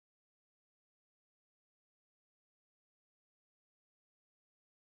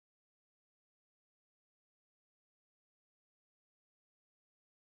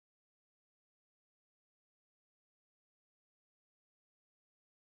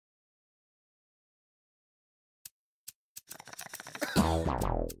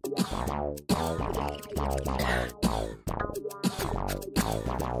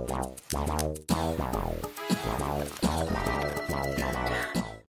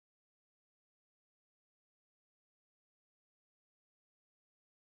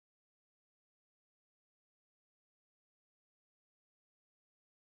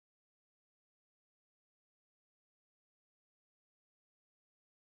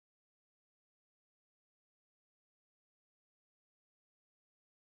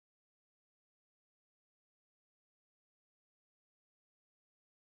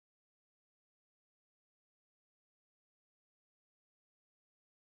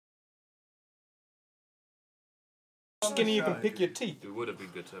Skinny, you can pick your teeth. It would have been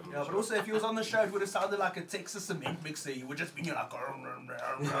good to have him on Yeah, the but show. also if he was on the show, it would have sounded like a Texas cement mixer. You would just be like,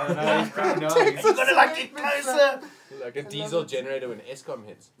 He's gonna like get closer. like a diesel generator when ESCOM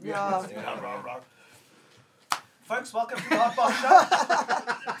hits. Yeah. Folks, welcome to the Hot Box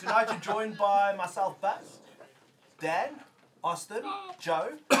Show. Tonight you're joined by myself, Baz, Dan, Austin,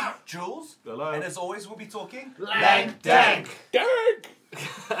 Joe, Jules, Hello. and as always we'll be talking Lank Dank.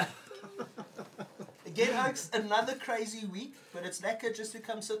 Again, folks, another crazy week, but it's lekker just to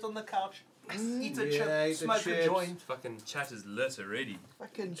come sit on the couch, eat a Yeah, chip, eat the smoke a chips. joint. Fucking chat is lit already.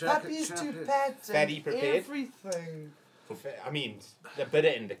 Fucking Jacket, puppies to jacket. pet and Fatty prepared. everything. I mean, a bit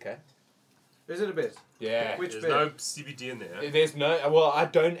of indica. Is it a bit? Yeah. Which There's bit? no CBD in there. There's no. Well, I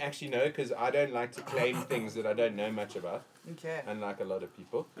don't actually know because I don't like to claim things that I don't know much about, Okay. unlike a lot of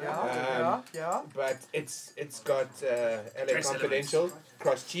people. Yeah. But it's got LA Trace Confidential,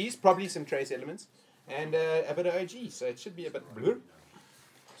 cross cheese, probably some trace elements, and a bit of OG. So it should be a bit.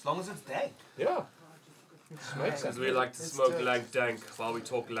 As long as it's day. Yeah. Smoke Because something. we like to Let's smoke do it. Lank Dank while we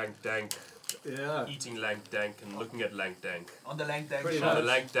talk Lank Dank, Yeah. eating Lank Dank and looking at Lank Dank. On the Lang Dang Pretty Show. On the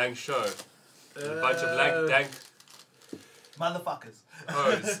Lank Dank show. There's a bunch of Lank Dank Motherfuckers.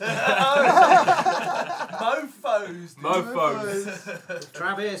 hoes. Mofos. Mofos.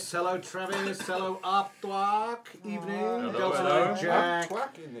 Travis, hello Travis, hello Artwalk, evening, Hello, Delta hello. Jack,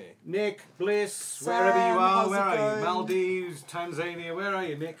 Quack in there. Nick, Bliss, Sam, wherever you are, how's where it are you? going? Maldives, Tanzania, where are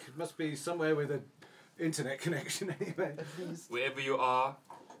you, Nick? Must be somewhere with an internet connection anyway. Wherever you are,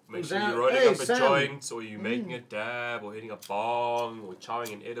 make sure Sam- you're rolling hey, up a Sam. joint, or you're making a dab, or hitting a bong, or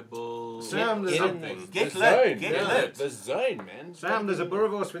chowing an edible. Sam, there's something. Get The lit, zone. get yeah. lit. The zone, man. Sam, there's a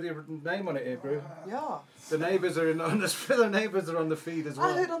Boerewors with your name on it here, bro. Yeah. The neighbours are on the neighbours are on the feed as I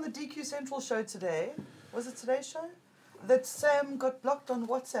well. heard on the DQ Central show today, was it today's show? That Sam got blocked on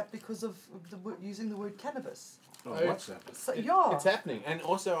WhatsApp because of using the word cannabis. Oh, what's that? So, yeah. It's happening. And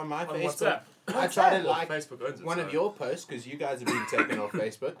also on my On Facebook, WhatsApp. I try to WhatsApp. like Facebook owns it, one so. of your posts because you guys have been taken off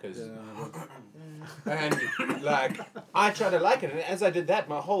Facebook. Cause, Yeah. and like, I try to like it. And as I did that,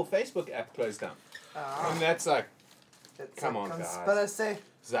 my whole Facebook app closed down. And that's like, It's Come a on, guys. conspiracy.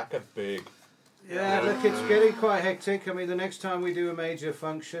 Zuckerberg. Yeah, look, it's getting quite hectic. I mean, the next time we do a major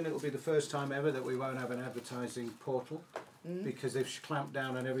function, it'll be the first time ever that we won't have an advertising portal because they've clamped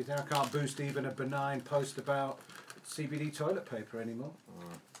down on everything. I can't boost even a benign post about CBD toilet paper anymore.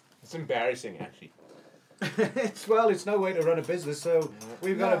 It's embarrassing, actually. It's no way to run a business. So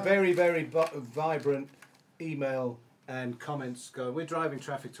we've got a No. very, very vibrant email and comments going. We're driving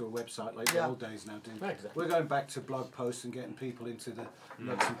traffic to a website like the Yeah. old days now, dude. Exactly. We're going back to blog posts and getting people into the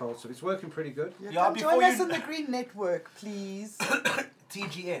nuts and bolts of it. It's working pretty good. Yeah, Yeah, come before join us you- in the Green Network, please.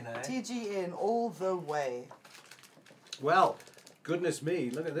 TGN, eh? TGN all the way. Well, goodness me,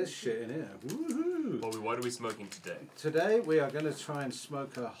 look at this shit in here. Woohoo! Well, what are we smoking today? Today we are going to try and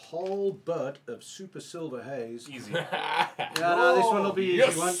smoke a whole bud of Super Silver Haze. Easy. Yeah, no, this one will be easy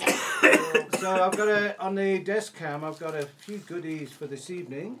Yes. one. So I've got on the desk cam, I've got a few goodies for this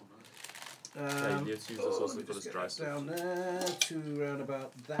evening. Okay, let's use this also let me for just this get dry that stuff. down there to around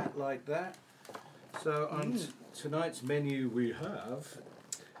about that, like that. So on tonight's menu we have,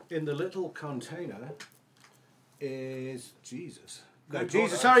 in the little container, is Jesus. No, Good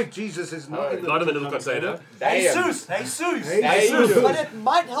Jesus. God. Sorry, Jesus is not in the Not in the little container. Damn. Jesus! Jesus! Damn. But it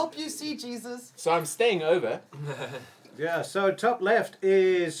might help you see Jesus. So I'm staying over. Yeah, so top left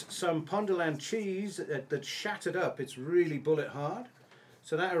is some Ponderland cheese that's shattered up. It's really bullet hard.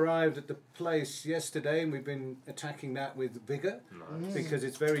 So that arrived at the place yesterday, and we've been attacking that with vigour because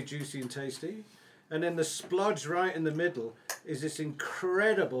it's very juicy and tasty. And then the splodge right in the middle is this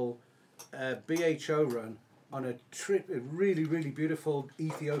incredible BHO run on a really, really beautiful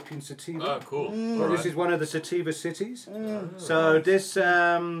Ethiopian sativa. Oh, cool. Well, Alright. this is one of the sativa cities. So this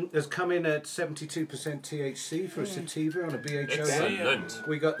has come in at 72% THC for a sativa on a BHO run. Excellent.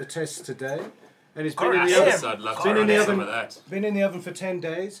 We got the test today. And it's been in Crash. the oven. Yes, I'd love to Been in the try some oven. of that. Been in the oven for 10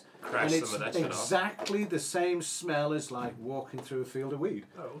 days. Crash And some it's of that shit off. exactly the same smell as like walking through a field of weed.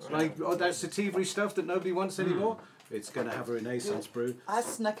 Oh, Like that sativa stuff that nobody wants anymore. It's going to have a renaissance brew. I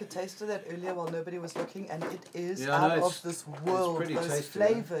snuck a taste of that earlier while nobody was looking, and it is Yeah, I know, out it's- of this world. pretty Those tasty, yeah.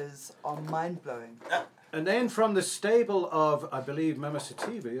 flavors are mind blowing. And then from the stable of, I believe, Mama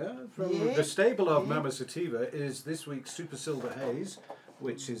Sativa, yeah? From Yeah. the stable of Yeah. Mama Sativa is this week's Super Silver Haze,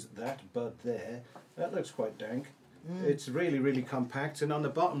 which is that bud there. That looks quite dank. It's really, really compact. And on the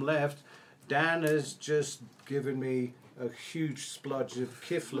bottom left, Dan has just given me a huge splodge of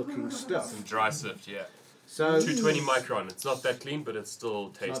kiff-looking stuff. Some dry sift, yeah. So, 220 micron. It's not that clean, but it's still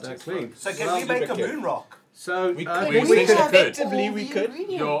tasty. not that as clean. So can Well, we make a okay. moon rock? So, We I could- think we we could- could. Effectively, all we the could.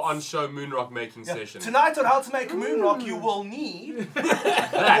 ingredients. Your on-show moon rock making Yeah. session. Tonight on How to Make a Moon Rock, you will need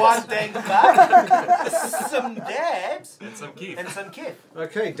one dank bag, some dabs, And some keef. and some kif.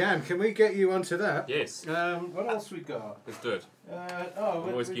 Okay, Dan, can we get you onto that? Yes. What else we got? Let's do it. I'm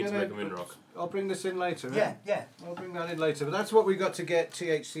always keen to make a moon rock. I'll bring this in later. Yeah, yeah. I'll bring that in later. But that's what we got to get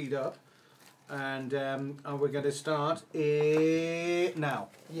THC'd up. And we're going to start it now.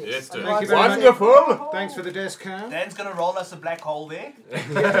 Yes, do it. Thank you very much. Wonderful. Thanks for the desk cam. Dan's gonna roll us a black hole there.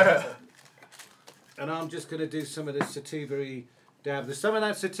 And I'm just going to do some of this sativa dab. There's some of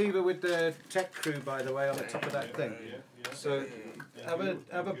that sativa with the tech crew, by the way, on the top of that thing. So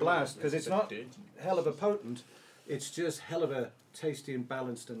have a blast, because it's not hell of a potent. It's just hell of a tasty and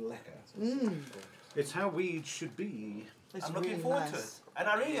balanced and lekker. It's how weed should be. It's I'm looking really forward to it. nice. And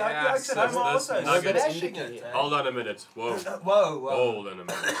I really Yeah, hope you guys at home are this also nuggets smashing it. Hold on a minute. Whoa. Whoa, whoa. Hold on a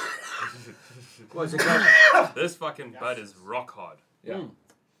minute. What's it got? This fucking bud is rock hard. Yeah.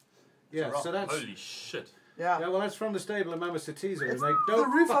 Yeah, so that's... Holy shit. Yeah. Yeah, well, that's from the stable of Mama Sativa, and It's they the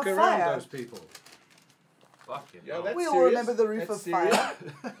don't roof fuck of around fire. those people. Fucking Yeah, hell. that's We all serious. remember the roof That's of fire.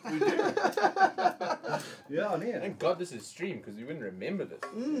 Yeah, on here. Thank God this is streamed because we wouldn't remember this.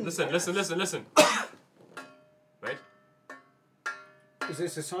 Listen. Wait. Is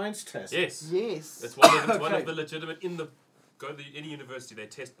this a science test? Yes. Yes. It's one of Okay. the legitimate go to any university. They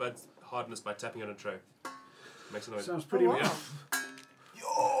test bud hardness by tapping on a tray. Makes a noise. Sounds pretty Oh, wow. rough.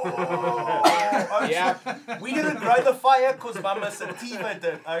 Oh, Yeah. we didn't grow the fire because Mama Sativa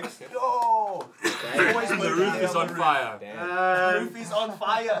did. Yo, The roof is on fire. the roof is on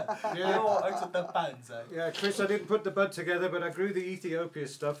fire. Yeah. Yo, oaks with the puns, eh? Yeah, Chris, I didn't put the bud together, but I grew the Ethiopia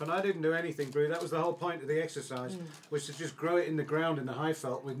stuff, and I didn't do anything, Brew. That was the whole point of the exercise, was to just grow it in the ground in the high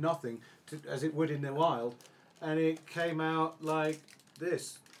felt with nothing, as it would in the wild, and it came out like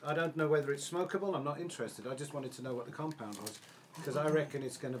this. I don't know whether it's smokable. I'm not interested. I just wanted to know what the compound was, because I reckon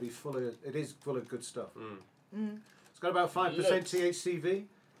it's going to be it is full of good stuff. It's got about 5% THCV,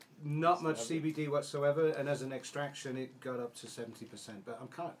 not much CBD whatsoever, and as an extraction, it got up to 70%. But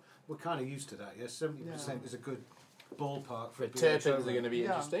we're kind of used to that. Yes, 70% is a good ballpark for The a terpenes are going to be Yeah.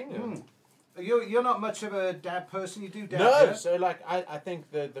 interesting. You're not much of a dab person. You do dab. No, yeah? so like I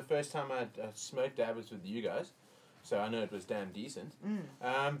think the first time I smoked dab was with you guys, so I know it was damn decent.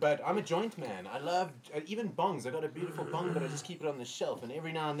 But I'm a joint man. I love even bongs. I got a beautiful bong, but I just keep it on the shelf. And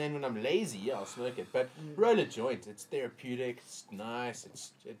every now and then when I'm lazy, I'll smoke it. But roll a joint. It's therapeutic. It's nice.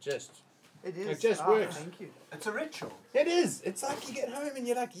 It just works. Thank you. It's a ritual. It is. It's like you get home and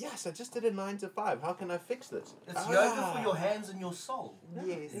you're like, yes, I just did a 9 to 5. How can I fix this? It's yoga for your hands and your soul.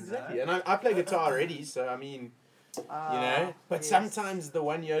 Yes. Exactly. And I play guitar already, so I mean, you know. But yes. sometimes the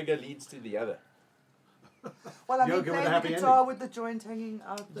one yoga leads to the other. Well, I mean, Yoga with a playing the happy guitar ending. with the joint hanging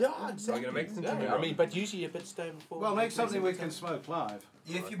out. The, Yeah, Are you exactly. gonna make it into Yeah, moon I rock? mean, but usually a bit stone before. Well, make something we can smoke live.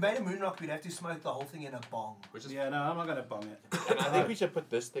 If you made a moon rock, we'd have to smoke the whole thing in a bong. Which is Yeah, no, I'm not going to bong it. And I think we should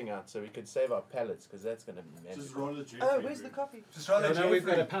put this thing out so we could save our pallets because that's going to be Just messy. roll a Jeffrey. Oh, where's the coffee? Just roll No, a no, we've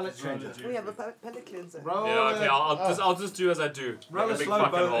got a Jeffrey. pallet Just roll a changer. Jeffrey. We have a palate cleanser. Roll yeah, okay. a- I'll just do as I do. Roll Make a a big slow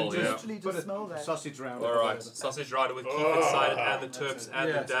fucking boat hole. and Yeah. Literally put just smell a that. sausage round. All right, sausage rider with keef inside it, and the terps, and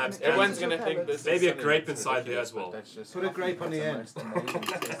Yeah. the dabs, Everyone's and going to think this. Maybe is a grape something inside there ridiculous, as well. but that's just Put a grape on the end. That's the most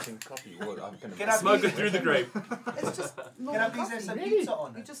amazing tasting coffee. Well, I'm gonna Can I smoke please- it through the grape. It's just Can I normal please have coffee. some Really? pizza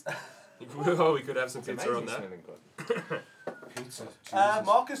on You it? just Oh, we could have some It's pizza on amazing that. smelling coffee. Pizza.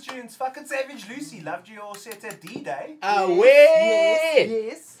 Marcus Tunes, fucking Savage Lucy, loved your set at D-Day. Away!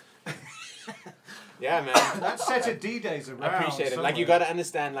 yes. Yeah, man. That set of D-Days around. I appreciate it. Like, you somewhere. got to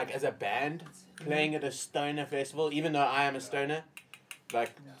understand, like, as a band, playing at a stoner festival, even though I am a stoner,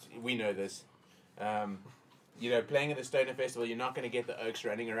 like, we know this. You know, playing at a stoner festival, you're not going to get the oaks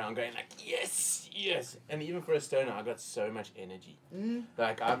running around going like, yes, yes. And even for a stoner, I got so much energy.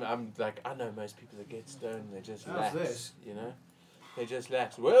 Like, I'm like, I know most people that get stoned, they just How's relax, this? you know? They just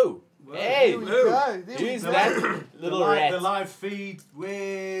laughed. Whoa! Whoa. Hey! There we go. There we Who's go. that little rat? The live feed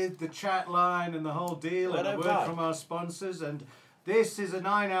with the chat line and the whole deal, What and a word about? from our sponsors. And this is a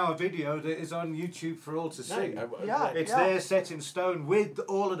 9-hour video that is on YouTube for all to see. Yeah. It's there, set in stone, with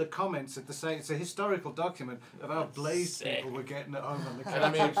all of the comments at the same. It's a historical document of how blazed Sick. people were getting at home on the And I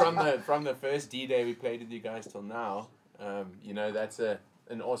mean, couch. from the first D-Day we played with you guys till now, you know, that's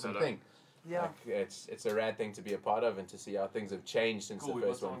an awesome Hello. thing. Yeah. Like, it's a rad thing to be a part of and to see how things have changed since Cool, the we've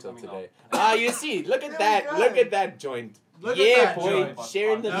first got one till someone today. coming Ah, you see, look at There we that, go. look at that joint. Look at Yeah, that boy, joint.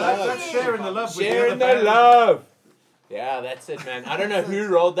 sharing the No, love. that's sharing the love with Sharing the the other love. Yeah, that's it, man. I don't know who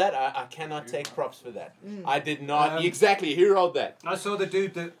rolled that. I cannot take props for that. I did not. Exactly, who rolled that? I saw the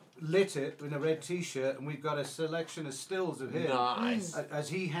dude that lit it in a red t-shirt, and we've got a selection of stills of him Nice. as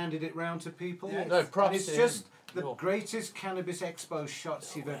he handed it round to people. Yeah. No, props And it's to just him. the Cool. greatest cannabis expo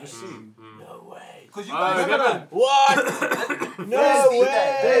shots you've ever seen. No way. Because you Oh, guys no, never. no. What? no There's the-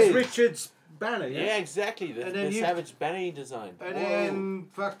 way. There's Richard's banner, yeah? Yeah, exactly. The, And then the you- Savage banner he designed. And Whoa. then,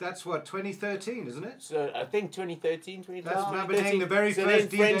 fuck, that's what, 2013, isn't it? So I think 2013, 2012, That's 2013. Maboneng, the very so first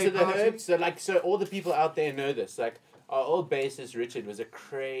then Friends D-Day of the party. Herb. So all the people out there know this. Like our old bassist Richard was a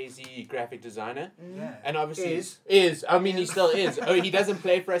crazy graphic designer, Yeah. and obviously Is. I mean, he still is. Oh, he doesn't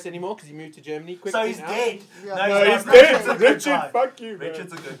play for us anymore because he moved to Germany quickly. So he's now. dead. Yeah. No, No, he's not. Richard's a dead. good Richard, guy. fuck you. man.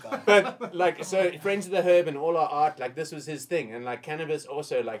 Richard's a good guy. But like, so Friends of the Herb and all our art, like this was his thing, and like cannabis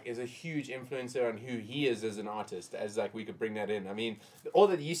also like is a huge influencer on who he is as an artist. As like we could bring that in. I mean, all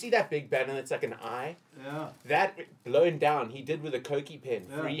that you see that big banner that's like an eye. Yeah. That blown down, he did with a Koki pen,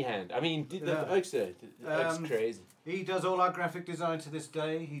 Yeah. freehand. I mean, did Yeah. the Oaks, the Oaks crazy. He does all our graphic design to this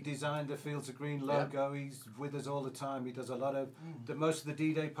day. He designed the Fields of Green logo. He's with us all the time. He does a lot of most of the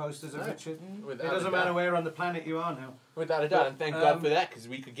D-Day posters of No. Richard. It Without doesn't a matter doubt. where on the planet you are now. Without a doubt, and thank God Um, for that, because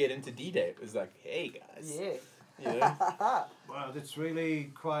we could get into D-Day. It was like, hey guys, Yeah. you know? Well, it's really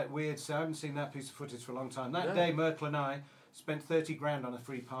quite weird. So I haven't seen that piece of footage for a long time. That No. day, Merkel and I spent 30 grand on a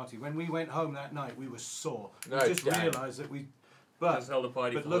free party. When we went home that night, we were sore. No, we just damn. realised that we... Just But, held a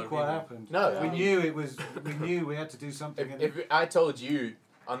party but for look other what people. happened. No, We I mean- knew it was... We knew we had to do something. and If I told you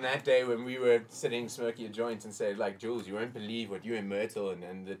on that day when we were sitting smoking a joint and said, like, Jules, you won't believe what you and Myrtle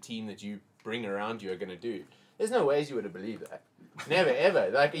and the team that you bring around you are going to do. There's no ways you would have believed that. Never, ever.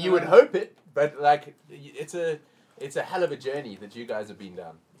 Like, you would hope it, but, like, it's a hell of a journey that you guys have been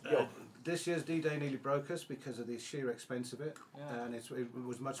down. This year's D-Day nearly broke us because of the sheer expense of it. And it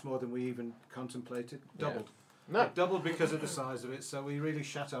was much more than we even contemplated. Yeah. Doubled. No. It doubled because of the size of it, so we really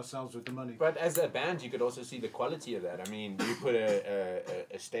shut ourselves with the money. But as a band, you could also see the quality of that. I mean, you put a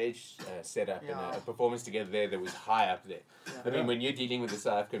stage setup and Yeah. a performance together there that was high up there. I mean, when you're dealing with the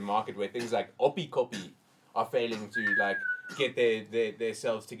South African market where things like Oppie Copy are failing to like get their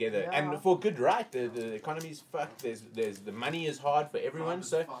selves together, Yeah. and for good right, the economy's fucked. There's the money is hard for everyone,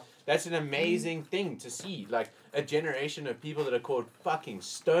 so that's an amazing thing to see. Like a generation of people that are called fucking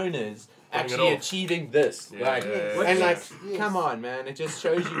stoners actually off. achieving this. Yeah, like, yeah, yeah, and yeah. like, Yes. come on, man! It just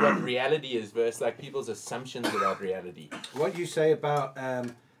shows you what reality is versus like people's assumptions about reality. What you say about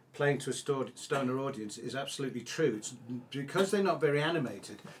playing to a stoner audience is absolutely true. It's because they're not very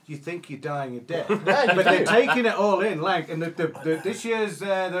animated. You think you're dying of death, Yeah, you but they're do. taking it all in. Like, and this year's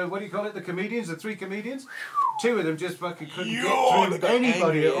the what do you call it? The comedians, the 3 comedians. 2 of them just fucking couldn't Yo, get they through got anybody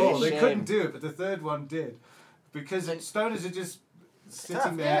angry, at all. They shame. couldn't do it, but the 3rd one did, because stoners are just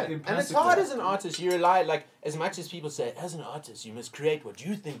sitting there And impassively. it's hard as an artist. You rely, like, as much as people say, as an artist, you must create what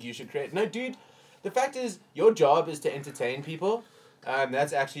you think you should create. No, dude, the fact is, your job is to entertain people.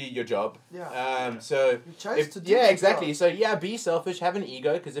 That's actually your job. Yeah. So, You chose to do yeah, that exactly. job. So, yeah, be selfish, have an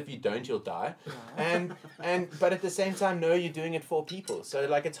ego, because if you don't, you'll die. But at the same time, know you're doing it for people. So,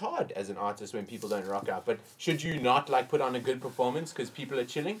 like, it's hard as an artist when people don't rock out. But should you not, like, put on a good performance because people are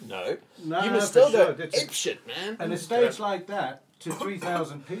chilling? No. No, You no, must for still sure. go It's- ape shit, man. And a stage like that to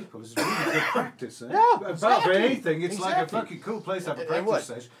 3,000 people is really good practice. Eh? Yeah, Apart exactly. from anything, it's like a Exactly. fucking cool place to have a And what? practice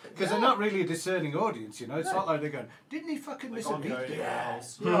session. Because they're not really a discerning audience, you know? It's not like they're going, didn't he fucking miss a beat?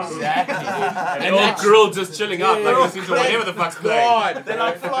 Exactly. And And all that's- grilled just chilling out, Dude, like listening to whatever the fuck's playing. God, They're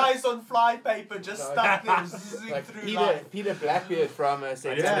like flies on fly paper, just stuck there, zizzing like through life. Peter Blackbeard from I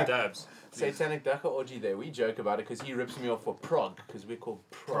Satanic, did the dabs. Satanic Ducker Orgy there. We joke about it because he rips me off for prog because we're called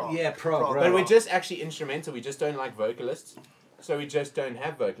prog. Yeah, prog, But we're just actually instrumental. We just don't like vocalists. So we just don't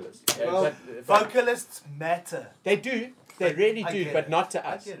have vocalists. Well, but Vocalists matter. they do. They really I do, get but it. not to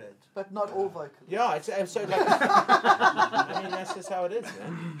I us. get it. But not all vocals. Yeah, it's so like. I mean, that's just how it is,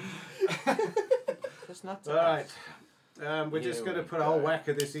 man. Just not to All right. us. We're just Here going to we put a whole go. whack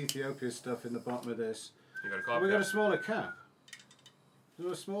of this Ethiopia stuff in the bottom of this. You got a carpet. We've got a smaller cap.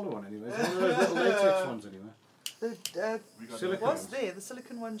 There's a smaller one anyway. It's one of those little latex ones anyway. The Silicon. was there. The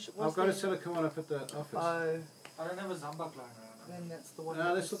silicon one was I've got there. a silicon one up at the office. Oh, I don't have a Zamba lying around. then that's the one.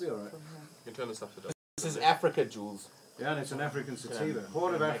 No, that this will was be alright. from here. You can turn this up to This is Africa, Jules. Yeah, and it's an African sativa. Gonna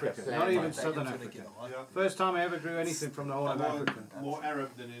Horn of make a Africa, plan not even like that. Southern Africa. First time I ever grew anything from the Horn of Africa. More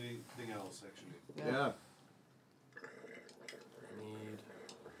Arab than anything else, actually. Yeah.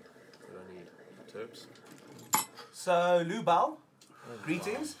 What do I need? Terps. So, Lubal,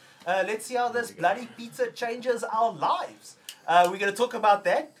 greetings. Let's see how this bloody pizza changes our lives. We're going to talk about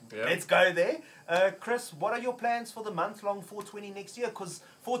that. Yeah. Let's go there. Chris, what are your plans for the month-long 420 next year? Because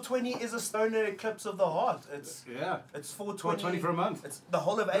 420 is a stoner eclipse of the heart. It's Yeah. 420. 420 for a month. It's the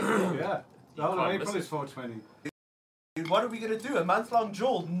whole of April. Yeah. The whole of can't April miss is 420. What are we going to do? A month-long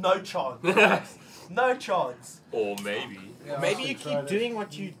jewel? No chance. No chance. Or maybe. Yeah, Maybe Austin, you try keep this. doing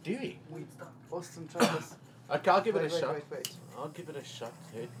what you're doing. Austin, try this. Okay, I'll give it Wait, a wait, shot. wait. I'll give it a shot.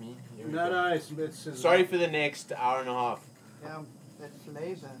 Hurt me. Here we No, go. no, it's Sorry for the next hour and a half. Yeah, that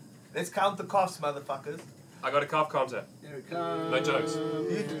flavour. Let's count the coughs, motherfuckers. I got a cough counter. Here it comes. No jokes.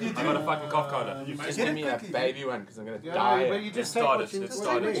 You I got a fucking cough counter. Just Get give it me a quickly. baby one because I'm gonna Yeah, die. but you just It take what started, you, it what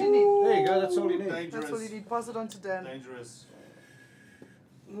started. you What need. you need. There you go, that's all you need. Dangerous. That's all you need. Pass it on to Dan. Dangerous.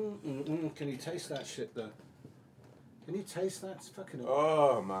 Can you taste that shit though? Can you taste that? It's fucking.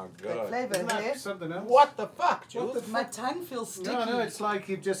 Oh my Great god. flavour Isn't that here. something else? What the fuck, Jules? My tongue feels sticky. No, it's like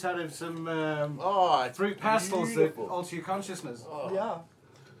you've just had some Oh, it's fruit pastels beautiful. that alter your consciousness. Oh, Yeah.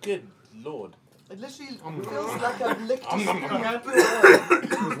 good lord. It literally feels like I've licked a nom, sticky nom. apple.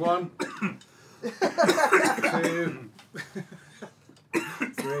 There's one, two,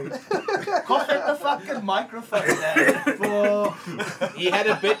 three, Cough at the fucking microphone, man. 4. He had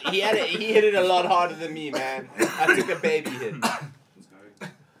a bit. He hit it a lot harder than me, man. I took a baby hit.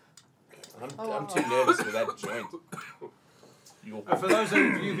 I'm too nervous for that joint. For those of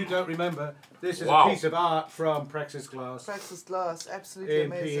you who don't remember, this is Wow. a piece of art from Praxis Glass Praxis glass, absolutely in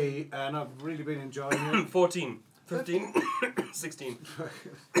amazing. PE, and I've really been enjoying it. 14. 15. 16.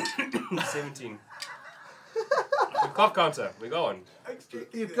 17. Cough counter. We go on.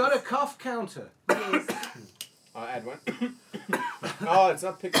 You've got a cough counter. I'll add one. Oh, it's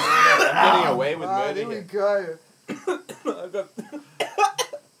not picking it up. I'm getting away with Ah, murder there we here. go. I've got.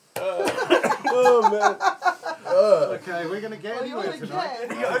 Oh man. Okay, we're going to get Oh, you're anywhere tonight.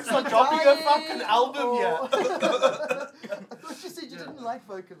 okay. You're also dropping a fucking album here. I thought you said you didn't like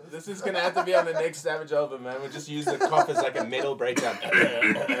vocalists. This is gonna have to be on the next Savage album, man. We'll just use the cough as like a metal breakdown.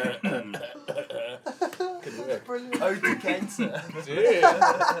 Could work. Brilliant. Ode to cancer. Dude.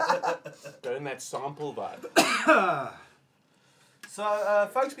 Go in that sample vibe. So,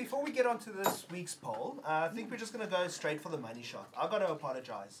 folks, before we get on to this week's poll, I think we're just going to go straight for the money shot. I got to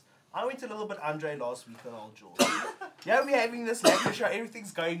apologize. I went a little bit Andre last week on old Jules. Yeah, we're having this lacquer show,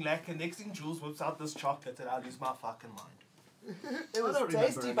 everything's going lacquer. Next thing, Jules whips out this chocolate and I lose my fucking mind. It was don't remember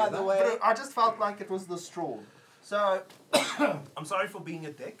tasty, any by of the that. way. But I just felt like it was the straw. So, I'm sorry for being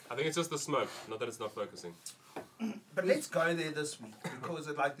a dick. I think it's just the smoke, not that it's not focusing. But let's go there this week because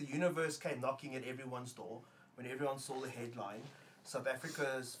the universe came knocking at everyone's door when everyone saw the headline, South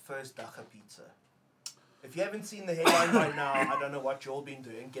Africa's first Dacha pizza. If you haven't seen the headline right now, I don't know what you've all been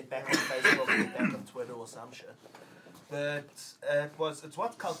doing. Get back on Facebook, get back on Twitter or some shit. But it's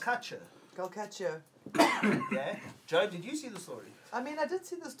what, Calcutta? Calcaccio. Yeah? Joe, did you see the story? I mean, I did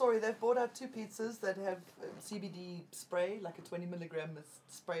see the story. They've brought out 2 pizzas that have CBD spray, like a 20 milligram is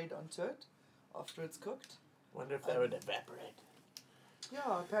sprayed onto it after it's cooked. Wonder if they would evaporate.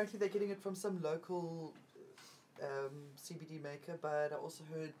 Yeah, apparently they're getting it from some local CBD maker, but I also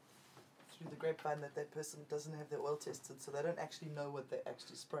heard through the grapevine that person doesn't have their oil tested, so they don't actually know what they're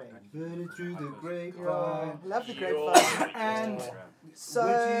actually spraying. Heard it through the Yeah, grapevine. love the Sure. grapevine. And so,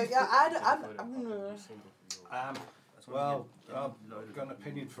 yeah, Well, I've got an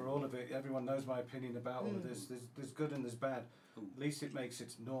opinion for all of it. Everyone knows my opinion about all of this. There's good and there's bad. At least it makes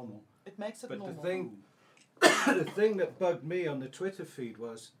it normal. it makes it But normal. the thing that bugged me on the Twitter feed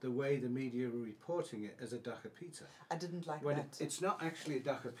was the way the media were reporting it as a Dacha pizza. I didn't like When that. it's not actually a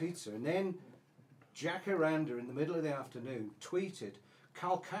Dacha pizza. And then Jack Aranda in the middle of the afternoon tweeted,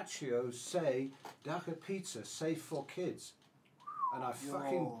 Calcaccio say Dacha pizza safe for kids. And I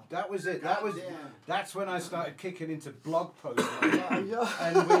fucking, that was it. That's when I started kicking into blog posts. Yeah.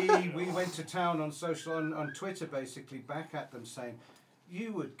 And we went to town on on Twitter basically back at them saying,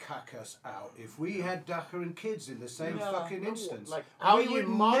 you would cuck us out if we had Dacha and kids in the same Yeah. fucking instance. Like, how we are you would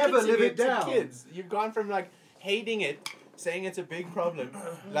marketing never live it it down. to kids? You've gone from like hating it, saying it's a big problem,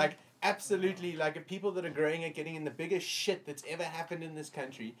 like absolutely like people that are growing it, getting in the biggest shit that's ever happened in this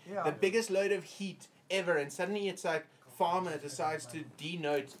country, Yeah. the biggest load of heat ever, and suddenly it's like farmer decides to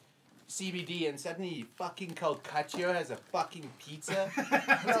denote CBD and suddenly fucking Calcaccio has a fucking pizza?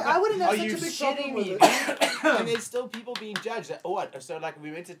 I wouldn't have Are such you a big shitting problem me? with it. And there's still people being judged. Like, oh, what? So like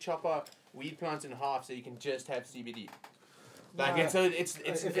we went to chop our weed plants in half so you can just have CBD. Like Yeah.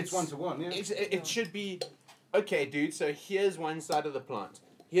 it's one to one, yeah. It should be okay, dude. So here's one side of the plant.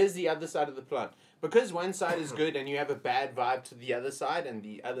 Here's the other side of the plant. Because one side is good and you have a bad vibe to the other side and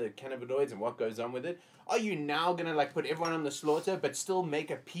the other cannabinoids and what goes on with it, are you now gonna like put everyone on the slaughter but still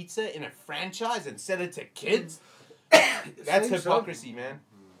make a pizza in a franchise and sell it to kids? That's Seems so. hypocrisy, man.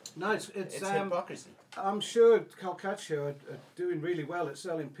 No, it's It's hypocrisy. I'm sure Calcaccio are doing really well at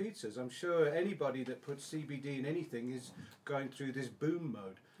selling pizzas. I'm sure anybody that puts CBD in anything is going through this boom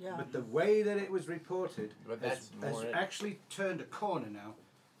mode. Yeah. But the way that it was reported But has that's more it. actually turned a corner now.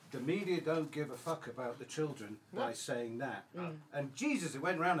 The media don't give a fuck about the children by saying that. And Jesus, it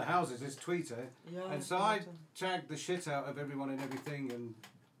went round the houses, this tweeter. Yeah, And so I tagged the shit out of everyone and everything and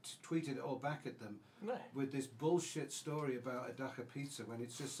tweeted it all back at them No. with this bullshit story about a Dacha pizza when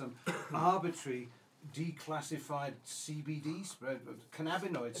it's just some arbitrary declassified CBD spread,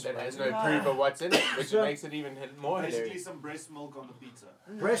 cannabinoid That spread. has no proof of what's in it, which So- makes it even more Basically, hilarious. some breast milk on the pizza.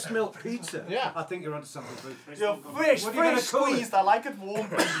 Breast milk pizza. Yeah. I think you're onto something, Bruce. Breast You're milk on fresh, What are you gonna fresh call it? squeezed. I like it warm,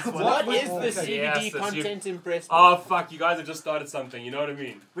 please. What is the Okay. CBD Yes, that's content in breast Oh milk? fuck! You guys have just started something. You know what I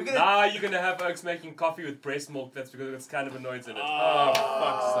mean? We're gonna- Now you're gonna have Oaks making coffee with breast milk. That's because it's cannabinoids in it. Oh,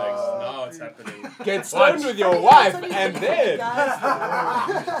 fuck's sakes! Now it's happening. Get stoned with your wife and then.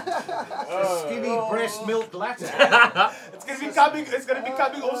 Skinny breast milk latte. It's gonna be coming. It's gonna be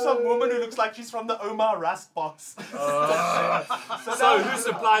coming off some woman who looks like she's from the Omar Rusk box. So who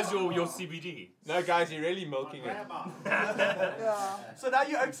supplies your CBD? No, guys, you're really milking it. Yeah. So now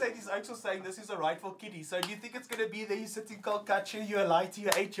you Oaks are saying this is a rightful kiddie. So do you think it's gonna be there? You sit in Calcutta, you're alight,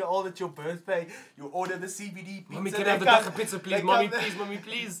 you're 8-year-old at your birthday, you order the CBD pizza. Mommy, can they I have the come- Dacha pizza, they please? come Mommy, there- please, mommy,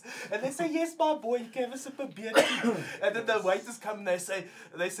 please. And they say, yes, my boy, you can have a sip of beer. And then the waiters come and they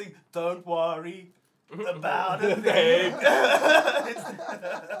say, don't worry about it.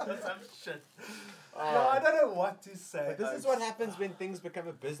 Some shit. No, I don't know what to say. This is what happens when things become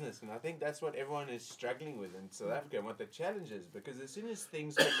a business, and I think that's what everyone is struggling with in South Africa and what the challenge is. Because as soon as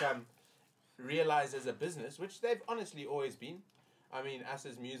things become realized as a business, which they've honestly always been, I mean, us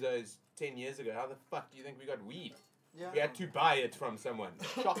as musos 10 years ago, how the fuck do you think we got weed? Yeah. We had to buy it from someone.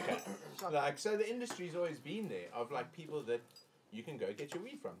 Shocker. Like, so the industry's always been there of like people that you can go get your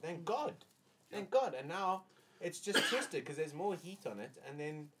weed from. Thank God. Thank God. And now it's just twisted because there's more heat on it, and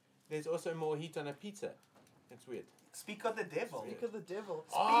then there's also more heat on a pizza. It's weird. Speak of the devil. Speak of the devil.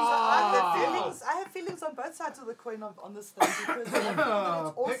 Ah. I have feelings on both sides of the coin on this thing because I think that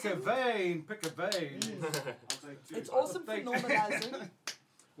Oh, it's pick a awesome. vein, pick a vein. I'll take two. It's awesome for Thank you. normalizing,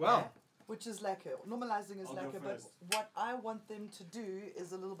 Well, which is lacquer. Normalizing is I'll go lacquer, but first. what I want them to do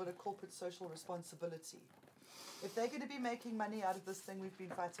is a little bit of corporate social responsibility. If they're going to be making money out of this thing we've been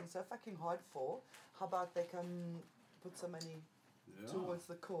fighting so fucking hard for, how about they come put some money towards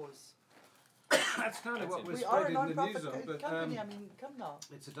the cause? that's kind of what was We are a spread in the news non-profit on, but company. I mean, come now.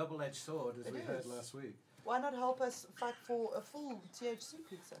 it's a double-edged sword, as It we heard is. last week. Why not help us fight for a full THC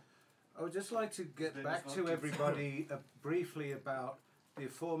pizza? I would just like to get Then back it's to not everybody briefly about the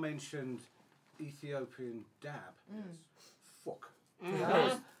aforementioned Ethiopian dab. Fuck.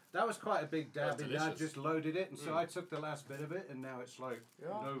 That was quite a big dab. That's And I delicious. just loaded it, and so I took the last bit of it, and now it's like Yeah.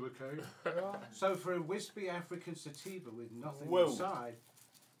 Novocaine. Yeah. So for a wispy African sativa with nothing Whoa. inside,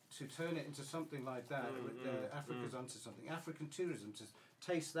 to turn it into something like that, Africa's onto something. African tourism, to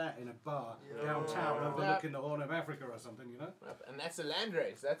taste that in a bar downtown overlooking the Horn of Africa or something, you know? And that's a land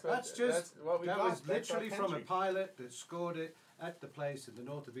race. That's what, That's just, that's what we that got. was That's our literally from a country. pilot that scored it at the place in the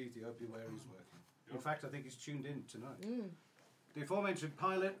north of Ethiopia where he's working. In fact, I think he's tuned in tonight. The aforementioned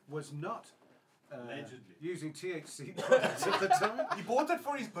pilot was not Allegedly. using THC products at the time. He bought it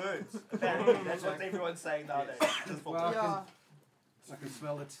for his birds. Apparently, that's what everyone's saying nowadays. Just for Well, Yeah. I can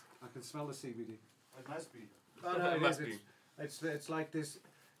smell it. I can smell the CBD. It must be. Oh, no, It it must is. be. It's like this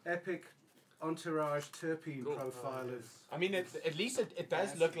epic entourage terpene Cool. profile of. I mean, at least it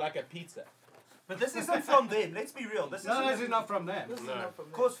does look like a pizza. But this isn't from them. Let's be real. This No, isn't. this is not from them. This is No. not from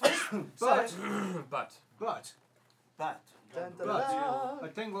Cause first, But, But but, but Dun, dun, but, dun. I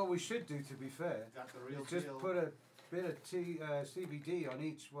think what we should do, to be fair, Got the real is just deal. put a bit of CBD on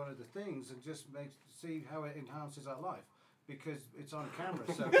each one of the things and just see how it enhances our life. Because it's on camera,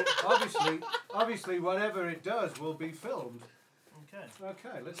 so obviously, whatever it does will be filmed. Okay.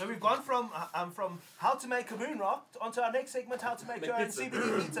 Okay, let's. So we've gone from how to make a moon rock onto our next segment, how to make your own pizza.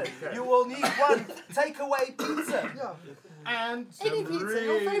 CBD pizza. You will need one takeaway pizza. Yeah. And Any some pizza, your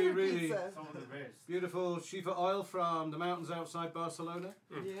really, favorite really pizza. Some of the best. beautiful Shiva oil from the mountains outside Barcelona.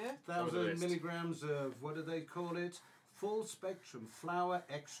 Yeah. Some of the 1,000 best. milligrams of, what do they call it? Full spectrum flower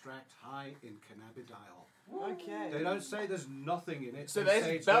extract high in cannabidiol. Okay. They don't say there's nothing in it. So they they-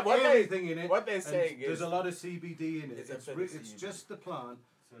 say it's but got what they- everything in it. what they're and saying there's is- a lot of CBD in it. It's a It's, bit of it's CBD. just the plant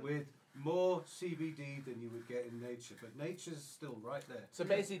with more CBD than you would get in nature, but nature's still right there. So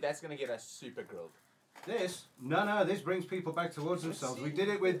basically, that's gonna get us super grilled. This this brings people back towards themselves. We did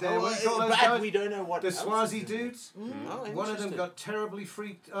it with Oh, what do you call those but guys? we don't know what The else Swazi is in it. dudes. Oh, One of them interesting. got terribly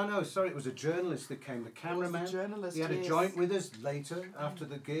freaked. Oh no, sorry, it was a journalist that came. The cameraman. journalist, He had a yes. joint with us later after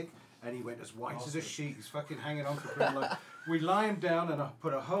the gig, and he went as white as a sheet. He's fucking hanging on for dear life. We lie him down, and I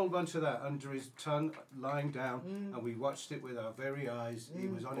put a whole bunch of that under his tongue, lying down, and we watched it with our very eyes. He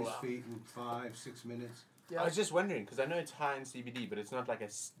was on his Wow. feet in 5-6 minutes. I was just wondering because I know it's high in CBD, but it's not like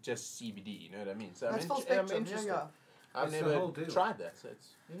just CBD. You know what I mean? So That's full I'm spectrum. Yeah, interested. yeah. I've It's the never whole deal. tried that, so it's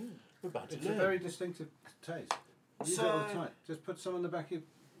we're about to It's a learn. very distinctive taste. Use it all the time. Just put some on the back of your...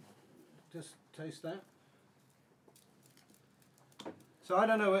 Just taste that. So I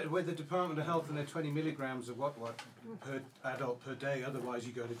don't know whether the Department of Health and their 20 milligrams of what per adult per day, otherwise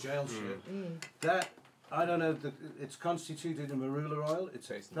you go to jail shit. That, I don't know, it's constituted in marula oil. It's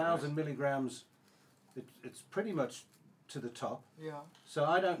Tastes 1,000 milligrams. It's pretty much to the top. Yeah. So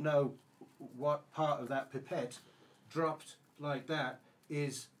I don't know what part of that pipette dropped like that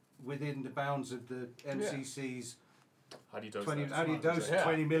is within the bounds of the MCC's How do you dose 20, that? how do you dose Yeah.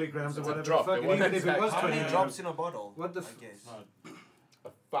 20 milligrams or It's a whatever drop, the fuck, it and even wasn't if it was How 20 many milligrams, drops in a bottle? What the I f- guess. No, A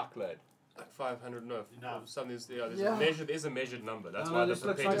fuckload. Like 500, no. Enough. There's Yeah. a measured number. That's Oh, why no, the this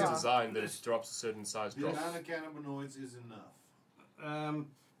looks pipette like is a- designed that it drops a certain size the drop. amount of cannabinoids is enough.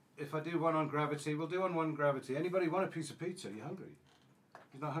 if I do one on gravity, we'll do one gravity. Anybody want a piece of pizza? You hungry?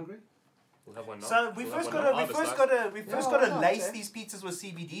 You not hungry? We'll have one now. So we We'll first have one gotta now. we Yeah, first why gotta not, lace eh? these pizzas with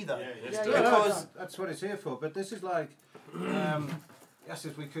CBD though. Yeah, Let's Yeah, do yeah, it. yeah. Because That's what it's here for. But this is like, yes,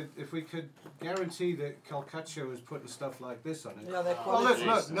 if we could guarantee that Calcaccio is putting stuff like this on it. Yeah, that Well, look,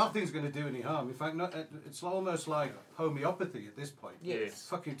 quality. nothing's going to do any harm. In fact, it's almost like homeopathy at this point. Yes.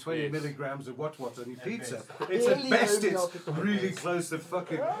 Fucking 20 Yes. milligrams of what on your At pizza. best. It's Barely at best, it's homeopathy. really close to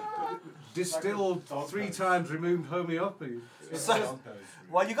fucking distilled Like a dog 3 dose. times removed homeopathy. It's So- just-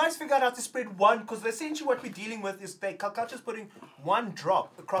 well, you guys figure out how to spread one, because essentially what we're dealing with is Calcaccio's putting one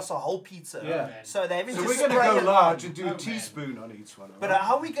drop across a whole pizza. Yeah. So they haven't so to we're going to spray go it large on. and do Oh, a man. teaspoon on each one. But alright?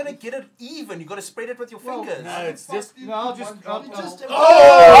 how are we gonna get it even? You gotta spread it with your fingers. No, it's just. No, I'll just.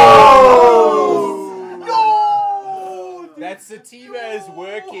 No! That sativa is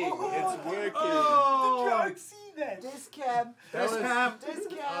working. It's working. Did you guys see that? Discam. That was-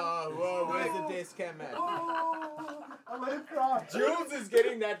 Discam. Oh, whoa, where's the desk cam at? I'm gonna cry. Jules is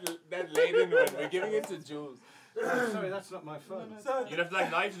getting that laden one. We're giving it to Jules. Sorry, that's not my phone. So, You'd have to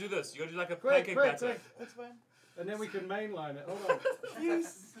like now to do this. You gotta do like a Quick, pancake quick, batter. quick. That's fine. And then we can mainline it. Hold on.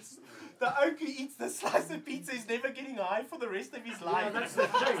 yes, the oak who eats the slice of pizza is never getting high for the rest of his life. that's the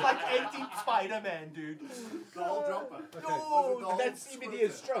thing. It's like anti-Spider-Man, dude. The whole dropper. Okay. Oh, The whole that CBD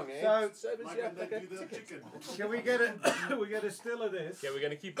is strong, eh? So- It sobers Like you when up they like a do the ticket. chicken. Can we get a we get a still of this? Yeah, we're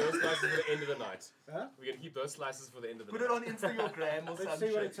gonna keep those slices for the end of the night. Huh? We're gonna keep those slices for the end of the Put night. it on Instagram or Let's some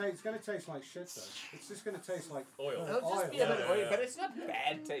see what it shit. tastes. It's going to taste like shit though. It's just going to taste like Oil. It'll just be a bit oily, but it's not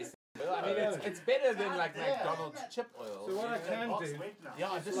bad tasting. Well, I mean, it's better than like McDonald's chip oil. So what I can Box do, weight now.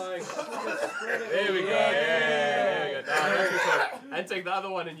 Yeah, it's just like There we go. Yeah, there we go. Now, that's what's up. And take the other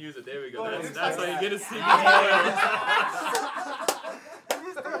one and use it. There we go. That's how you get a CBD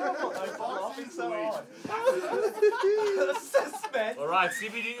I'm laughing so hard. Sis, man. oil. Alright,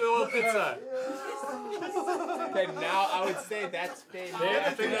 CBD oil pizza. okay. Now I would say that's fair. Yeah, I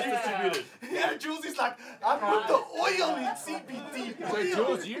think that's distributed. Yeah, Jules is like, I put the oil in CBD. So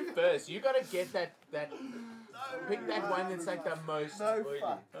Jules, you first. You gotta get that. Pick that one that's like the most No oily.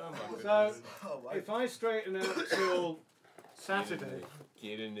 fuck. Oh my so. goodness. If I straighten out till Saturday,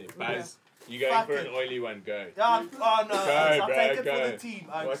 Get in there, Buzz. You going for an Fuck it. oily one? Go. Yeah, oh no, I'll bro, take it go. for the team.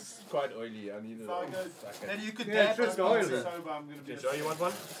 What's quite oily? I need a So I little. go- Sucker. And you could Yeah, dab it's just on oily. pizza. Sober, I'm going to be Okay, Joe, you want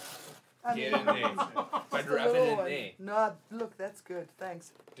one? Get in there. But The rub it little in one. there, No, look, that's good.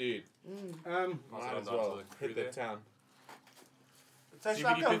 Thanks. dude. Mm. Might Pass as it on well to the hit crew the town. So it's CBD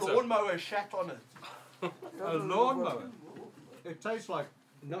like a pizza. lawnmower shat on it. a lawnmower. It tastes like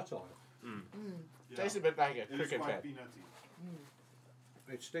nut oil. Yeah. Tastes a bit like a It is cricket quite bat. peanutty.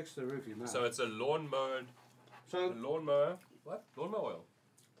 It sticks to the roof of your mouth. So it's a lawnmower. So Lawnmower. What? Lawnmower oil.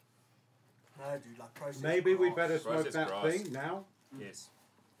 No, dude, like processed maybe we grass. better smoke Processed that grass. thing now. Yes.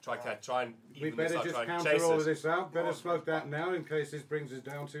 Try and We even better this out, just try and counter chase all it of this out. Better smoke that now in case this brings us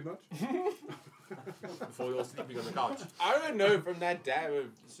down too much. before you're all sleeping on the couch. I don't know from that dab of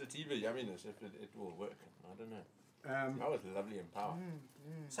sativa yumminess if it will work. I don't know. That was lovely and power.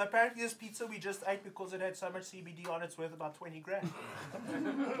 So apparently this pizza we just ate because it had so much CBD on it's worth about 20 grand.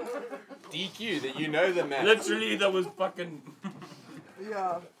 DQ, that you know the man. Literally, that was fucking.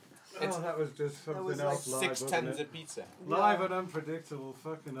 Yeah. That was just something was else like live, 6 wasn't tons it? of pizza. Live and unpredictable.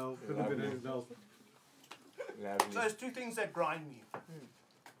 Fucking hell. Could have been Lovely. anything else. Lovely. So there's two things that grind me.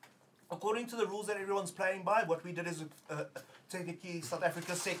 According to the rules that everyone's playing by, what we did is technically South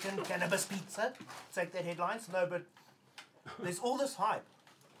Africa's second cannabis pizza. Take that headlines. No, but there's all this hype.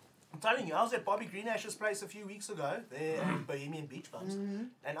 I'm telling you, I was at Bobby Greenash's place a few weeks ago, there at Bohemian Beach Bums,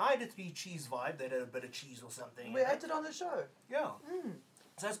 and I had a 3 cheese vibe. They had a bit of cheese or something. We ate it on the show. Yeah.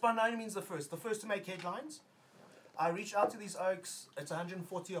 So that's by no means the first. The first to make headlines. I reached out to these oaks. It's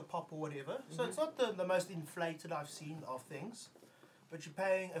 140 a pop or whatever. So it's not the most inflated I've seen of things. But you're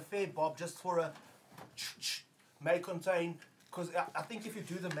paying a fair bob just for a may contain. Because I think if you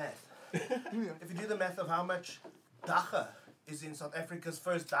do the math, if you do the math of how much dacha is in South Africa's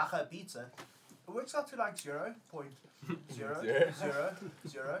first dacha pizza, it works out to like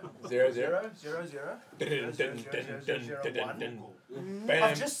 0.000000000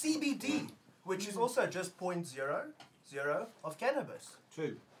 of just CBD, which is also just 0.00 of cannabis.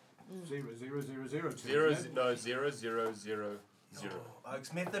 2. 0, 0, 0, 0, 2. 0, 0, 0, 0, 0. Oh,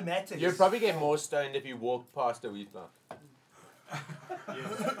 it's mathematics. You'd probably get more stoned if you walked past a wheat plant.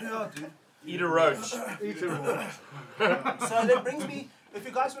 Yeah, dude. Eat a roach. Eat a roach. So that brings me, if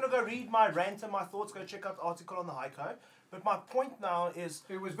you guys want to go read my rant and my thoughts, go check out the article on the Heiko. But my point now is...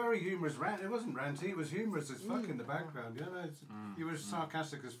 It was very humorous rant. It wasn't ranty. It was humorous as fuck in the background. You know, he was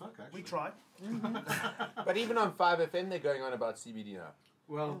sarcastic as fuck, actually. We tried. But even on 5FM, they're going on about CBD now.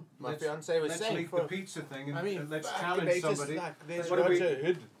 Well, My fiance was let's saying... leak the pizza thing and, I mean, and let's fuck, challenge they just somebody. Like, there's What have we- Roger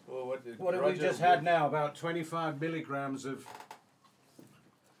Hood. Or What have we just had now? About 25 milligrams of...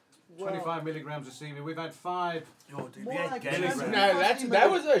 25 milligrams of CBD. We've had 5. Yo, dude, More we had like Gatorade. milligrams. No,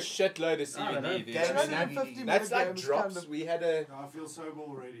 that was a shitload of CBD, dude. Gatorade. I mean, 250 that's like milligrams drops. kind of- We had a... I feel sober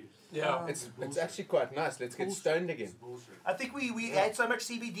already. Yeah. It's actually quite nice. Let's get stoned again. It's bullshit. I think we had so much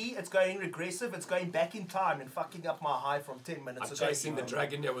CBD, it's going regressive, it's going back in time and fucking up my high from 10 minutes I'm ago. chasing the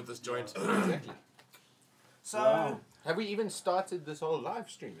dragon here with this joint. Exactly. So, Wow. Have we even started this whole live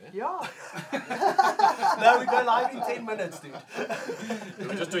stream, eh? Yeah. no, we go live in 10 minutes, dude.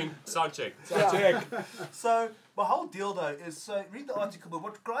 We're just doing sound check. So, my whole deal though is, so read the article, but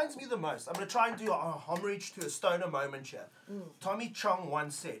what grinds me the most, I'm going to try and do a homage to a stoner moment here. Tommy Chong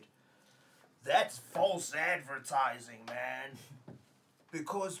once said, "That's false advertising, man."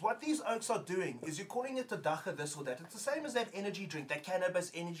 Because what these oaks are doing is you're calling it the dacha this or that. It's the same as that energy drink, that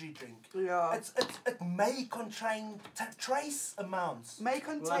cannabis energy drink. Yeah. It may contain trace amounts. May that's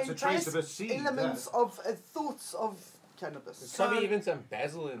contain a trace trace of a seed, elements that. of thoughts of cannabis. There's probably even some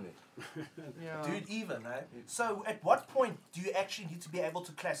basil in there. Yeah. Dude, even, eh? So at what point do you actually need to be able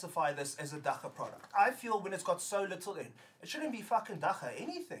to classify this as a dacha product? I feel when it's got so little in, it shouldn't be fucking dacha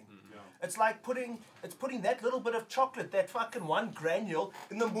anything. It's like putting that little bit of chocolate, that fucking one granule,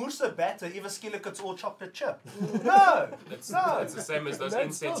 in the mousse batter, even skillik it's all chocolate chip. No! It's No! the same as those That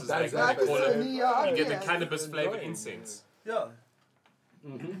incenses still they does they that. call it. Yeah, You get the yeah. cannabis flavored annoying. incense. Yeah.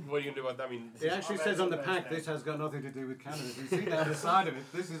 What are you going to do about that? I mean, It actually says on the pack, this has got nothing to do with cannabis. You see down the side of it,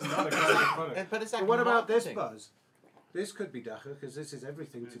 this is not a cannabis product. But it's like But what about this marketing. buzz? This could be dacha because this is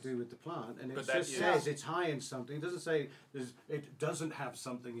everything to do with the plant, and it But that just is- says it's high in something. It doesn't say it doesn't have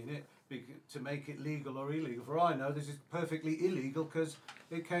something in it to make it legal or illegal. For all I know, this is perfectly illegal because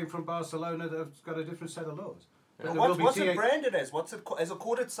it came from Barcelona that's got a different set of laws. But there will be What's it TH branded as? Has it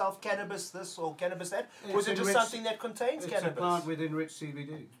called itself cannabis this or cannabis that? Or is It's it just enriched- something that contains It's cannabis? a plant with enriched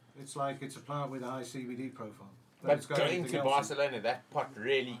CBD. It's like it's a plant with a high CBD profile. But it's got going everything to else in it. Barcelona, that pot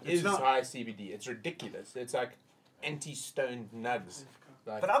really It's is not- high CBD. It's ridiculous. It's like anti-stoned nugs.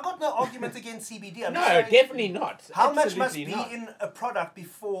 Like, But I've got no argument against CBD. I'm no, just saying, definitely not. how much must Absolutely be not. in a product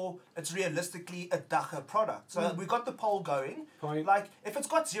before it's realistically a dacha product? So we got the poll going. Point. Like, if it's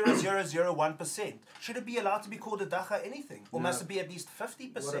got 0.001%, should it be allowed to be called a dacha anything? Or No. must it be at least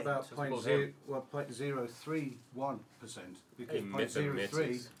 50%? What about suppose 0.031%? Because Hey, myth and 0.03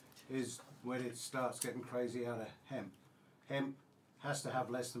 myths. is when it starts getting crazy out of hemp. Hemp has to have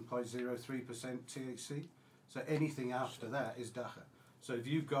less than 0.03% THC. So anything after that is dacha. So if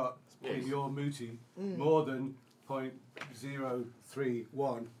you've got in your muti more than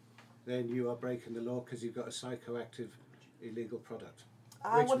 0.031, then you are breaking the law because you've got a psychoactive illegal product.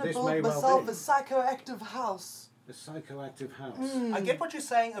 I Which want to this build may well myself be. a psychoactive house. a psychoactive house. I get what you're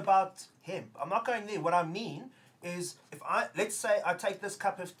saying about hemp. I'm not going there. What I mean is, let's say I take this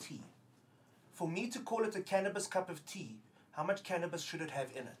cup of tea. For me to call it a cannabis cup of tea, how much cannabis should it have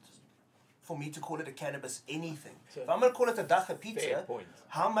in it? For me to call it a cannabis anything. If I'm going to call it a dacha pizza,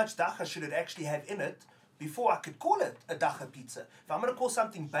 how much dacha should it actually have in it before I could call it a dacha pizza? If I'm going to call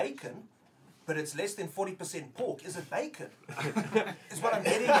something bacon, but it's less than 40% pork, is it bacon? Is what I'm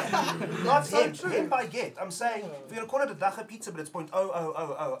getting at. Not hemp. Hemp I get. I'm saying, if you're going to call it a dacha pizza, but it's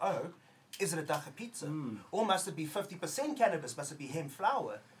 0.00000, is it a dacha pizza? Or must it be 50% cannabis? Must it be hemp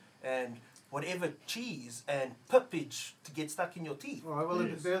flour? And whatever cheese and pippage to get stuck in your teeth. All right, well,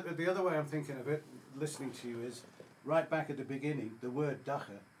 the other way I'm thinking of it, listening to you, is right back at the beginning, the word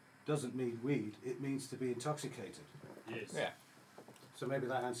dacha doesn't mean weed, it means to be intoxicated. Yes. Yeah. So maybe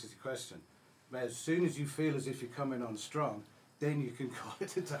that answers your question. But as soon as you feel as if you're coming on strong, then you can call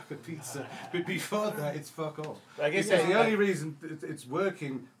it a dacha pizza. But before that, it's fuck all. I guess Because the only reason it's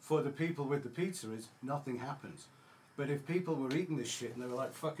working for the people with the pizza is nothing happens. But if people were eating this shit and they were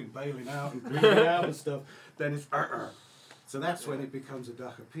like fucking bailing out and breathing out and stuff, then it's So that's when it becomes a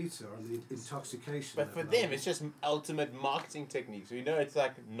dacha pizza, or the intoxication. But for level. them, it's just ultimate marketing techniques. We know it's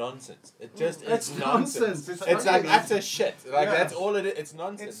like nonsense. It just It's it's nonsense. nonsense. It's like fucking- utter shit. Like Yeah. that's all it is. It's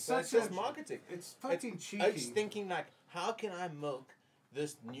nonsense. It's So it's such just a- marketing. It's fucking cheeky. It's thinking like, how can I milk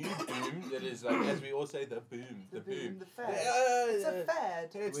this new boom that is like, as we all say, the boom, The boom, the fad. Yeah, It's a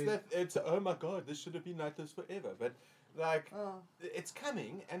fad. It's oh my god, this should have been like this forever. But like, Oh. it's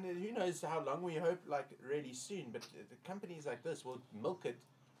coming, and who knows how long. We hope like really soon. But the companies like this will milk it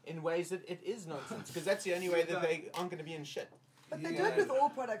in ways that it is nonsense, because that's the only way that they aren't going to be in shit. But they do it with all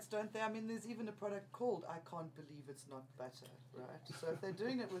products, don't they? I mean, there's even a product called I Can't Believe It's Not Butter, right? So if they're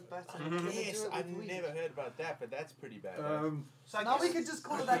doing it with butter, they're going to Yes, do it I've with weed. never heard about that, but that's pretty bad. So I Now we guess- can just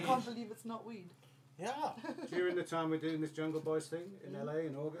call it I Can't Believe It's Not Weed. Yeah. During the time we're doing this Jungle Boys thing in LA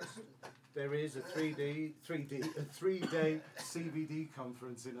in August, there is a 3-day CBD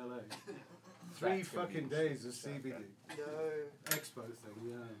conference in LA. 3 That's gonna fucking be days of shit. CBD expo thing,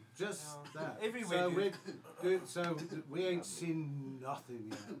 yeah. Just that. Everywhere, So dude. we ain't seen nothing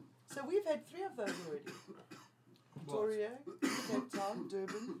yet. So we've had 3 of those already. Pretoria, Cape Town,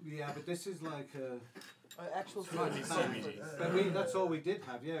 Durban, Yeah, but this is like actual Right, CBD. CBD. but that's all we did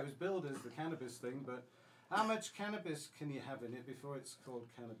have. Yeah, it was billed as the cannabis thing, but how much cannabis can you have in it before it's called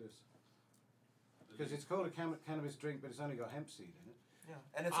cannabis? Because it's called a cannabis drink, but it's only got hemp seed in it. Yeah.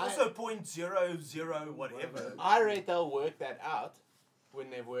 And it's also 0.00 whatever. I rate they'll work that out when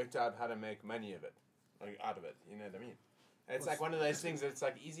they've worked out how to make money of it, like out of it. You know what I mean? And it's like one of those things that it's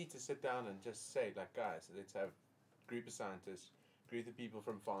like easy to sit down and just say, like, guys, let's have a group of scientists, group of people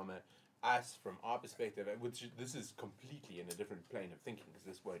from pharma, us from our perspective, which this is completely in a different plane of thinking, because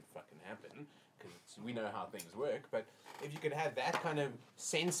this won't fucking happen, because we know how things work. But if you could have that kind of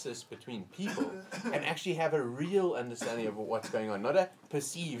census between people and actually have a real understanding of what's going on, not a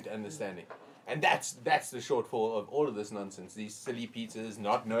perceived understanding. And that's the shortfall of all of this nonsense. These silly pizzas,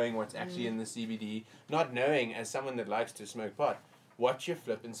 not knowing what's actually in the CBD, not knowing, as someone that likes to smoke pot, what you're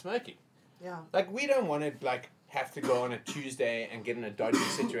flipping smoking. Yeah. Like, we don't want to, like, have to go on a Tuesday and get in a dodgy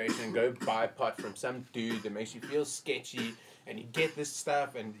situation and go buy pot from some dude that makes you feel sketchy, and you get this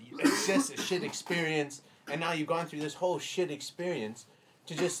stuff, and it's just a shit experience, and now you've gone through this whole shit experience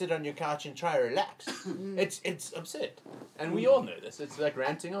to just sit on your couch and try to relax. It's absurd. And we all know this. It's like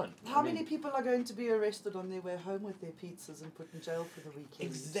ranting on. How many people are going to be arrested on their way home with their pizzas and put in jail for the weekend?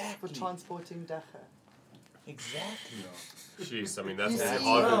 Exactly. For transporting dacha. Exactly. Jeez, I mean, You that's see,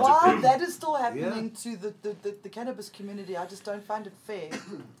 hard while to prove. that is still happening to the cannabis community, I just don't find it fair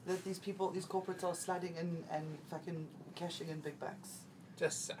that these corporates are sliding in and fucking cashing in big bucks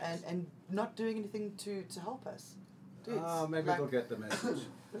Just sucks. and not doing anything to help us. Dudes, Oh, maybe like, they'll get the message.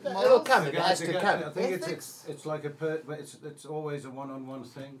 It'll come. It Again, has to come. I think Ethics. it's like but it's always a one-on-one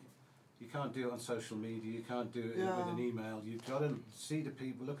thing. You can't do it on social media. You can't do it with an email. You've got to see the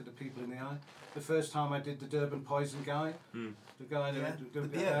people, look at the people in the eye. The first time I did the Durban Poison guy, the guy that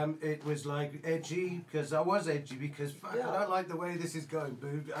it was like edgy, because I was edgy because fuck, I don't like the way this is going,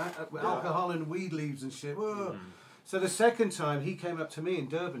 boo. Alcohol and weed leaves and shit. Whoa. So the second time he came up to me in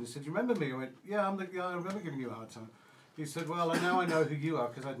Durban, he said, "You remember me?" I went, "Yeah, I'm the guy. I remember giving you a hard time." He said, "Well, now I know who you are,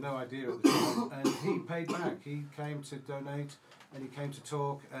 because I had no idea at the time." And he paid back. He came to donate, and he came to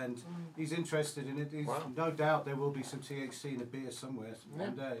talk, and he's interested in it. He's, no doubt there will be some THC in a beer somewhere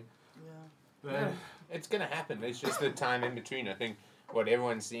one day. Yeah. But It's going to happen. It's just the time in between. I think what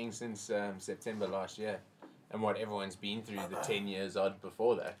everyone's seeing since September last year, and what everyone's been through the 10 years odd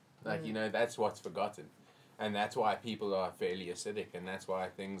before that, like, you know, that's what's forgotten. And that's why people are fairly acidic, and that's why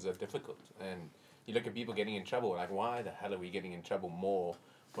things are difficult. And you look at people getting in trouble. Like, why the hell are we getting in trouble more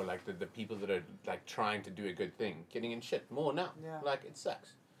for like the people that are like trying to do a good thing, getting in shit more now? Yeah. Like, it sucks.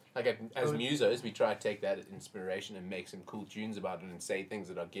 Like as musos, we try to take that inspiration and make some cool tunes about it and say things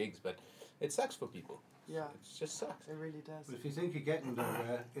that are gigs, but it sucks for people. Yeah, It just sucks. it really does. But if you think you're getting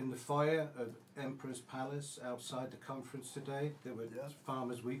nowhere, in the foyer of Emperor's Palace outside the conference today, there were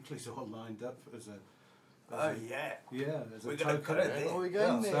Farmers Weeklies all lined up as a. Oh yeah. Yeah, as a We're gonna token. put it there. Oh, we're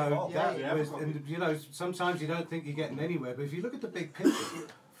going there. So Yeah, that yeah. was, and you know, sometimes you don't think you're getting anywhere, but if you look at the big picture,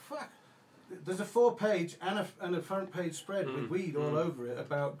 fuck, there's a 4-page and a front page spread with weed all over it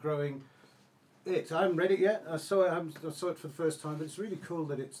about growing it. I haven't read it yet. I saw it for the first time, but it's really cool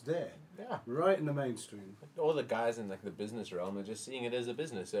that it's there, Yeah. right in the mainstream. All the guys in like the business realm are just seeing it as a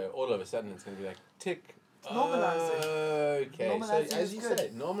business. So all of a sudden it's going to be like, tick. Normalising. Okay, Normalising so as is you good.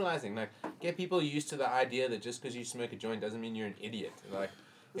 said, normalizing. Like, get people used to the idea that just because you smoke a joint doesn't mean you're an idiot. Like,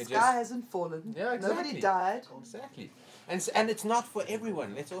 The it sky just hasn't fallen. Yeah, exactly. Nobody died. exactly. And it's not for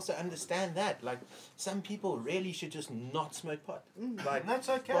everyone. Let's also understand that. Like, some people really should just not smoke pot. Like, And that's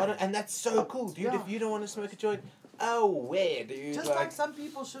okay. and that's so cool, dude. Yeah. If you don't want to smoke a joint, oh, where, dude? Just like some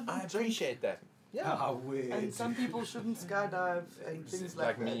people shouldn't I drink, appreciate that. Yeah. How weird. and some people shouldn't skydive and things like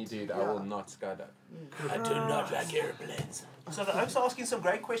Like that. me, dude, I Yeah. will not skydive. I do not like airplanes. So the Oaks are asking some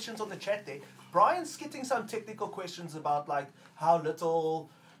great questions on the chat there. Brian's getting some technical questions about like how little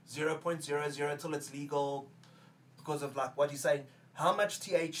 0.00 till it's legal because of like what he's saying. How much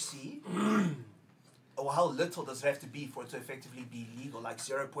THC or how little does it have to be for it to effectively be legal? Like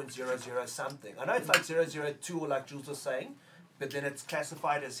 0.00 something. I know it's like 002 or like Jules was saying, but then it's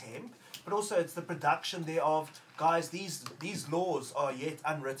classified as hemp. But also it's the production thereof. Guys, these laws are yet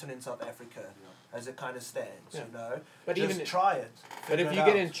unwritten in South Africa as it kind of stands, Yeah. you know. But Just even try it. But figure if it you get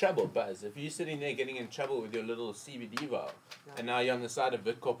out. in trouble, Buzz, if you're sitting there getting in trouble with your little CBD vial, and now you're on the side of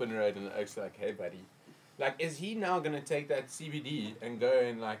Witkoppen Road and the Oak's like, hey buddy, like, is he now going to take that CBD and go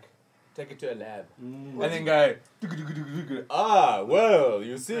and like, take it to a lab? And then go, well,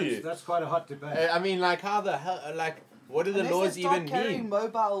 you see. That's quite a hot debate. I mean, like, how the hell, like, what do the Unless laws they start even carrying mean?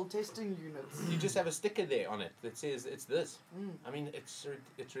 mobile testing units. You just have a sticker there on it that says it's this. Mm. I mean, it's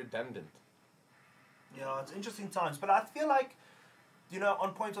redundant. Yeah, it's interesting times. But I feel like, you know,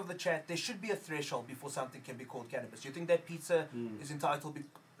 on point of the chat, there should be a threshold before something can be called cannabis. Do you think that pizza is entitled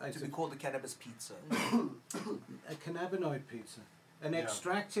to be called a cannabis pizza? A cannabinoid pizza. An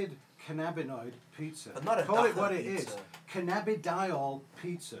extracted cannabinoid pizza. But not a Call it dacha what it pizza. is. Cannabidiol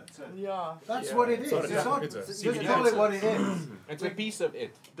pizza. Yeah. That's Yeah, what it it's is. not a It's dacha not, pizza. just CBD call it pizza. what it is. It's a piece of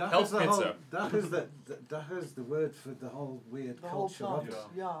it. Health pizza. That is the word for the whole weird The whole culture of plant.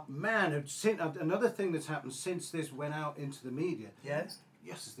 it. Yeah. Man, another thing that's happened since this went out into the media. Yes?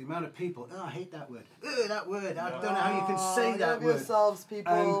 Yes, it's the amount of people. Oh, I hate that word. That word. I don't know how you can say that Love word. yourselves,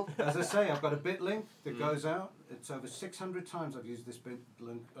 people. And as I say, I've got a bit link that goes out. It's over 600 times I've used this bit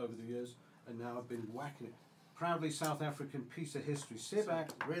link over the years, and now I've been whacking it. Proudly South African piece of history. Sit back,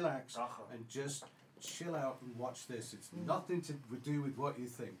 relax, and just chill out and watch this. It's nothing to do with what you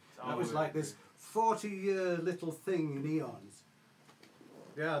think. That was like this 40-year little thing in eons.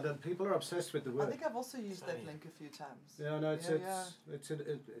 Yeah, the people are obsessed with the I word. think I've also used that link a few times. Yeah, no, it's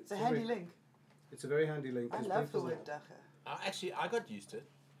It's a handy very, link. It's a very handy link. I 'cause love the people- word dacha. Actually, I got used to it.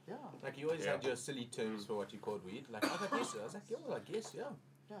 Yeah. Like, you always Yeah. had your silly terms for what you called weed. Like, I got used to it. I was like, yeah, well, I guess, yeah.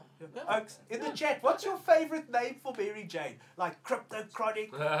 Yeah. Yeah. Oaks, in the chat, what's your favourite name for Mary Jane? Like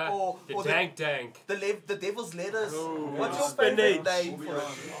Cryptochronic or The dank dank. the Devil's Lettuce? Ooh, What's your spinach. favourite name for it?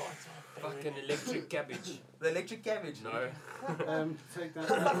 Fucking electric cabbage. The Electric Cabbage? No. Take that.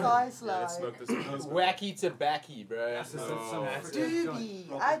 Nice, Yeah, let's like. smoke this one. Wacky tobacco, bro. That's No. some That's freaking Doobie.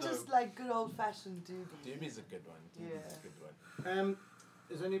 Proper I dope. just like good old fashioned doobie. Doobie's a good one. Doobie's Yeah. a good one.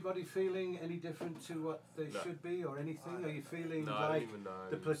 Is anybody feeling any different to what they No. should be or anything? Are you feeling No, I don't like even know.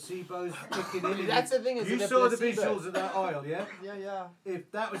 the placebo's kicking in? That's the thing, is You it a saw the placebo? visuals of that oil, yeah? Yeah, yeah.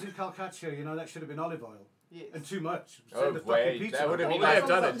 If that was in Calcaccio, you know, that should have been olive oil. Yes. And too much. Oh, Send the fucking wait, pizza that would have out. What been would they like- have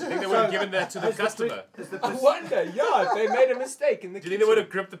done it? Do you think they would have given that to the As customer? as the I wonder, yeah, they made a mistake in the Do you think they would have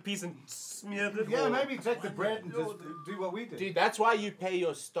gripped the piece and smeared it? Yeah, or- maybe take the bread and just do what we did. Dude, that's why you pay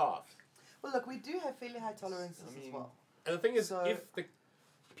your staff. Well, look, we do have fairly high tolerances I as mean, well. And the thing is, So- if the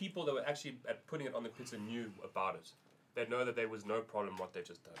people that were actually at putting it on the pizza knew about it, they'd know that there was no problem what they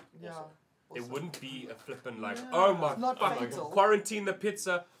just done. Yeah. Also. There Also. wouldn't be a flippin' like, Yeah, oh my, it's not oh my fatal. God, quarantine the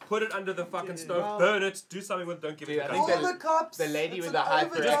pizza, put it under the fucking stove, Well- burn it, do something with it, don't give Dude, it I to think customers. All the cops. the lady it's with an the high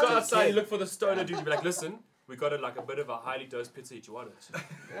overdose. Just go Right. outside, you look for the stoner dude, and be like, listen, we got it like a bit of a highly dosed pizza, do you want it?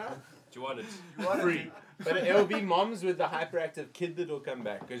 Yeah. Do you want it? want it? Free. But it'll be moms with the hyperactive kid that'll come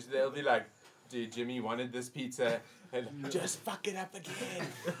back because they'll be like, dude, Jimmy wanted this pizza, and just fuck it up again.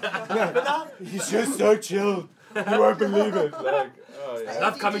 But now, He's just so chilled. You won't believe it. Like, oh yeah.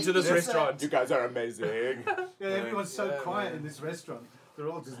 Love coming to this restaurant. You guys are amazing. Yeah, everyone's so quiet in this restaurant. They're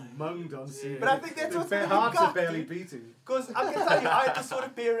all just munged on CBD. But I think that's what's Their gonna be hearts are cut, barely dude. beating. Because I can tell you, I had the sort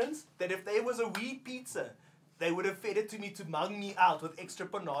of parents that if there was a weed pizza, they would have fed it to me to mung me out with extra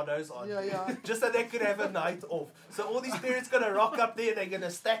panados on. Yeah. Just so they could have a night off. So all these parents gonna rock up there, they're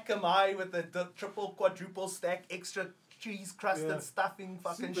gonna stack them high with the triple, quadruple stack, extra cheese crusted Yeah. stuffing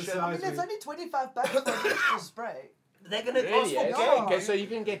fucking Super shit. I mean, it's only $25 for an extra spray. They're gonna ask Really? for Eh? gang. Okay, so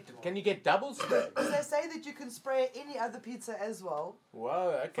can you get double spray? Because they say that you can spray any other pizza as well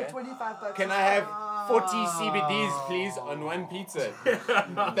Whoa, for okay. $25. Can I have 40 CBDs, please, on one pizza?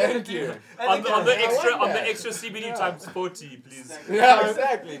 Thank you. On the that. extra CBD times 40, please. Yeah,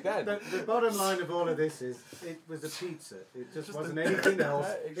 exactly. That. The bottom line of all of this is it was a pizza. It just wasn't anything else.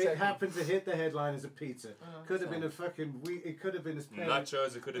 Exactly. It happened to hit the headline as a pizza. Could have been a fucking it could have been a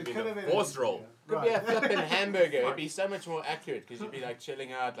Nachos, it could have It been could a have horse roll. Could be a flippin' hamburger. It'd be so much more accurate because you'd be like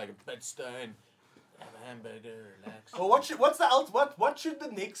chilling out like a Bitstone. Have a hamburger, relax. Well, what should the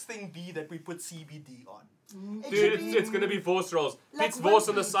next thing be that we put CBD on? It Dude, should it's, be it's gonna be Vorst rolls. like Pit's Vorst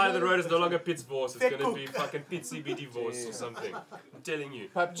on the one- side of the road is no longer Pit's Vorst. It's Vet gonna be Koek. fucking Pit CBD Vorst or something. I'm telling you.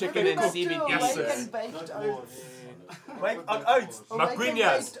 Pub chicken and Let's do CBD. Yes, wake sir. and baked oats. Wait, on oats. Or wake and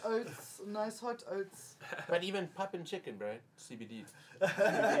Magriñas. baked oats. Nice hot oats. But even pup and chicken, bro. CBD.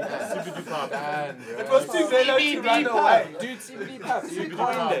 CBD pub. Done, bro. It was too mellow to run away. pup. Dude, CBD pup. You CBD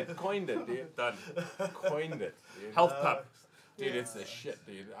coined pup. it. Coined it, dude. Done. Coined it. Dude. Health pub. Dude, it's the shit,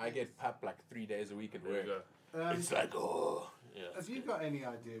 dude. I get pup like 3 days a week at There you work. go. It's like, oh. Yeah. Have you got any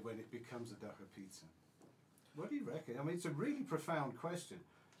idea when it becomes a Dacha pizza? What do you reckon? I mean, it's a really profound question.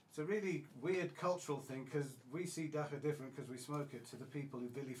 It's a really weird cultural thing because we see Dacha different because we smoke it to the people who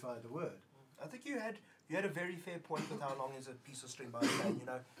vilify the word. I think you had a very fair point with how long is a piece of string by saying, you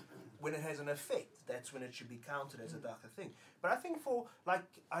know, when it has an effect, that's when it should be counted as a Dacha thing. But I think for, like,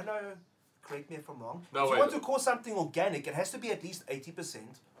 I know, correct me if I'm wrong, No, if you wait. want to call something organic, it has to be at least 80%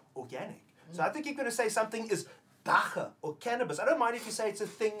 organic. So I think you're going to say something is Dacha or cannabis. I don't mind if you say it's a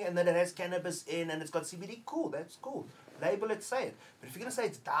thing and that it has cannabis in and it's got CBD. Cool, that's cool. Label it, say it. But if you're going to say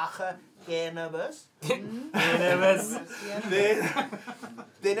it's Dacha cannabis,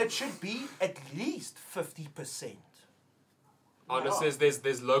 then it should be at least 50%. Anna says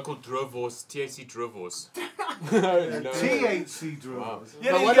there's local Drovos, THC Drovos. No. THC drugs.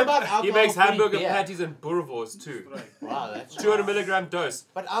 Yeah, But you what get- about alcohol? He makes hamburger patties and Burvos too. Wow, that's 200 milligram dose.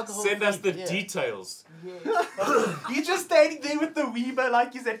 But alcohol. Send us the yeah. details. He's just standing there with the Weber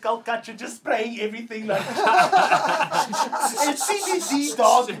like he's at Calcutta, just spraying everything like it's CBD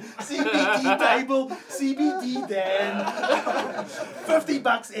dog, CBD table, CBD Dan,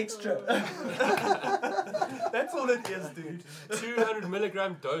 $50 extra. That's all it is, dude. 200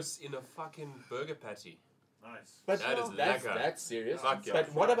 milligram dose in a fucking burger patty. Nice. But That is that's lekker. serious. Fuck yeah.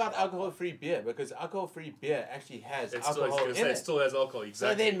 But what about alcohol-free beer? Because alcohol-free beer actually has It's still, alcohol in it it. still has alcohol, So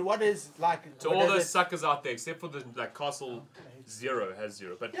exactly. then, what is like? To what all does those it- suckers out there, except for the like Castle Zero has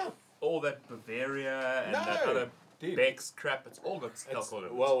zero, but Yeah. all that Bavaria and that No, other dude. Beck's crap, it's all got It's- alcohol in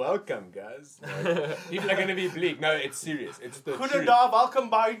it. well, welcome, guys. Like, people are gonna be bleak. No, it's serious. It's the Couldn't truth. have welcome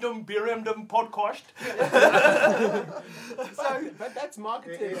by them, Biriam them podcast. But that's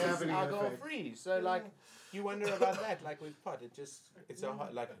marketed It is as having an effect. alcohol-free. So like, you wonder about that. Like with pot, it's a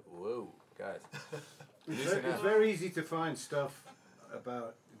hot, like whoa, guys. Listen It's up. very easy to find stuff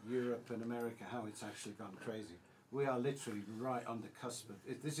about Europe and America, how it's actually gone crazy. We are literally right on the cusp of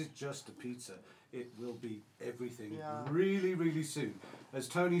it. This is just a pizza. It will be everything Yeah. really, really soon. As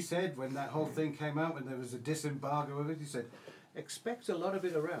Tony said, when that whole thing came out, when there was a disembargo of it, he said, expect a lot of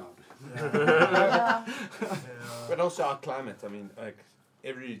it around. But also our climate. I mean, like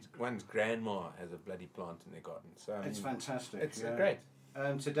everyone's grandma has a bloody plant in their garden. So I mean, It's fantastic. It's yeah. great.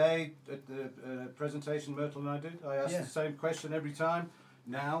 Today, at the presentation Myrtle and I did, I asked Yeah. the same question every time.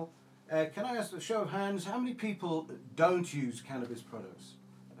 Now, can I ask a show of hands, how many people don't use cannabis products?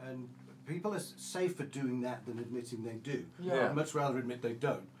 And people are safer doing that than admitting they do. Yeah. I'd much rather admit they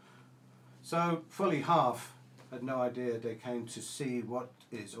don't. So, fully half had no idea they came to see what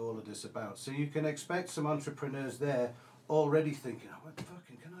is all of this about. So you can expect some entrepreneurs there already thinking, oh,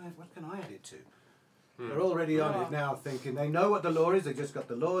 what can I add it to? They're already on it now thinking they know what the law is, they just got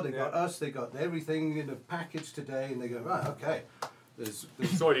the law, they got us, they got everything in a package today, and they go, right, okay. There's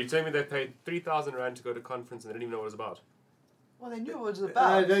Sorry, you tell me they paid 3,000 rand to go to a conference and they didn't even know what it was about. Well, they knew what it was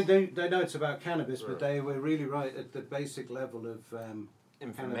about. they know it's about cannabis, but Right. they were really right at the basic level of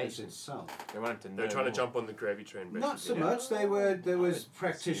cannabis information. itself. They wanted to know. They're trying to more. jump on the gravy train, basically. Not so yeah. much. There was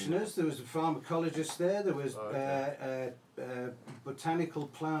practitioners. There was a pharmacologist there. There was botanical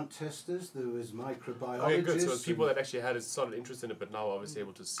plant testers. There was microbiologists. Okay, good. So it's people and- that actually had a solid interest in it, but now obviously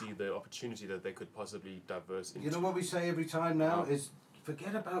able to see the opportunity that they could possibly diverse into. You know what we say every time now is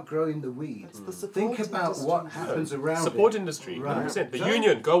forget about growing the weed. It's the support Think about industry. what happens around Support it. industry, Right. 100%. The So-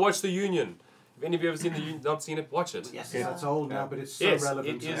 Union, go watch The Union. If any of you ever seen The Union, not seen it, watch it. Yes, Yeah. that's old now, but it's so Yes,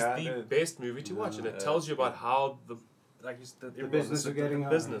 relevant. it is Yeah, the the- best movie to watch, and it tells you about how the business are getting the on.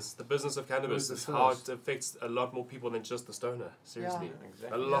 business of cannabis, Who's is the how first? it affects a lot more people than just the stoner. Seriously,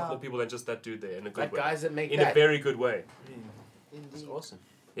 Exactly. a lot Yeah. more people than just that dude there in a good Like way, guys that make in that. a very good way. It's Indeed. awesome.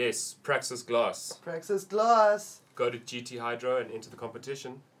 Yes, Praxis Glass. Praxis Glass. Go to GT Hydro and enter the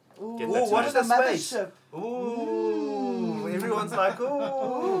competition. Ooh, Get Ooh, that what is tonight. the the space? mothership. Ooh, everyone's like, ooh.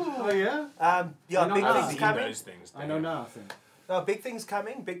 Oh yeah, Yeah, I know big now. things Seen coming. those things. I know now. I think. No, big things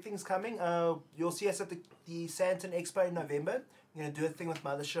coming. Big things coming. You'll see us at the Santon Expo in November. You're gonna do a thing with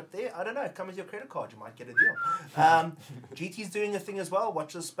Mothership there. I don't know. Come with your credit card. You might get a deal. GT's doing a thing as well.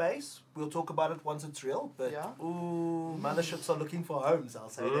 Watch the space. We'll talk about it once it's real. But Yeah. ooh, Motherships are looking for homes. I'll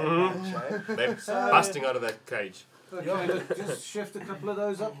say Mhm. that much. They're So- busting out of that cage. Okay, just shift a couple of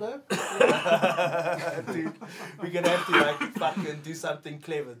those up there. Dude, we're gonna have to like fucking do something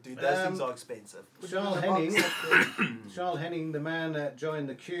clever, dude. Those things are expensive. Charles Put it in a Henning, box up there. Charles Henning, the man that joined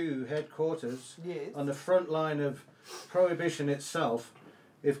the Q headquarters Yes. on the front line of prohibition itself.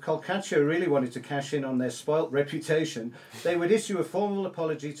 If Colcaccio really wanted to cash in on their spoilt reputation, they would issue a formal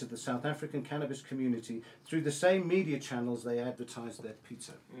apology to the South African cannabis community through the same media channels they advertised their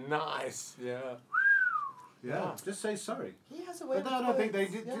pizza. Nice. Yeah. Yeah, just say sorry. He has a way But with I don't think they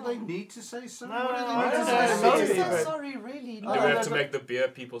words, do. yeah. Do they need to say sorry? No, What do no, they I need to don't say know. sorry? Maybe Sorry, say but- sorry, really. Do No, we have no, to but- make the beer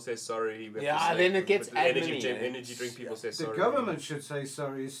people say sorry? We have Yeah, to say, then it gets the energy, admin-y and energy drink people say The sorry. government should say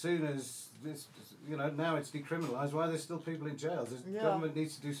sorry as soon as this. You know, now it's decriminalised. Why are there still people in jail? The Yeah. government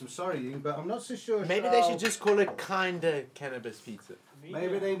needs to do some sorrying, but I'm not so sure. Maybe they should Charles- just call it kinda cannabis pizza.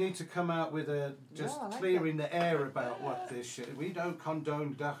 Maybe they need to come out with a just Yeah, I like clearing the air about what this shit. We don't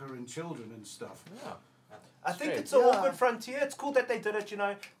condone dacha and children and stuff. Yeah. I think Straight. it's an Yeah. awkward frontier. It's cool that they did it, you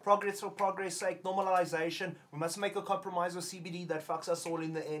know, progress for progress sake, normalization. We must make a compromise with CBD that fucks us all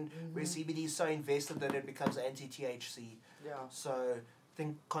in the end, where CBD is so invested that it becomes anti-THC. Yeah. So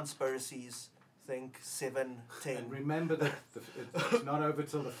think conspiracies, think 7, 10. And remember that it's not over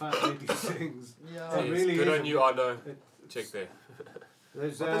till the fat lady sings. Yeah. It really Good on isn't. you, Arno. It- Check there.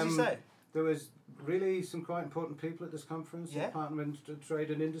 There's, What does he say? There was really some quite important people at this conference. Yeah. The Department of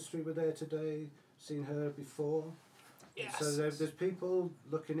Trade and Industry were there today. Seen her before. Yes. So there's people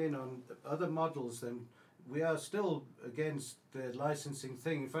looking in on other models. Then we are still against the licensing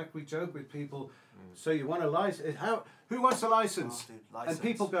thing. In fact, we joke with people. So you want a license? How? Who wants a license? Oh, dude, And license.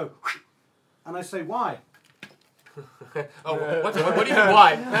 people go, and I say, why? Oh, what do you mean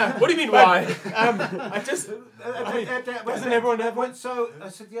why? What do you mean why? I just doesn't everyone have one? So I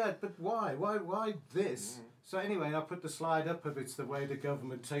said, yeah, but why? Why this? So anyway, I put the slide up of it's the way the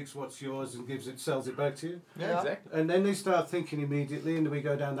government takes what's yours and sells it back to you. Yeah, exactly. And then they start thinking immediately, and we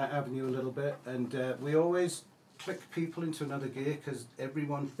go down that avenue a little bit, and we always click people into another gear because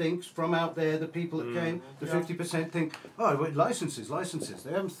everyone thinks from out there, the people that came, the 50% think, oh, wait, licenses.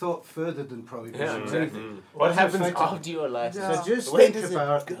 They haven't thought further than prohibition Yeah, or exactly. anything. What That's happens effective. after your license? So just Where think does it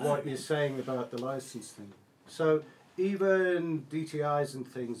about go? what you're saying about the license thing. So even DTIs and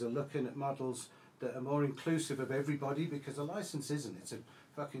things are looking at models that are more inclusive of everybody because a license isn't. It's a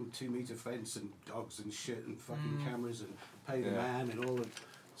fucking 2-meter fence and dogs and shit and fucking cameras and pay the Yeah. man and all the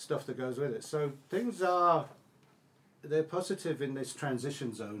stuff that goes with it. So things they're positive in this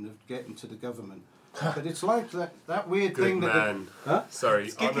transition zone of getting to the government. But it's like that weird Good thing that... man. Huh?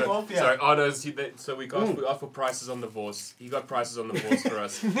 Sorry, kick him Arno. off, yeah. Sorry, Arno's. So we asked for prices on the Vos. He got prices on the Vos for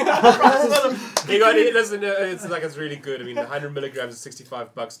us. Listen, it's really good. I mean, 100 milligrams is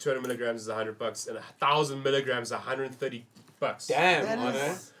 $65, 200 milligrams is $100, and 1,000 milligrams is $130. Damn, That Arno.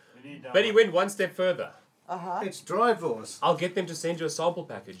 is- But he went one step further. Uh-huh. It's dry Vos. I'll get them to send you a sample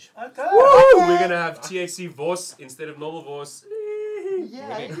package. Okay. We're gonna have THC Vos instead of normal Vos.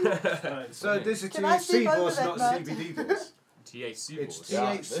 Yeah. So this is Can I THC sleep over Vos, not that night? CBD Vos. THC It's Vos.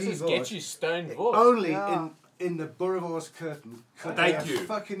 Yeah, THC this is Vos. get you stoned voice. Only Yeah. in the Boerewors curtain. Could Thank they have you.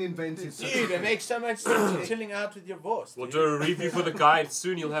 fucking invented such Dude, a it makes so much sense. You're chilling out with your boss. We'll dude. do a review for the guy, and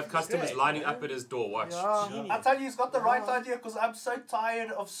soon you'll have customers great, lining man. up at his door. Watch. Yeah. I tell you, he's got the right idea because I'm so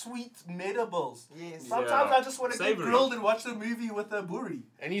tired of sweet medibles. Yes. Sometimes Yeah. I just want to get Savoury. grilled and watch the movie with a burri.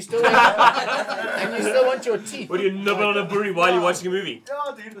 And you still want your teeth. What do you nibble on a burri while you're watching a movie?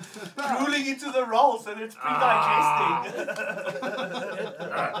 Yeah, dude. Drooling into the rolls and it's pre-digesting.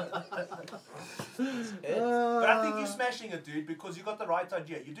 But I think you're smashing it, dude, because you got the right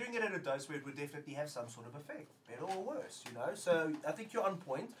idea. You're doing it at a dose where it would definitely have some sort of effect, better or worse, you know? So I think you're on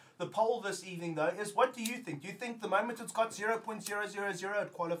point. The poll this evening, though, is what do you think? Do you think the moment it's got 0.000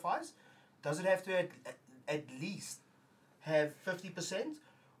 it qualifies? Does it have to at least have 50%?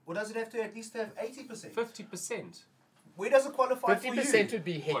 Or does it have to at least have 80%? 50%. Where does it qualify for 50% you? would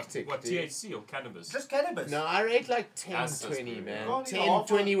be What, hectic. what dude. THC or cannabis? Just cannabis. No, I rate like 10, That's 20, just- man. Can't eat 10, half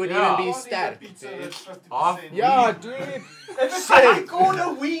 20 would Yeah. even be Can't eat a stacked. pizza dude. that's 50%. Half- Yeah, dude. I call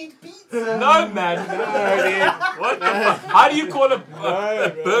a weed pizza. No, man. What the fuck? How do you call a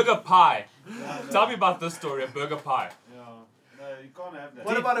burger pie? Tell me about this story, a burger pie. Yeah. No, you can't have that.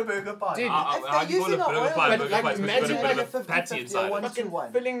 What about a burger pie? Dude, How do you call a using burger oil, pie? but Burger like, pie is imagine got a like bit of a patty 50-50 inside. or one- Fucking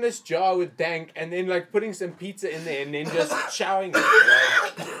 1-to-1. filling this jar with dank and then like putting some pizza in there and then just chowing it.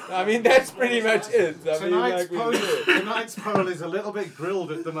 Like, I mean, that's pretty much it. I mean, Tonight's, like, tonight's poll is a little bit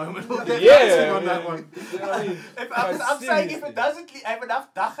grilled at the moment. We'll get Yeah, back to you on yeah. that one. You know what I mean? I'm saying if seriously. it doesn't have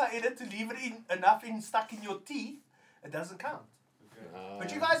enough dacha in it to leave it enough stuck in your teeth, it doesn't count.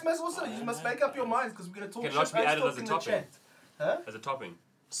 But you guys must make up your minds because we're going to talk Can not shit be trash added talk as a in the topping. chat. Huh? As a topping.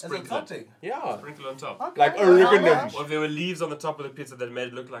 As a Sprinkle it. topping. Yeah. Sprinkle on top. Okay, Like well, how oregano. much? Or if there were leaves on the top of the pizza that made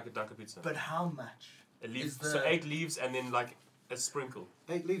it look like a ducker pizza. But how much? A leaf, is the- so 8 leaves and then like a sprinkle.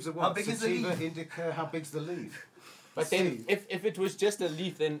 8 leaves of How what? big is the Sativa, leaf? indica, how big's the leaf? But then, See. if it was just a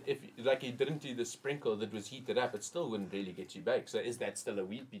leaf, then if like you didn't do the sprinkle that was heated up, it still wouldn't really get you baked. So is that still a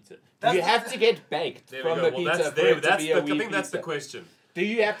weed pizza? Do That's you the- have to get baked There from we go. the Well, pizza that's for there. it to That's be the. a I weed think that's the pizza? question. Do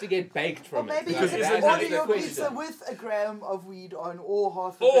you have to get baked Or from it? maybe you Because can isn't order it- your question. pizza with a gram of weed on, or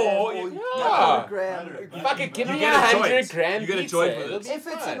half a Or gram, or you- yeah. a gram. Fucking give You me get a a 100 joint. gram You get a pizza. joint with It'll it. be If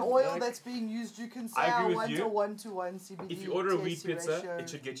it's fine, an oil like- that's being used, you can say I agree a with you. 1-to-1 CBD. If you order a weed THC pizza, ratio. it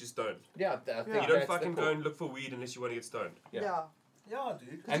should get you stoned. Yeah, I think You You that's don't the fucking call. go and look for weed unless you want to get stoned. Yeah. Yeah. Yeah,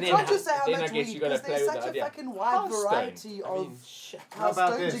 dude. And You then can't just say how then I much guess weed, you gotta because play there's with the such a idea. fucking wide How stoned? variety I of mean, shit. how How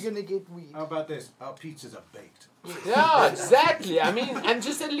about stoned this? you're gonna get weed. How about this? Our pizzas are baked. Yeah, exactly. I mean, and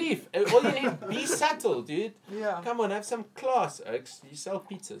just a leaf. All you need, be subtle, dude. Yeah. Come on, have some class, Oaks. You sell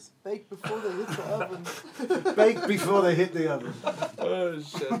pizzas. Baked before they hit the oven. Baked before they hit the oven. Oh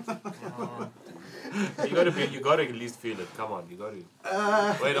shit. You gotta at least feel it. Come on, you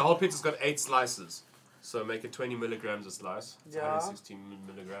gotta. Wait, the whole pizza's got 8 slices. So make it 20 milligrams a slice. It's Yeah. 116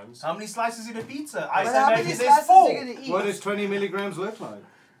 milligrams. How many slices in a pizza? I But say how maybe many there's slices 4. are you gonna eat? What does 20 milligrams look like?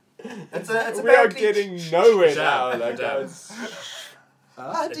 It's We are apparently- getting nowhere Dab, now. Like, dab. I was-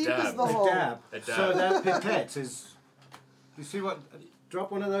 How deep is dab. the A hole? dab. A dab. So that pipette is. You see what?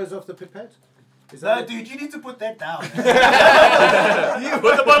 Drop one of those off the pipette. Is No, it? dude, you need to put that down. Put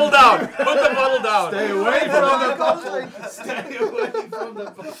the bottle down! Put the bottle down! Stay away from the bottle. Drink. Stay away from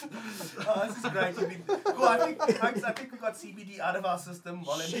the bottle. Oh, this is great. Cool, I think we got CBD out of our system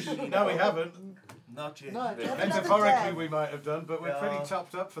voluntarily. No, we haven't. Not yet. No, have another Metaphorically, dab. we might have done, but we're pretty Yeah.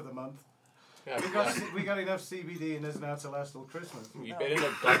 topped up for the month. Yeah, We got enough CBD in us now to last till Christmas. we better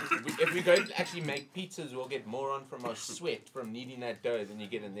not. Like, if we go to actually make pizzas, we'll get more on from our sweat from kneading that dough than you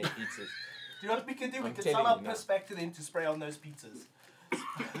get in their pizzas. Do you know what we can do? We I'm can telling sell our you now. piss back to them to spray on those pizzas.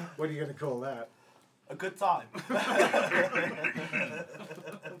 What are you going to call that? A good time.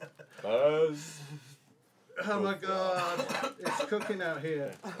 Buzz. Oh my god, it's cooking out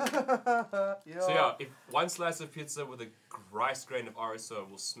here. Yeah. So yeah, if one slice of pizza with a rice grain of RSO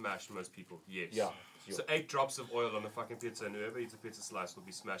will smash most people, yes. Yeah. Sure. So 8 drops of oil on a fucking pizza, and whoever eats a pizza slice will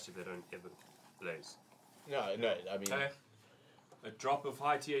be smashed if they don't ever blaze. No, I mean, Okay. A drop of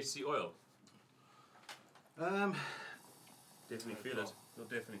high THC oil. Definitely feel it. You'll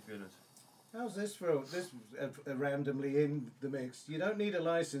definitely feel it. How's this for this randomly in the mix? You don't need a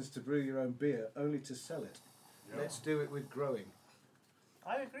license to brew your own beer, only to sell it. Let's do it with growing.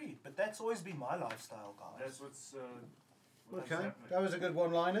 I agree, but that's always been my lifestyle, guys. That's what's Okay, happening. that was a good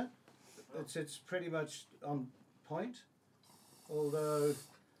one-liner. It's pretty much on point, although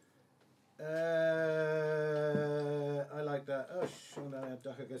I like that. Oh, sure, no, a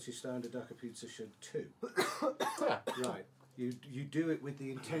ducker gets you stoned. A ducker pizza should too. Right, you do it with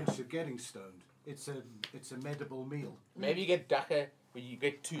the intention of getting stoned. It's a medible meal. maybe you get dacha. Well, you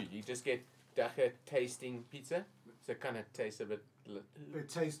get 2. You just get dacha tasting pizza, so it kind of tastes a bit It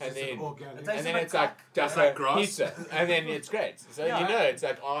tastes And then- organic. It tastes and then like it's like Tastes Ducker like grass. pizza, and then it's great. So Yeah. you know, it's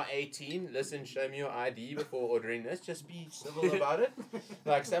like R18. Listen, show me your ID before ordering this. Just be civil about it.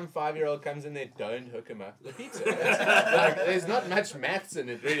 Like some 5-year-old comes in there, don't hook him up the pizza. Like there's not much maths in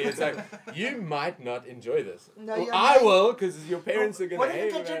it really. It's like you might not enjoy this. No, Well, you're I not. will because your parents are gonna. What if you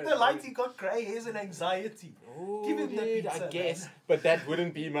hate can check about the it. lights? He got grey hairs and anxiety. Oh, Give him the dude, pizza, I man. guess, but that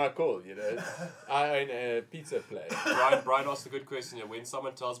wouldn't be my call. You know, I own a pizza place. Brian asked a good question here. When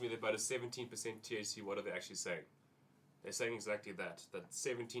someone tells me they're about a 17% THC, what are they actually saying? They're saying exactly that. That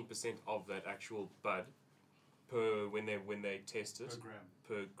 17% of that actual bud per when they test it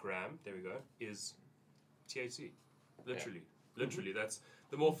per gram, there we go, is THC. Literally, that's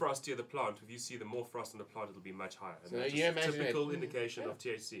the more frostier the plant. If you see the more frost in the plant, it'll be much higher. And So that's you just a imagine it- typical indication of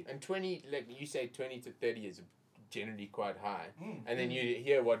THC. And 20, like you say, 20 to 30 is generally quite high. Mm. And then you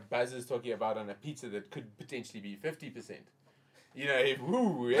hear what Buzz is talking about on a pizza that could potentially be 50%. You know, if,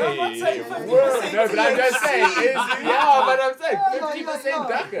 woo, hey, I'm not saying 50% no, but I'm just saying, yeah, but I'm saying 50%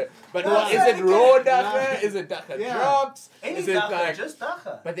 Ducker. But what, is it raw Ducker? Is it Ducker Yeah. drops? Any Is it Ducker, like, just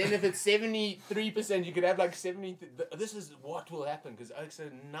Ducker. but then if it's 73%, you could have like 70. This is what will happen because oaks are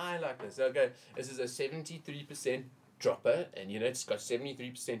nigh like this. They'll go, this is a 73% dropper, and you know it's got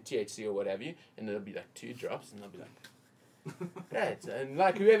 73% THC or what have you, and there'll be like 2 drops, and they'll be like, great. And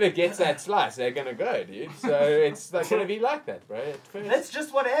like whoever gets that slice, they're gonna go, dude. So it's like gonna be like that, bro. At first. That's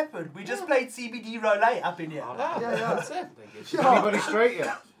just what happened. We just played CBD Rolay up in here. Ah, Yeah, yeah. that's it. Is anybody straight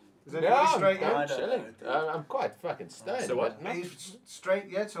yet? Is anybody Yeah, straight I'm yet? I don't chilling. know. I'm quite fucking stoned. So what? but Are not- you straight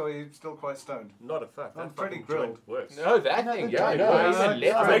yet, or are you still quite stoned? Not a fact. I'm That pretty fucking grilled. joint works. No, that No, thing, the yeah, joint no, works. even Yeah,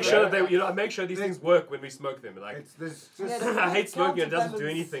 left. I make sure bro. that I make sure these things work when we smoke them. Like There's Yeah, just, the- I hate smoking; it doesn't do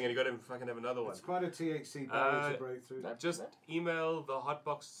counterbalance. anything, and you got to fucking have another one. it's quite a THC barrier to break through. Just email the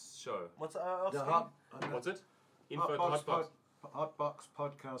Hotbox show. What's The hot, What's it? Info at Hotbox, Hotbox Hotbox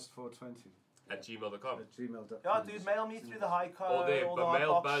Podcast 420 at gmail.com. at gmail.com. Yeah, dude, mail me through the high code. Or there, or the but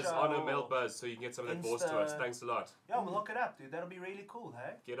mail Hotbox Buzz show, on a or- mail Buzz so you can get some of that boss to us. Insta. Thanks a lot. Yeah, we'll look it up, dude. That'll be really cool,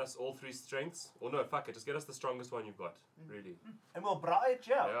 hey? Get us all 3 strengths. Or no, fuck it. Just get us the strongest one you've got. Really. And we'll bri it,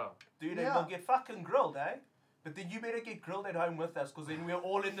 yeah. Yeah. Dude, and Yeah. we'll get fucking grilled, eh? But then you better get grilled at home with us, because then we're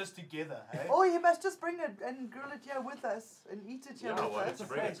all in this together, hey? Or you must just bring it and grill it here with us and eat it here Yeah, with why us. don't you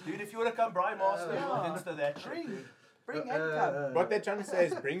bring Thanks, it? dude. If you want to come, Brian Master, Yeah. we'll insta that shit. Bring, dude. bring and come. What they're trying to say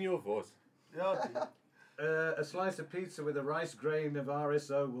is bring your voice. Yeah, dude. A slice of pizza with a rice grain of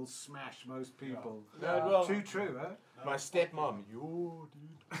RSO will smash most people. No, well, Too true, huh? my stepmom, yo,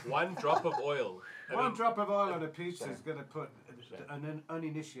 dude. 1 drop of oil. I One mean, drop of oil on a pizza is going to put an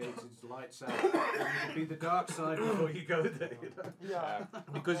uninitiated's lights out. It'll be the dark side before you go there. You know? Yeah.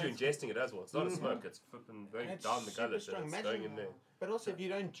 because you're ingesting it as well. It's not a smoke. It's flipping going It's down the super gullet strong. and it's Imagine- going in there. But also, if you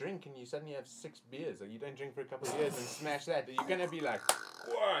don't drink and you suddenly have 6 beers, or you don't drink for a couple of years and smash that, you're gonna be like,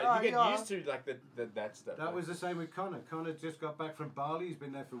 whoa! You get yeah. used to like that stuff. That was the same with Connor. Connor just got back from Bali. He's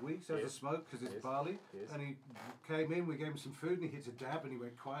been there for weeks. Has a Yes. smoke because it's Yes. Bali. Yes. And he came in. We gave him some food, and he hit a dab, and he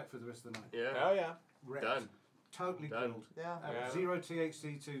went quiet for the rest of the night. Yeah. Oh yeah, Wrecked. Done. Totally Done. grilled. Yeah. Yeah. 0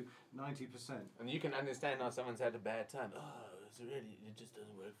 THC to 90%. and you can understand how someone's had a bad time. Oh, it just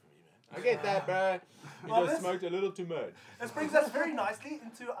doesn't work for me, man. I get that, bro. You Well, just this- smoked a little too much. This brings us very nicely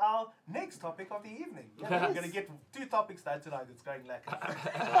into our next topic of the evening. Yeah, we're going to get 2 topics done tonight. It's going lekker.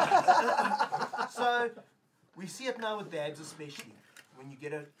 So, we see it now with dads especially. When you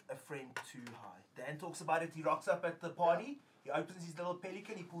get a friend too high. Dan talks about it. He rocks up at the party. He opens his little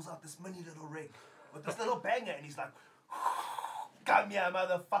pelican. He pulls out this mini little rig with this little banger. And he's like, come here,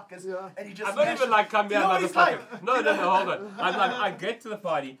 motherfuckers. Yeah. And he just I'm not even like, come here, You know what he's motherfucker. like? No, hold on. I'm like, I get to the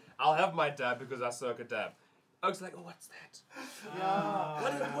party, I'll have my dab because I suck a dab. Oak's like, oh, what's that?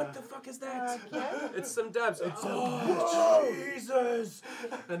 Yeah. What the fuck is that? Okay. It's some dabs. It's Jesus!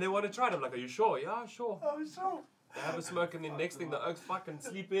 And they want to try it. I'm like, are you sure? Yeah, sure. Oh, sure. They have a smoke, and the next thing, the Oak's fucking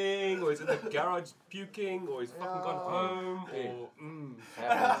sleeping, or he's in the garage puking, or he's fucking gone home, or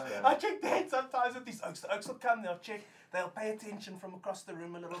I check that sometimes with these oaks. The oaks will come, they'll check, they'll pay attention from across the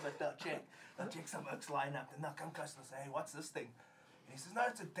room a little bit, they'll check some oaks line up, and they'll come close and they'll say, hey, what's this thing? And he says, no,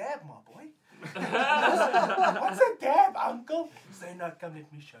 it's a dab, my boy. What's a dab, uncle? He says, no, come,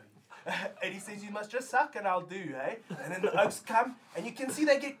 let me show you. And he says, you must just suck and I'll do, eh? And then the oaks come, and you can see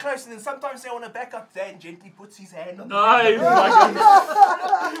they get close, and then sometimes they want to back up there and gently puts his hand on the I fucking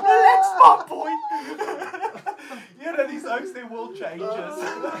Relax, my boy. You know, these oaks, their world changes.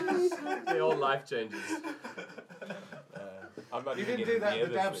 their whole life changes. I'm not You even didn't do getting that near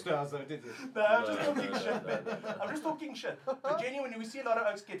with the this dab thing. stars, though, did you? No, I'm just No, talking no, shit, no, man. no. I'm just talking shit. But genuinely, we see a lot of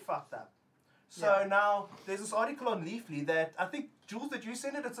oaks get fucked up. So Yeah. now, there's this article on Leafly that, I think, Jules, that you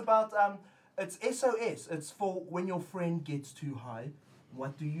sent it, it's about It's SOS. It's for when your friend gets too high.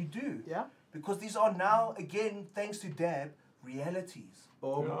 What do you do? Yeah. Because these are now, again, thanks to Dab, realities.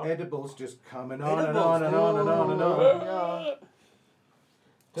 Or Yeah. edibles just coming on and Edibles, on and on and on and on. Yeah.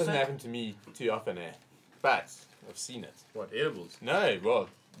 Doesn't So- happen to me too often, but I've seen it. What, edibles? No, well,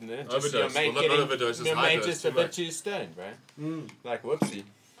 no, just Overdose. your mate Well, not getting, overdose, it's your high mate dose, just too a bit much. too stoned, bro. Mm. Like, whoopsie.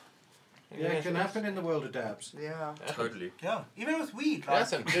 Yeah, it can happen in the world of dabs. Yeah. Totally. Yeah, even with weed. Yeah, Like,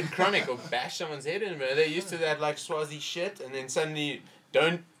 some good chronic or bash someone's head in, bro. They're used to that, like, Swazi shit, and then suddenly,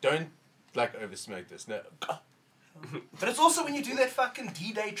 don't, like, oversmoke this. No. but it's also when you do that fucking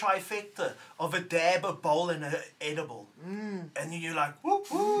D-Day trifecta of a dab, a bowl, and an edible. And you're like, whoop,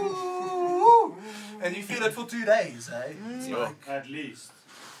 whoop, and you feel it for 2 days, eh? It's Yeah. like, At least.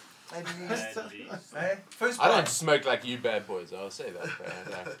 At least. At least. eh? First I don't bite. smoke like you bad boys, I'll say that, bro.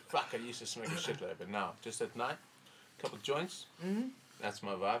 Like, fuck, I used to smoke a shitload, but now, just at night, couple joints, that's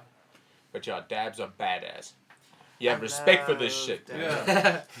my vibe. But yeah, dabs are badass. You have I respect for this love shit. dabs.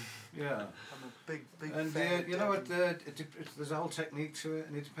 Yeah. Yeah. I'm a big And fan. of you know what? dabbing. There's a whole technique to it,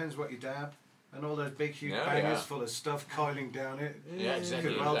 and it depends what you dab. And all those big, huge Yeah, bangers yeah. full of stuff coiling down it. Yeah, It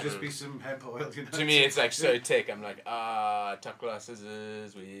exactly. could well exactly. just be some hemp oil, you know. To me, it's like so tech. I'm like, tuck glass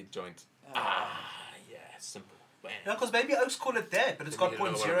scissors, weed, joint. Yeah, simple. Bam. Yeah, because maybe Oaks call it dab, but it's got Maybe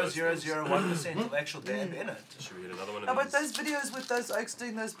another one of those 0.0001% of actual dab in it. Should we get another one No, of but these? those videos with those oaks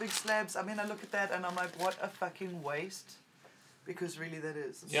doing those big slabs, I mean, I look at that and I'm like, what a fucking waste. Because really that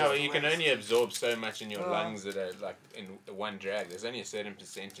is. It's Yeah, just well, a you can waste. only absorb so much in your Yeah. lungs that are like in one drag. There's only a certain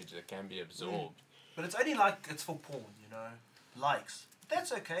percentage that can be absorbed. But it's only like it's for porn, you know, likes.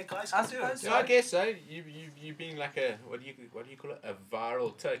 That's okay, guys I can do it. suppose Yeah, I guess so. You being like a what do you call it? A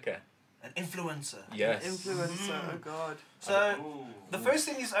viral toker. An influencer. Yes. Influencer, oh god. So Ooh. the first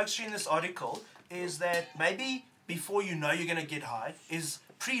thing is actually in this article is that maybe before you know you're gonna get high is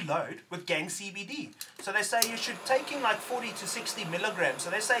preload with gang CBD. So they say you should take in like 40 to 60 milligrams. So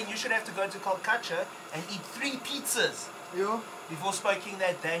they're saying you should have to go to Calcutta and eat 3 pizzas Yeah, before smoking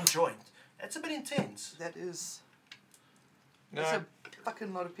that dang joint. That's a bit intense. that is. No, That's a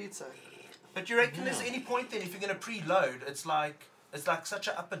fucking lot of pizza. But you reckon there's any point then if you're gonna preload? It's like such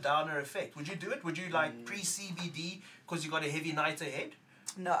an up and downer effect. Would you do it? Would you like pre CBD because you got a heavy night ahead?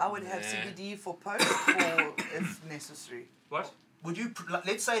 No, I would have Nah. CBD for post or if necessary. What? Would you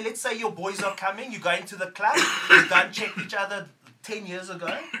let's say your boys are coming, you're going to the club, you done checked each other 10 years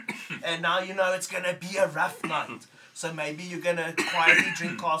ago, and now you know it's gonna be a rough night. So maybe you're gonna quietly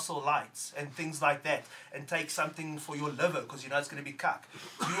drink Castle Lights and things like that, and take something for your liver because you know it's gonna be cuck.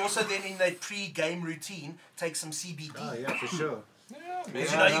 You also then in that pre-game routine take some CBD. Oh, yeah, for sure. yeah, Because maybe.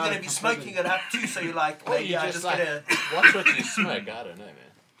 you know Yeah, you're no, gonna be smoking it up too, so you're like, Or maybe you I just just like gotta. watch what you smoke. I don't know,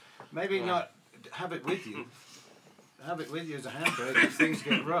 man. Maybe Right. not have it with you. Have it with you as a handbrake if things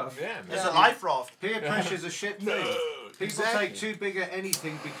get rough. Yeah, man. There's a life raft. Peer pressure's a shit thing. People exactly. take too big at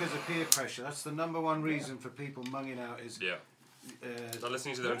anything because of peer pressure. That's the number one reason for people munging out is Yeah. uh, Not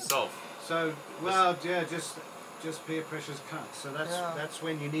listening to themselves. so well yeah just peer pressure's cut. So Yeah. that's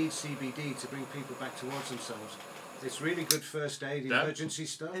when you need CBD to bring people back towards themselves. It's really good first aid, Dab? emergency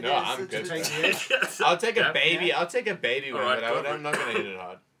stuff. It No, is, I'm it's good. Take legit. the edge. I'll take a Yeah. baby. I'll take a baby one, Alright, but go for I'm not gonna hit it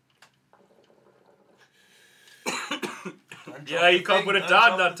hard. Yeah, you can't put it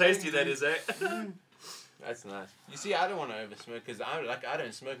down. Not tasty, that is, eh? That's nice. You see, I don't want to oversmoke because I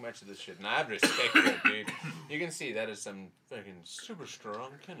don't smoke much of this shit, and I have respect for it, dude. You can see that is some fucking super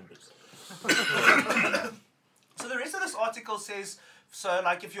strong cannabis. So the rest of this article says, so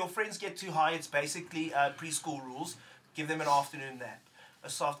like if your friends get too high, it's basically preschool rules. Give them an afternoon nap, a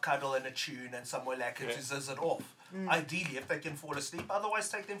soft cuddle and a tune and somewhere lacquer to zizz it off. Ideally, if they can fall asleep. Otherwise,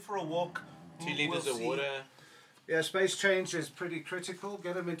 take them for a walk. 2 liters We'll of see. water. Yeah, space change is pretty critical.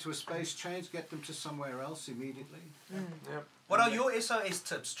 Get them into a space change, get them to somewhere else immediately. Yep. What are your SOS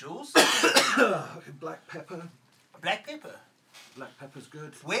tips, Jules? Black pepper. Black pepper. Black pepper's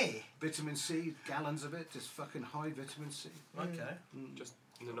good. Where? Vitamin C, gallons of it, just fucking high vitamin C. Okay. Just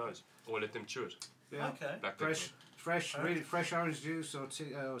in the nose. Or let them chew it. Yeah. Okay. Black Fresh, really fresh orange juice or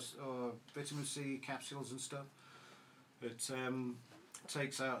or vitamin C capsules and stuff. It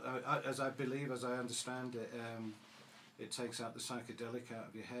takes out, as I believe, as I understand it, it takes out the psychedelic out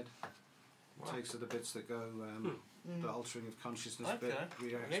of your head. It takes the bits that go, the altering of consciousness bit Okay.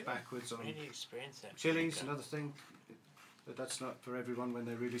 reacts Maybe- backwards on Really experience that. chilies. Another thing, but that's not for everyone when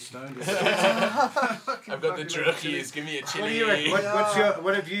they're really stoned. is it? I've got the Fucking turkeys. Give me a What do chili. you reckon?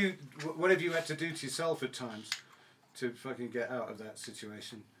 What have you had to do to yourself at times to fucking get out of that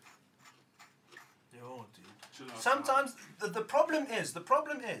situation? Yo, dude. Chill out. Sometimes the problem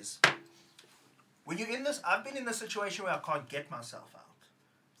is when you're in this, I've been in a situation where I can't get myself out.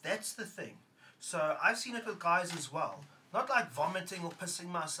 That's the thing. So I've seen it with guys as well. Not like vomiting or pissing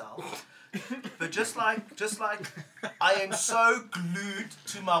myself, but just like I am so glued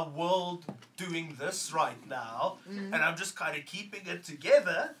to my world doing this right now, and I'm just kind of keeping it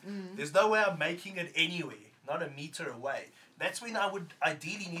together. There's no way I'm making it anywhere, not a meter away. That's when I would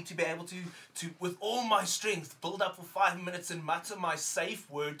ideally need to be able to with all my strength, build up for 5 minutes and mutter my safe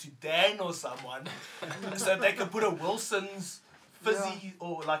word to Dan or someone, so they can put a Wilson's fizzy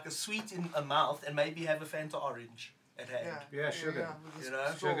or like a sweet in a mouth and maybe have a Fanta orange at hand. Yeah, sugar. with You the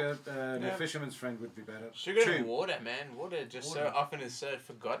know? straw. Sugar, the fisherman's friend would be better. Sugar True. and water, man. Water just so often is so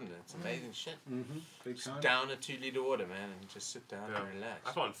forgotten. It's amazing shit. Big Just time. down a 2-liter water, man, and just sit down and relax.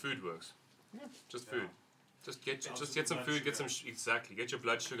 I find food works. Just food. Just get some blood food. Get some sugar. exactly. Get your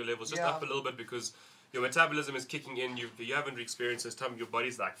blood sugar levels just Yeah. up a little bit because your metabolism is kicking in. You haven't experienced this time. Your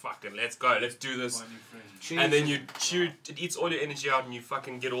body's like fucking let's go, let's do this. My new friend. Cheese And then is- you chew. It eats all your energy out, and you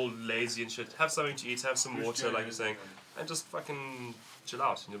fucking get all lazy and shit. Have something to eat. Have some water, like you're saying, and just fucking chill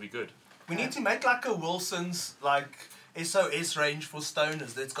out, and you'll be good. We need to make like a Wilson's like SOS range for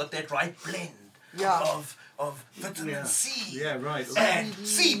stoners that's got that right blend Yeah. of vitamin C Yeah, right. and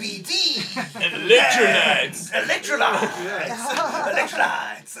CBD. Electrolytes!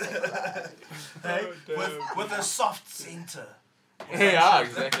 Electrolytes! Hey, with a soft center. Yeah,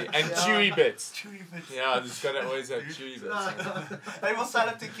 exactly. And chewy bits. Chewy bits. Yeah, it's got to always have chewy bits. They will sell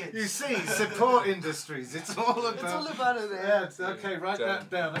it to kids. You see, support industries. It's all about. It's all about it. Yeah, it's, okay, write Done. that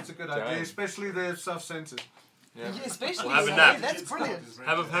down. That's a good idea, Done. especially the self-centered. Yeah. Yeah, especially We'll have a so, nap. That's brilliant.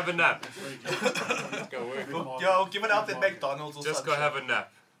 Have a nap. Let's go work. Yo, give it out at McDonald's or Just some go shit. have a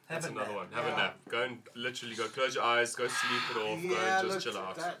nap. Have That's a another nap. one. Have Yeah. a nap. Go and literally go close your eyes. Go sleep it off. Go and just chill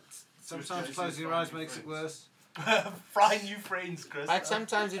out. That, sometimes closing your eyes makes it worse. Fry new friends, Chris. Like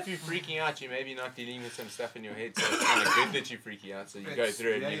sometimes if you're freaking out, you're maybe not dealing with some stuff in your head, so it's kind of good that you're freaking out, so you go It's-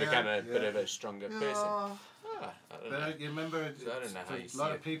 through it and you yeah, become a yeah. bit of a stronger person. Yeah. Ah, I don't But know. you remember, I don't know how for you a see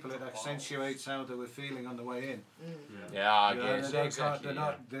lot it. of people, it accentuates how they were feeling on the way in. Yeah, I You know, guess. they don't Exactly.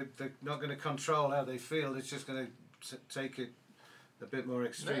 they're not going to control how they feel. It's just going to take it a bit more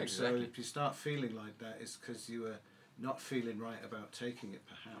extreme. No, exactly. So if you start feeling like that, it's because you were not feeling right about taking it,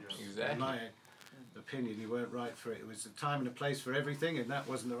 perhaps. Exactly. In my opinion, you weren't right for it. It was a time and a place for everything, and that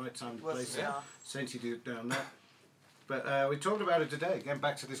wasn't the right time and place. Yeah. Sent you down that. But we talked about it today. Getting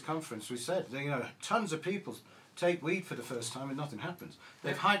back to this conference, we said that, tons of people take weed for the first time and nothing happens.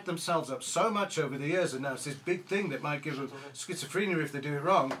 They've hyped themselves up so much over the years, and now it's this big thing that might give them schizophrenia if they do it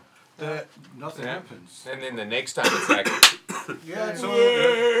wrong. That nothing Yeah. happens. And then the next time it's like, Yeah, it's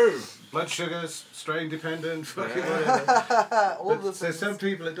all blood sugars, strain dependent, fucking Yeah. whatever. All But the there's some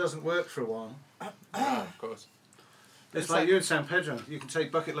people it doesn't work for a while. oh, of course. It's like you in San Pedro. You can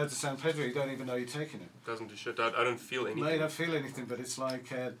take bucket loads of San Pedro, you don't even know you're taking it. Doesn't do shit. I don't feel anything. No, you don't feel anything, but it's like,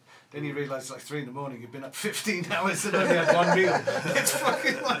 then you realise it's like 3 in the morning, you've been up 15 hours and only had one meal. It's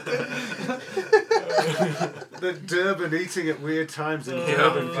fucking like the Durban eating at weird times in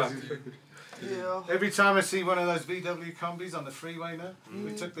Durban. 'cause Yeah. every time I see one of those VW combis on the freeway now,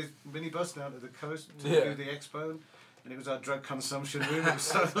 we took the minibus down to the coast to Yeah. do the expo, and it was our drug consumption room. It was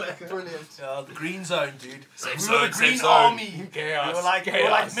so lekker. Brilliant. The green zone, dude. Safe We zone, were the green safe zone. army. Chaos, We were like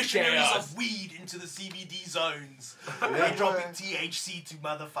chaos, missionaries chaos. of weed into the CBD zones. They're dropping THC to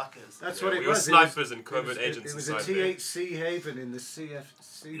motherfuckers. That's Yeah, what it we was. were snipers and It covert was, agents it was a inside there. THC haven in the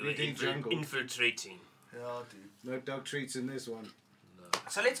CBD jungle. Infiltrating. Yeah, dude. No dog treats in this one.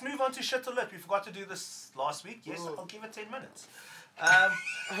 So let's move on to shit or lip. We forgot to do this last week. Yes, Ooh. I'll give it 10 minutes.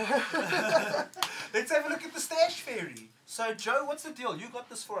 Let's have a look at the Stash Fairy. So, Joe, what's the deal? You got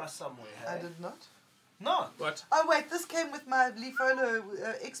this for us somewhere, I hey? did not. No. What? Oh wait, this came with my Leafolo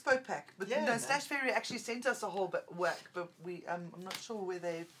Expo pack. But Yeah, no, man. Stash Fairy actually sent us a whole whack, but I'm not sure where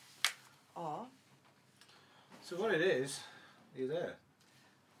they are. So what it is, you're there.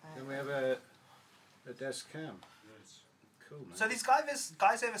 Then we have a desk cam. Cool, man. So these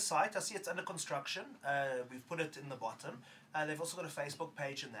guys have a site. I see it's under construction. We've put it in the bottom. They've also got a Facebook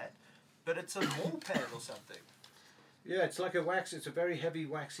page and that. But it's a wall pad or something. Yeah, it's like a wax. It's a very heavy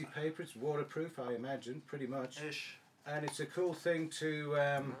waxy paper. It's waterproof, I imagine, pretty much. Ish. And it's a cool thing to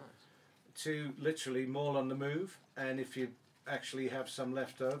literally maul on the move. And if you actually have some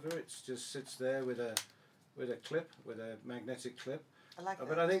left over, it just sits there with a clip, with a magnetic clip. I like that.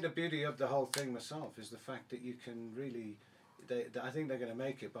 But I think the beauty of the whole thing myself is the fact that you can really. I think they're going to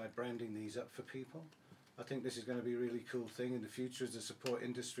make it by branding these up for people. I think this is going to be a really cool thing in the future as a support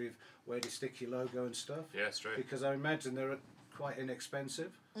industry of where to stick your logo and stuff. Yeah, straight. Because I imagine they're quite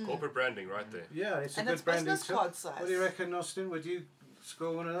inexpensive. Corporate branding right there. Yeah, it's And a it's good branding business tool. card size. What do you reckon, Austin? Would you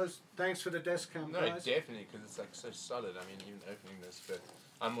score one of those? Thanks for the desk cam, No, guys. definitely, because it's like so solid. I mean, even opening this, but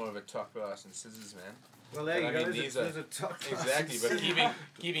I'm more of a top glass and scissors man. Well, there But you I go. mean, There's a top glass. Exactly, but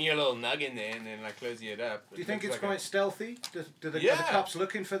keeping your little nug in there and then like closing it up. Do you think it's looks like quite stealthy? Are the Yeah. cops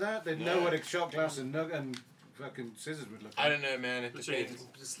looking for that? They know Yeah. what a shot glass and nug and fucking scissors would look I like. don't know, man. It Literally, depends.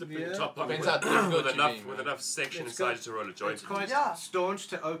 just slip Yeah. in the top pocket Depends how difficult with you're enough being, with man. enough section It's inside got- to roll a joint. It's quite Yeah. staunch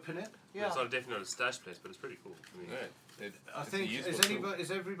to open it. Yeah. It's not definitely not a stash place, but it's pretty cool. I mean, Yeah, I it's a think useful tool.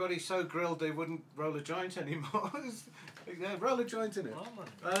 is everybody so grilled they wouldn't roll a joint anymore? Yeah, roll a joint in it.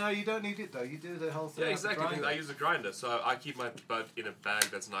 You don't need it though. You do the whole thing. yeah, out the exactly. grinder. I use a grinder, so I keep my bud in a bag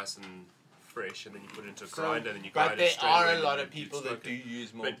that's nice and fresh, and then you put it into a So- grinder, and then you But grind it there straight are away a and lot then of you people smoke that do it.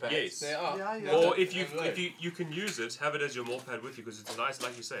 use more But pads. yes. There are. Yeah, yeah. Or Look, if you look. can use it, have it as your malt pad with you because it's a nice,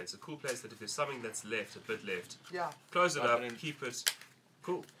 like you say, it's a cool place that if there's something that's left, a bit left, Yeah. close it Drop up, it in. keep it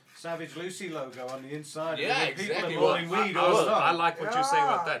cool. Savage Lucy logo on the inside. Yeah, and then exactly. People are rolling Well, weed I all the will- time. I like what you're saying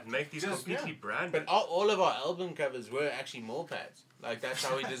about Yeah. that. Make these Just- completely But branded. all of our album covers were actually more pads. Like that's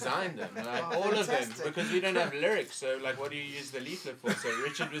how we designed them. Like Oh, all of them, fantastic. because we don't have lyrics. So like, what do you use the leaflet for? So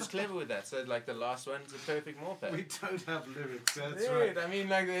Richard was clever with that. So like the last one's a perfect more pad. We don't have lyrics. That's Dude, right. I mean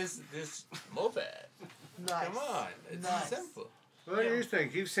like this more pad. Nice. Come on, it's Nice. simple. What do you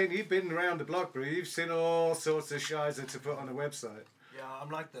think? You've been around the block, bro. You've seen all sorts of shizer to put on a website. Yeah, I'm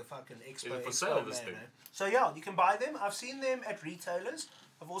like the fucking Is expo. it for expo sale, this man, thing? eh? So yeah, you can buy them. I've seen them at retailers.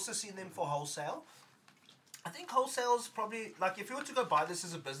 I've also seen them for wholesale. I think wholesale is probably like if you were to go buy this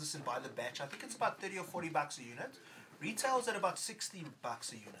as a business and buy the batch, I think it's about $30 or $40 a unit. Retail's at about $60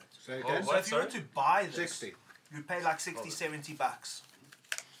 a unit. So Oh, again, So what? if you were sorry? to buy this, 60. you'd pay like $60-$70.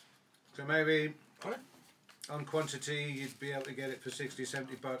 So maybe on quantity, you'd be able to get it for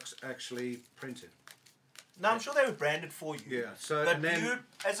 $60-$70 actually printed. No, I'm sure they would brand it for you. Yeah. So But and then you,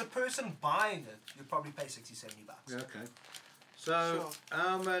 as a person buying it, you'd probably pay $60-$70. yeah, okay. So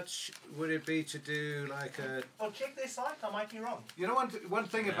how much would it be to do like a? Well, check their site. I might be wrong. You know, one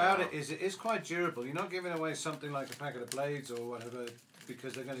thing about it is quite durable. You're not giving away something like a packet of blades or whatever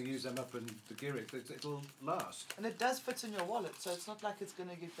because they're going to use them up in the Giric. It'll last. And it does fit in your wallet, so it's not like it's going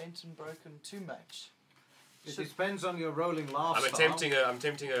to get bent and broken too much. It Should- depends on your rolling laugh I'm style.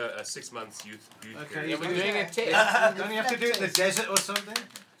 attempting a 6 months youth. Okay, period. Yeah, you we're doing a Okay. test. Don't you have to do it in the desert or something?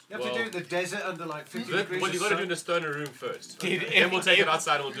 You have to do it in the desert under like 50 degrees. Well, you of got to sun? do it in a stoner room first. Dude, Then we'll take it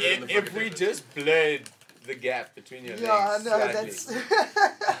outside and we'll do it in the If fucking we desert. just blurred the gap between your Yeah, I legs know, slightly. that's...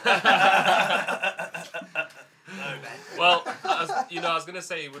 Well, I was gonna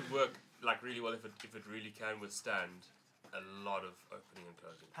say it would work like really well if it really can withstand a lot of opening and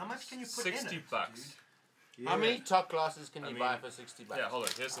closing. How much can you put in it, $60. dude? How many top glasses can you I buy mean, for $60? Yeah, hold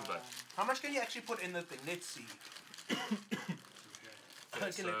on. Here's some bucks. How much can you actually put in the thing? Let's see. Okay,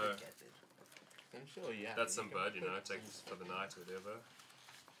 Okay, so let me get it. I'm sure, yeah. that's you some can bud, you put- know. Take for the night or whatever.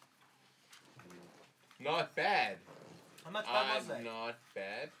 Not bad. How much bud was that? Not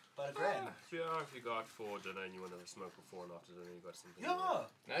bad. About a grand. Yeah, if you go out for dinner and you want to smoke before and after dinner, you got something. Yeah,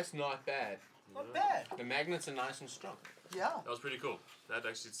 That's not bad. not bad. The magnets are nice and strong. Yeah. That was pretty cool. That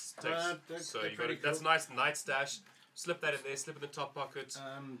actually takes. they're So you got pretty it. That's cool. nice night stash. Slip that in there. Slip in the top pocket.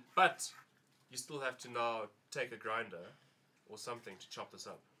 Um, But you still have to now take a grinder or something to chop this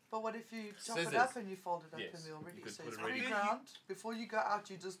up. But what if you chop it Scissors. up and you fold it up Yes, in the already? you could So put it's it ready. pre-ground. Before you go out,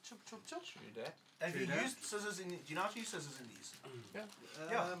 you just chop, chop, chop. True that. Have you True that. used scissors in? Do you know how to use scissors in these?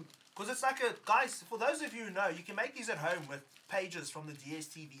 Yeah. um, Because it's like a guys. For those of you who know, you can make these at home with pages from the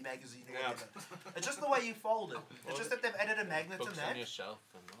DSTV magazine or Yeah. whatever. It's just the way you fold it. It's just that they've added a magnet in Books that. on your shelf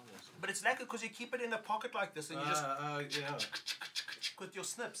and all this. But it's lekker because you keep it in a pocket like this and you just yeah. with your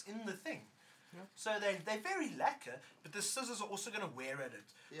snips in the thing. Yeah. So they're very lacquer, but the scissors are also going to wear at it.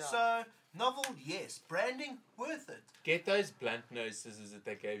 Yeah. So novel, yes. Branding, worth it. Get those blunt nose scissors that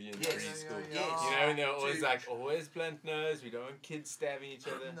they gave you in Yes. preschool. yeah. You know, and they're always Dude. like, always blunt nose. We don't want kids stabbing each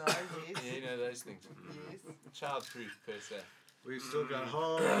other. No, yes. Yeah, you know those things. Yes. Child-proof per se. We've still got a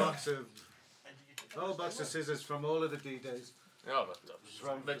whole box of scissors from all of the D-days. Oh,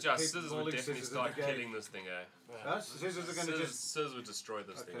 From but yeah, big scissors would molding definitely scissors that start they gave. killing this thing, eh? Us? Scissors are going to just... Scissors would destroy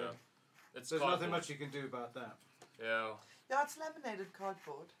this thing, Okay. up. It's There's nothing cardboard. much you can do about that. Yeah. Yeah, it's laminated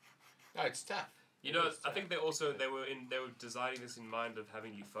cardboard. Oh, it's tough. You know, It is I tough. think they were designing this in mind of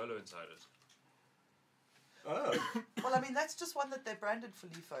having Lefolo inside it. Oh. Well, I mean, that's just one that they branded for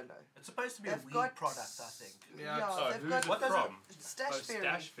Lefolo. It's supposed to be a They've weed got- product, I think. Yeah. Oh, they've who's got it What does from? Stash Oh, Fairy.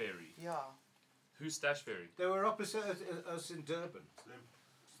 Stash Fairy. Yeah. Who's Stash Fairy? They were opposite us in Durban.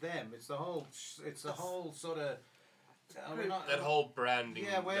 It's them. It's the whole... It's the whole sort of... I mean, That whole branding.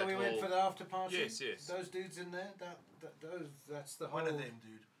 Yeah, where that we went whole- for the after party. Yes, yes. Those dudes in there. That's the whole... One of them,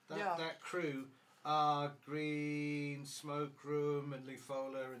 dude. That crew are Green, Smoke Room, and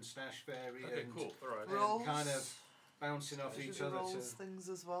Leafola and Stash Fairy. Okay, and, cool. All right. and Rolls. kind of bouncing off each Sugar other. rolls things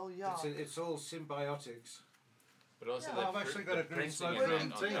as well. Yeah. It's all symbiotics. But also Yeah. the I've actually got the a green printing smoke and room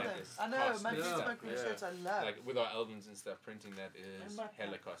that thing. on that is I know, costly making Yeah. smoke green Yeah. shirts, I love. Like with our albums and stuff, printing that is And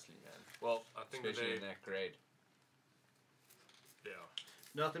hella costly, man. Well, I think that Especially they. in that grade. Yeah.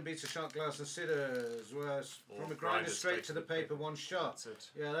 Nothing beats a shot glass and sitters. Worse. Or From a grinder straight to the paper, one shot. That's it.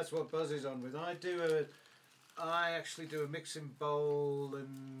 Yeah, that's what Buzz is on with. I actually do a mixing bowl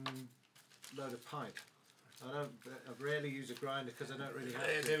and load of pipe. I rarely use a grinder because I don't really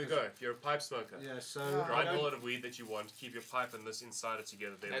have to. There we go. If you're a pipe smoker, Yeah, so Yeah. I grind a don't, lot of weed that you want. Keep your pipe and this inside it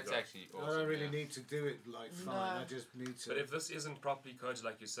together. There That's we go. actually awesome. I don't really yeah. need to do it like fine. No. I just need to. But if this isn't properly coated,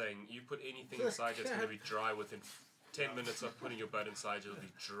 like you're saying, you put anything inside you, it's going to be dry within 10 minutes of putting your bud inside. It'll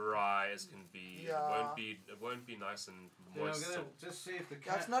be dry as can be. Yeah. It won't be nice and Yeah, I'm moist. gonna So just see if the Yeah,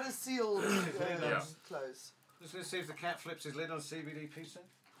 cat. it's not a sealed Yeah. close. Just gonna see if the cat flips his lid on CBD pizza.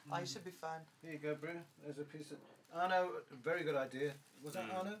 I should be fine. Here you go, Brew. There's a piece of. Arno, very good idea. Was that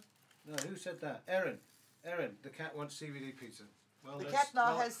Arno? No, who said that? Erin. Erin, the cat wants CBD pizza. Well, The that's- cat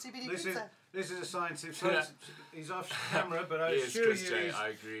now well, has CBD this pizza. This is a scientific. Yeah. He's off camera, but I yes, assure Chris you, J, I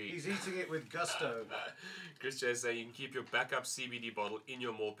agree. he's eating it with gusto. Chris J is saying you can keep your backup CBD bottle in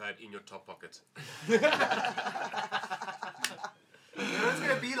your mall pad in your top pocket. You know what it's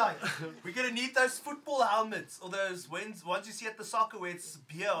gonna be like? We're gonna need those football helmets or those ones you see at the soccer where it's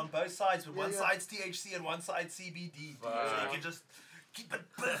beer on both sides, with one yeah. side's THC and one side CBD. So Wow. you can just keep it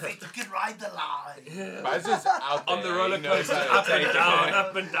perfect. You can ride the line. Buzz is out On the there, roller he knows coaster, how up to and take down, it.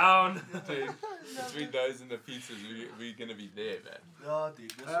 up and down. Dude, between those and the pizzas, we're gonna be there, man. Oh,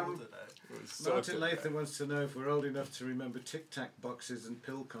 dude, we're sorted, eh? We're so Martin good, Latham man. wants to know if we're old enough to remember Tic Tac boxes and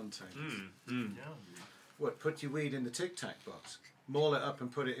pill containers. Yeah, dude. What, put your weed in the Tic Tac box? Maul it up and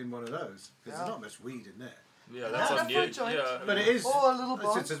put it in one of those? Because Yeah. there's not much weed in there. Yeah, that's Yeah, on the you. fruit joint. Yeah. But it is. Or a little It's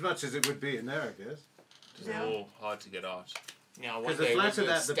box. as much as it would be in there, I guess. It's Yeah. all hard to get out. Yeah, 'Cause one the day with flatter the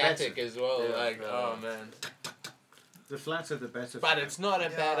that, the static better. as well. Yeah, like, yeah. oh man. The flatter, the better. But for it's not a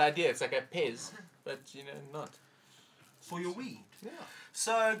bad Yeah. idea. It's like a Pez, but not. For your weed. Yeah.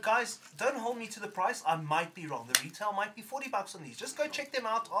 So, guys, don't hold me to the price. I might be wrong. The retail might be $40 on these. Just go check them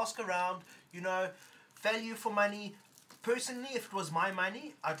out. Ask around. Value for money. Personally, if it was my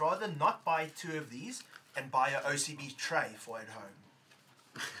money, I'd rather not buy 2 of these and buy an OCB tray for at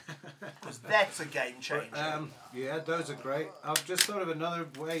home. Because that's a game changer. Yeah, those are great. I've just thought of another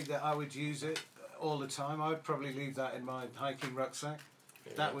way that I would use it all the time. I'd probably leave that in my hiking rucksack.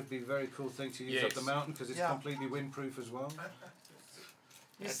 That would be a very cool thing to use up Yes. the mountain because it's Yeah. completely windproof as well.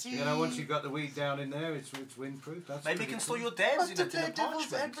 You see, You know, once you've got the weed down in there, it's windproof. That's Maybe you pretty can store cool. your dabs but in to it in play a devil's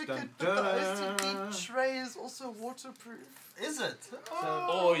parchment. advocate, but the Dun-dun. OCB tray is also waterproof. Is it?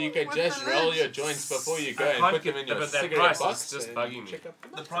 Or you could With just the roll lid. your joints before you go I and can't put them get- in your but that cigarette price is box. just and bugging me. check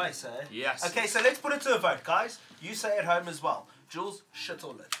up The price, eh? Yes. Okay, so let's put it to a vote, guys. You say at home as well. Jules, shit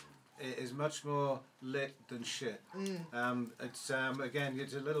or lit? It is much more lit than shit. It's again,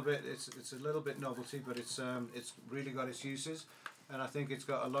 it's a little bit novelty, but it's really got its uses, and I think it's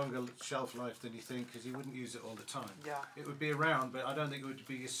got a longer shelf life than you think because you wouldn't use it all the time. Yeah. It would be around, but I don't think it would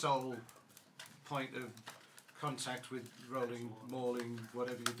be your sole point of contact with rolling, mauling,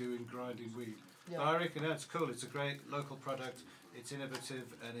 whatever you're doing, grinding weed. Yeah. But I reckon that's cool. It's a great local product. It's innovative,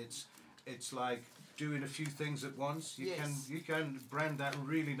 and it's like doing a few things at once. Yes. You can brand that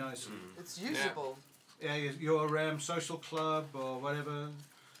really nicely. It's usable. Yeah, your social club or whatever,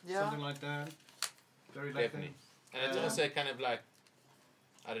 Yeah. something like that. Very lekker. Definitely. And it's Yeah. also kind of like,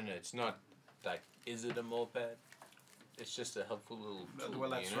 I don't know, it's not like, is it a moped? It's just a helpful little tool, Well,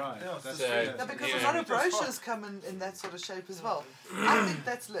 that's you know? right. Yeah, That's so- yeah. Yeah, because Yeah. a lot of Just brochures come in that sort of shape as well. I think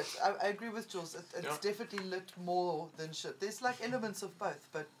that's lit. I agree with Jules. It's Yeah. definitely lit more than shit. There's like elements of both,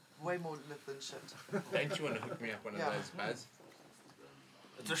 but way more lit than shit. Don't you want to hook me up one Yeah. of those, Buzz?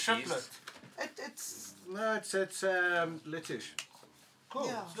 It's a shit lit. It's No, it's litish. Cool.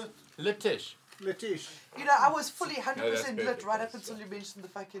 Yeah. It's lit. Litish. Litish. I was fully 100% lit perfect, right up that's until you mentioned the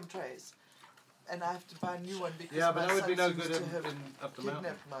fucking trays. And I have to buy a new one because Yeah, my but that would be son no seems good to have up the mountain.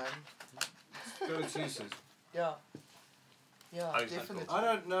 kidnapped mine. Got its uses. Yeah. Yeah, I think that's definitely. I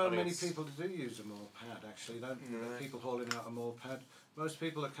don't know I think many it's- people that do use a mall pad actually. Don't No. people hauling out a mall pad? Most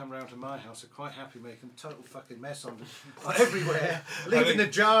people that come round to my house are quite happy making a total fucking mess on everywhere, leaving the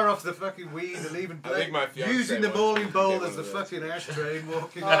jar off the fucking weed, and leaving I think my fiancé using the wants mauling to bowl get as the one of those. fucking ashtray and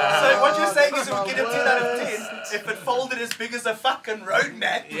walking. So what you're saying is it Oh, would get a 10 out of 10 if it folded as big as a fucking road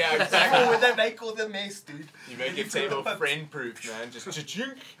map. Yeah, Or exactly. when they make all the mess, dude. You make your table friend-proof, man. Just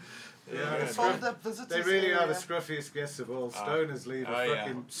cha-chunk. Yeah, It's folded up visitors they really are the area. scruffiest guests of all. Stoners leave a Oh, yeah.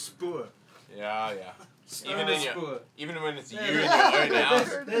 fucking spoor. Yeah, yeah. Even in your, Spoor. even when it's you Yeah, in your own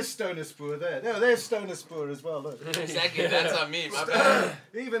house. There's Stoner Spoor there. No, there's Stoner Spoor as well. Look. Exactly, that's on me. My bad.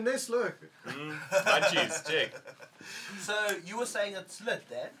 Even this, look. Munchies, check. So you were saying it's lit,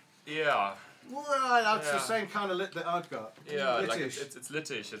 Dan? Yeah. Well, that's the Yeah. same kind of lit that I've got. Yeah, like British. it's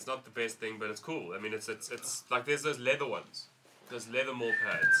litish. It's not the best thing, but it's cool. I mean, it's like there's those leather ones, those leather mall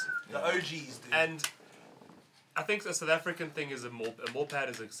pads, The OGs, dude. and I think the South African thing is a mall pad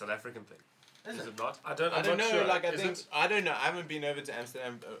is a South African thing. Is it not? I I'm don't not know. sure. Like I Is think it? I don't know. I haven't been over to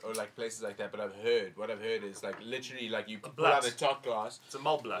Amsterdam or like places like that, but I've heard. What I've heard is like literally like you pull out a top glass, It's a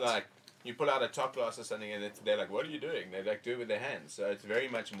malblatt. like you pull out a top glass or something, and they're like, "What are you doing?" They like do it with their hands. So it's very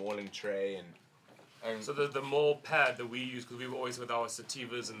much mauling tray and. So the mall pad that we use, because we were always with our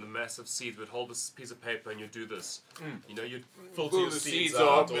sativas and the massive seeds, would hold this piece of paper and you'd do this. You know, you'd filter Pull your the seeds seeds out,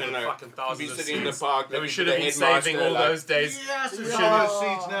 up all and the like, fucking be thousands of sitting in the seeds park. that we looking should for have the been saving headmaster, all like, those days. Yes, We we should have have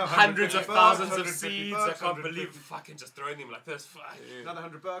seeds now. hundreds of 150 thousands bucks, of 150 seeds. bucks, I can't 150 believe fucking just throwing them like this. Fuck. Another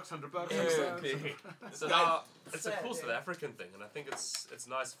 $100, $100. Exactly. So That's now it's a sad, cool yeah. South African thing, and I think it's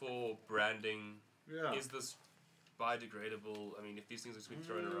nice for branding. Yeah. Is this biodegradable? I mean, if these things are being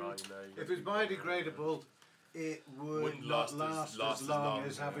thrown around, you know. If it's biodegradable, it would Wouldn't not last last as as long long,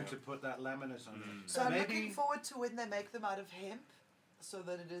 as having yeah. to put that laminate on it. So I'm Maybe looking forward to when they make them out of hemp, so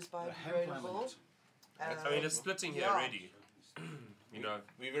that it is a hemp biodegradable. laminate. I mean, it's splitting here yeah. already. You know,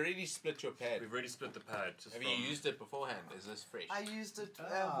 We've already split your pad. we've already split the pad. Just Have from, you used it beforehand? Is this fresh? I used it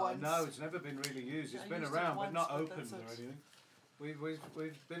Ah, once. no, it's never been really used. It's I been used it around, but once, not but opened that's or it. anything.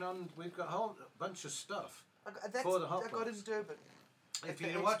 We've been on. We've got a whole bunch of stuff. That's, for the hot I got in box. Durban. If At the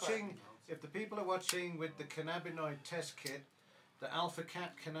you're expo. watching, if the people are watching with the cannabinoid test kit, the Alpha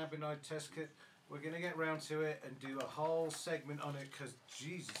Cat cannabinoid test kit, we're going to get round to it and do a whole segment on it because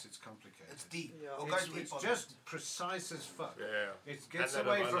Jesus, it's complicated. It's deep. Yeah. We'll go It's, deep it's on just precise as fuck. Yeah. It gets And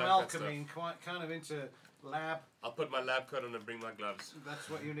then away I from like that alchemy and quite kind of into lab. I'll put my lab coat on and bring my gloves. That's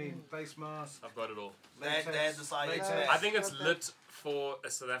what you need. Face mask. I've got it all. it. They decided latex. to- I think it's got that. lit for a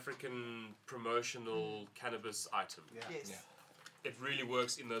South African promotional cannabis item. Yeah. Yes. Yeah. It really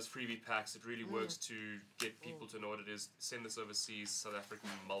works in those freebie packs. It really works to get people to know what it is. Send this overseas, South African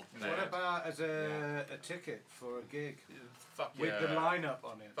malt What pad. about as a ticket for a gig Fuck with yeah. the lineup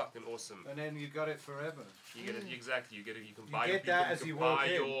on it? Fucking awesome. And then you got it forever. You get it exactly. You get it. You can You buy. get that as you walk buy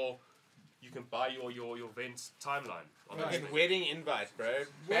in. your. You can buy your event timeline. On Right. those Fucking things. wedding invite, bro.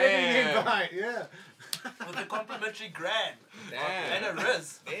 Wedding Bam. invite, yeah. With a complimentary grand. Damn. And a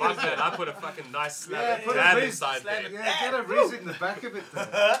Riz. Fuck that! I put a fucking nice slab Yeah, of put a dab Riz inside slab there. of- Yeah, get a Riz in the back of it there.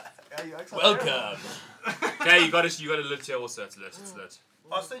 Yeah, you actually- Welcome. Okay, you got a lit here also. It's lit. It's lit.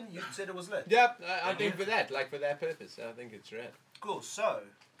 Austin, you said it was lit. Yep, I think for that, like for that purpose, I think it's rad. Cool. So,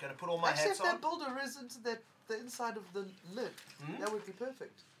 gonna put all my Actually, hats if they on. build a Riz into the inside of the lid, that would be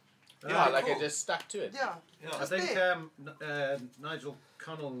perfect. Yeah, like cool. it just stuck to it. Yeah. Yeah. I Just think there. Nigel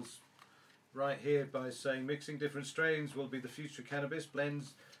Connell's right here by saying mixing different strains will be the future of cannabis.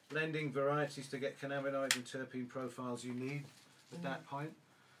 Blending varieties to get cannabinoid and terpene profiles you need at that point.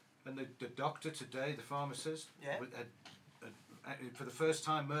 And the doctor today, the pharmacist, Yeah. for the first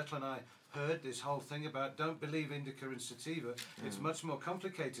time, Myrtle and I heard this whole thing about don't believe indica and sativa. It's much more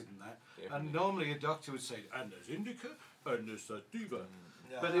complicated than that. Definitely. And normally a doctor would say, and there's indica and there's sativa.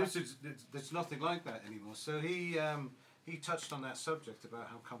 Yeah. But it's nothing like that anymore. So he touched on that subject about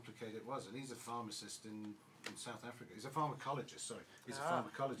how complicated it was, and he's a pharmacist in South Africa. He's a pharmacologist. Sorry, he's a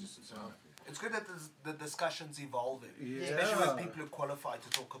pharmacologist in South Africa. It's good that the discussion's evolving. Yeah. Especially with people who are qualified to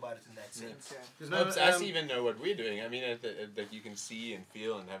talk about it in that sense. Yeah. There's Helps no, us even know what we're doing. I mean, that you can see and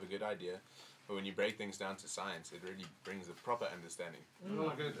feel and have a good idea. But when you break things down to science, it really brings a proper understanding. well,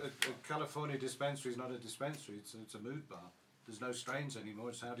 like a California dispensary is not a dispensary. It's a mood bar. There's no strains anymore.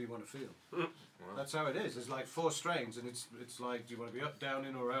 It's how do you want to feel. That's how it is. There's like 4 strains, and it's like, do you want to be up, down,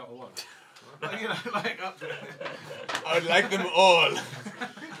 in, or out, or what? Like, you know, like up. I would like them all.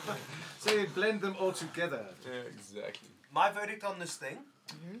 So you blend them all together. Yeah, exactly. My verdict on this thing,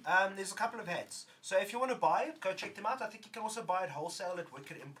 there's a couple of hats. So if you want to buy it, go check them out. I think you can also buy it wholesale at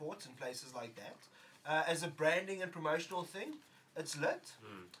Wicked Imports and places like that. As a branding and promotional thing, it's lit.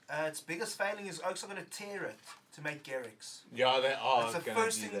 Its biggest failing is Oaks are going to tear it to make Garrix. Yeah, they are. That's the gonna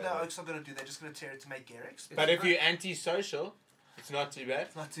first do thing that. that Oaks are going to do. They're just going to tear it to make Garrix. But if you're anti-social, it's not too bad.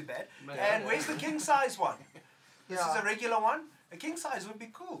 It's not too bad. Man. And where's the king size one? This is Yeah. a regular one. A king size would be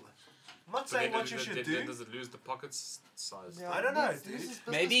cool. I'm not saying what you should then do. does it lose the pockets size? Yeah. I don't know, This- dude. this is business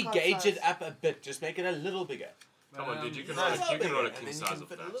Maybe card gauge it size. up a bit. Just make it a little bigger. Come on, dude. You can No, roll it's a, you can roll a And king then you size can of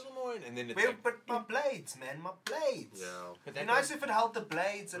fit that. a little more in, and then it's Where, like, but my blades, man, my blades. Yeah. but It'd be that nice if it held the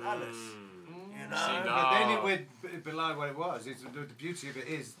blades and alles. Mm. You know? See, But then no. it would belie what it was. The beauty of it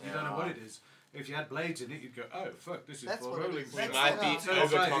is you don't know what it is. If you had blades in it, you'd go, oh fuck, this is That's for what it rolling. is. We That's might the- be so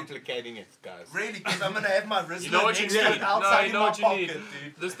it's like- overcomplicating it, guys. Really, because I'm gonna have my Rizzler You know what you next to need? it No, outside you in know my what you pocket, need.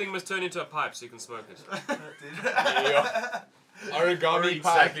 dude. This thing must turn into a pipe so you can smoke it. Yeah. Origami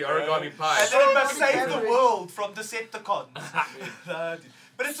Exactly, pipe, origami And pipe. then it must save the Average. world from Decepticons. No, dude.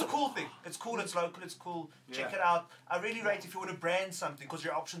 But it's a cool thing. It's cool, it's local, it's cool. Check Yeah. it out. I really rate if you want to brand something, because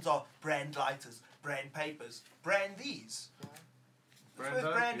your options are brand lighters, brand papers, brand these. Brand It's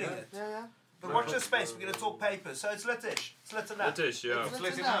worth that, branding yeah. it. Yeah. But watch this space, we're going to talk papers. So it's litish. It's lit enough. Litish, yeah. It's It's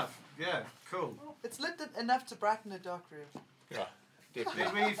lit enough. enough. Yeah, cool. It's lit enough to brighten a dark room. Yeah, definitely.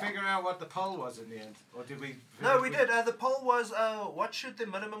 Did we figure out what the poll was in the end, or did we? No, we did. The poll was, what should the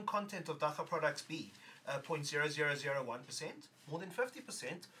minimum content of Dacha products be? 0.0001%, more than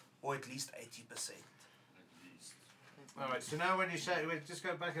 50%, or at least 80%. All right. So now, when you say, wait, just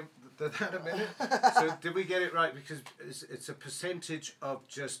go back a minute. So did we get it right? Because it's a percentage of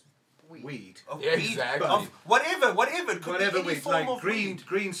just weed. Of Yeah, weed, exactly. Of whatever. It could Whatever be any weed, form like of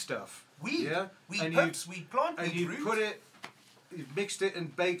green stuff. weed. Yeah. Weed And pips, weed plant, And weed you root. put it, you mixed it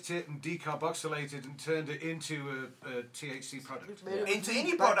and baked it and decarboxylated and turned it into a THC product. We've made it into with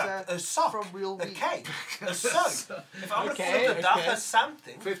any butter product, a sock, from real a weed. cake, a soap. If I'm Okay, going to call it a okay. dacha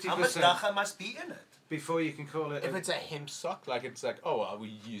something, how much 50%. dacha must be in it? Before you can call it. If it's a hemp sock, like it's like, oh, well, we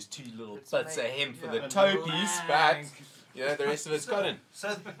use 2 little It's bits of made- hemp for yeah. the a toe piece, but blank. you know, the rest of it's cotton.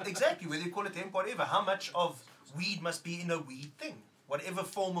 So exactly, whether you call it hemp, whatever, how much of weed must be in a weed thing? Whatever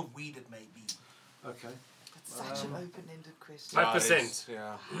form of weed it may be. Okay. It's such an open-ended question. 5%.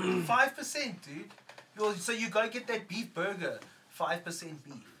 Yeah. 5%, dude. So you go get that beef burger, 5%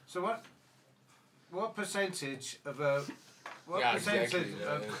 beef. So what percentage of a Yeah, percentage exactly.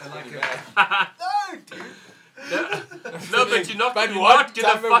 of It's like pretty a, bad. No, dude. No, but you're not, But you're what not gonna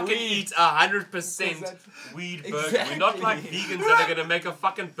type of fucking weed? eat 100% weed burger. We're not like Exactly. vegans that are gonna make a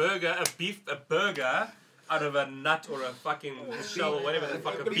fucking burger, a burger out of a nut or a fucking shell or whatever the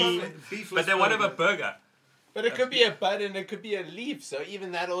fucking beef. But they want to have a burger. But it could be a bud and it could be a leaf, so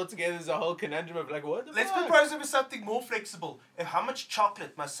even that altogether is a whole conundrum of like, what the Let's fuck? propose it with something more flexible. How much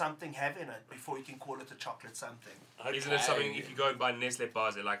chocolate must something have in it before you can call it a chocolate something? Isn't it something, if you go and buy Nestle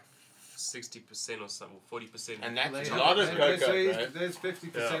bars, they're like 60% or something, or 40%. And that's Like, a lot of so cocoa, bro. there's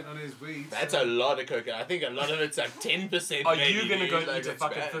 50% on his weed. That's so- a lot of cocoa. I think a lot of it's like 10%. Are maybe, you gonna go dude. and Like, eat a it's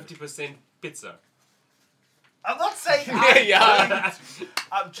fucking bad. 50% pizza? I'm not saying Yeah.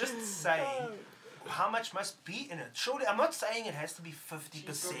 I'm just saying how much must be in it. Surely, I'm not saying it has to be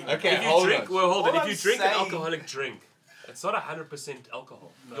 50%. Okay, If you hold drink, on. well, hold on. All If I'm you drink an saying- alcoholic drink, it's not 100%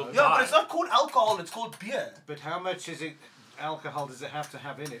 alcohol. You'll Yeah, die. but it's not called alcohol, it's called beer. But how much is it? Alcohol does it have to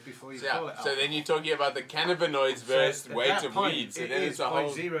have in it before you So, call it yeah, alcohol? so then you're talking about the cannabinoids versus at weight that of point, weed. So it then is it's a whole.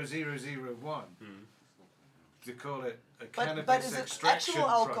 0.0001 to call it a cannabis But is it extraction actual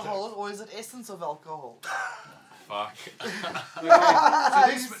alcohol product. or is it essence of alcohol? Fuck.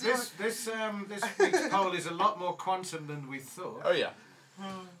 Okay, so this week's poll is a lot more quantum than we thought. Oh yeah.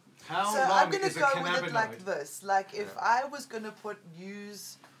 How So long I'm gonna is a go cannabinoid? with it like this. Like if I was gonna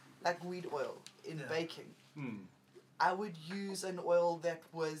use like weed oil in Yeah. baking, Hmm. I would use an oil that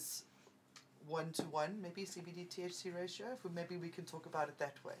was 1:1, maybe CBD THC ratio. Maybe we can talk about it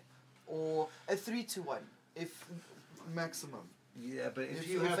that way, or a 3:1 if maximum. Yeah, but if If,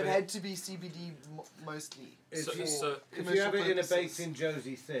 you if have it it, had to be CBD mostly. if So- you, so if you commercial have it in a purposes. baked in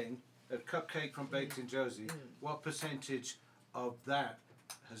Josie thing, a cupcake from Baked in Josie, what percentage of that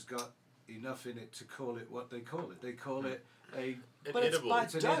has got enough in it to call it what they call it? They call it a But it's edible. by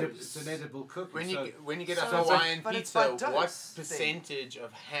it's an edible cookie. When so you when you get a So it's Hawaiian like- but it's pizza, by dose what thing. percentage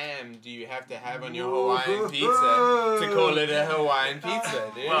of ham do you have to have on your Hawaiian pizza to call it a Hawaiian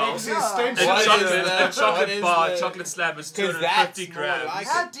pizza, dude? Well, It's Yeah. extension. A What is chocolate, the- a what chocolate is bar, the- chocolate slab is 'Cause 250 that's more grams. like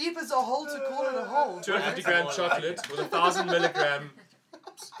How deep is a hole to call it a hole? 250 gram chocolate with 1,000 milligram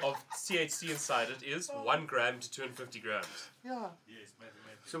of THC inside it is 1 gram to 250 grams. Yeah.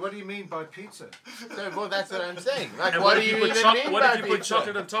 So what do you mean by pizza? So, well, that's what I'm saying. Like, And what what do if you you put even choc- mean what by if you put pizza?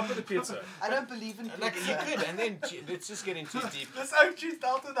 chocolate on top of the pizza? I don't believe in Like, you pizza. could, and then it's just getting too deep. This Oak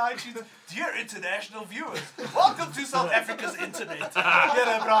Delta 9 tunes. Dear international viewers, welcome to South Africa's internet.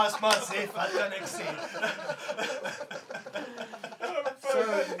 Julle braas maar sê, wat kan ek sê?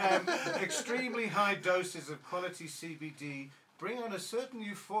 So, extremely high doses of quality CBD bring on a certain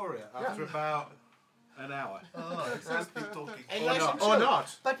euphoria after about an hour. Oh, it's just big talking. And Or nice not. and Or chill.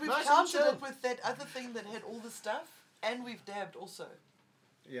 not. But we've Nice and counted chill. it with that other thing that had all the stuff, and we've dabbed also.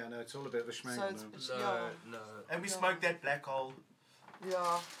 Yeah, no, it's all a bit of a schmank. So it's, moment. yeah, no. And we smoked that black hole. yeah,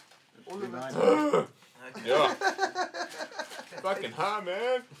 all of it. Remind me. Okay. Yeah. Fucking high,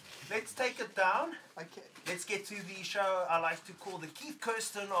 man. let's take it down. Okay. Let's get to the show I like to call the Keith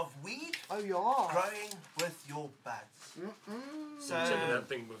Kirsten of weed. Oh, yeah. Growing with your buds. So Check that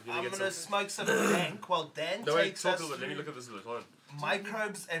thing. We're I'm get gonna some. smoke some dank while Dan No, wait, takes talk us a little bit. Let me through look at this a little. Hold on.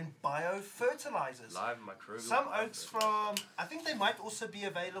 microbes and biofertilizers. Live microbial. Some oaks from, I think they might also be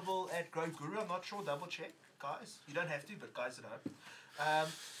available at Grow Guru. I'm not sure. Double check, guys. You don't have to, but guys at home.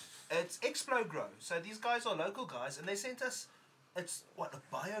 It's Explo Grow. So these guys are local guys, and they sent us. It's what, a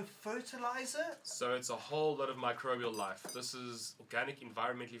biofertilizer? So it's a whole lot of microbial life. This is organic,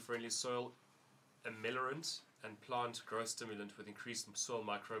 environmentally friendly soil ameliorant and plant growth stimulant with increased soil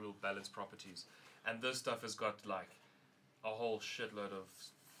microbial balance properties. And this stuff has got like a whole shitload of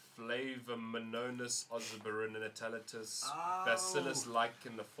Flavonomonas oxybutyrinatalis, Bacillus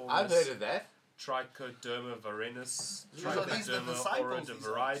licaniformis, I've heard of that. Trichoderma varenus, These are Trichoderma disciples, these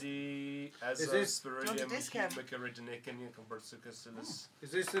origaviridae, this- Azospirillum Don't discount. Cubica.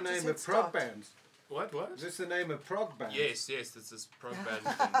 Is this the name hit of prog start. bands? What? Is this the name of prog bands? Yes, this is prog band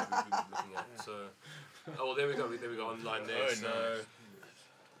thing that we've been looking at. So, oh, well, there we go online there. Oh, so, nice.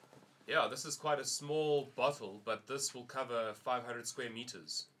 yeah, this is quite a small bottle, but this will cover 500 square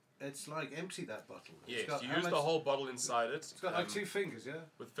meters. It's like empty, that bottle. It's Yes, got you how use the much- whole bottle inside it. It's got like 2 fingers, yeah?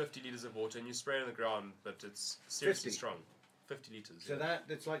 with 50 liters of water, and you spray it on the ground, but it's seriously 50? strong. 50 liters. So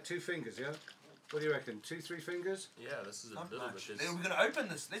it's like 2 fingers, yeah? What do you reckon? 2, 3 fingers? Yeah, this is a Not little much. bit. Then we're gonna open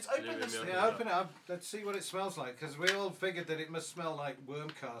this. Let's open Yeah, this. yeah, thing. Yeah, open it up. Let's see what it smells like. Because we all figured that it must smell like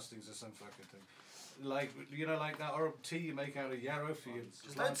worm castings or some fucking thing. Like, you know, like that herbal tea you make out of yarrow for your Just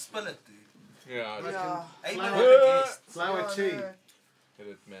don't plants. spill it, dude. Yeah, I Yeah. Ain't Flower- no other guests. Flower Yeah, tea. no. hit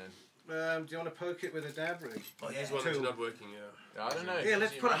it, man. Do you want to poke it with a dab rig? Oh, yeah. Here's one that's Two. not working, yeah. I don't know. Yeah,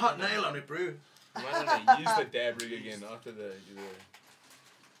 let's You put a might hot wanna- nail on it, brew. You might want to use the dab rig again after the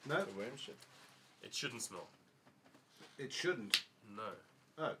No, worm shit. It shouldn't smell. it shouldn't. No.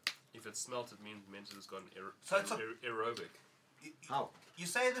 Oh, If it smelt, it meant it has gone So it's a- aerobic. how? You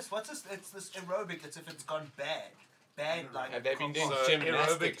say this. What's this? It's this aerobic. It's if it's gone bad. Bad, like. Have they been doing So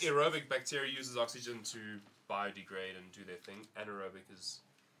gymnastics? aerobic bacteria uses oxygen to biodegrade and do their thing. Anaerobic is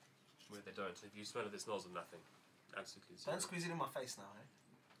where they don't. If you smell it, it smells of nothing. Absolutely zero. Don't squeeze it in my face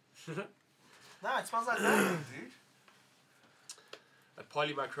now, eh? No, it smells like nothing, dude. A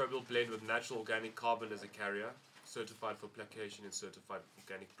polymicrobial blend with natural organic carbon as a carrier, certified for placation in certified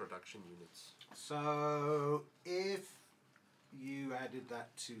organic production units. So, if you added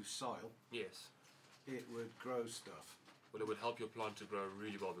that to soil, Yes. it would grow stuff. Well, it would help your plant to grow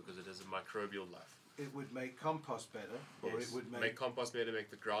really well because it has a microbial life. It would make compost better, or Yes. it would make compost better, make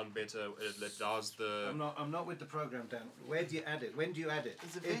the ground better. It allows the. I'm not with the program, Dan. Where do you add it? When do you add it?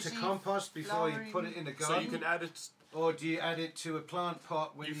 Is it Into veggie, compost before you flowering? put it in the So garden? you can add it. Or do you add it to a plant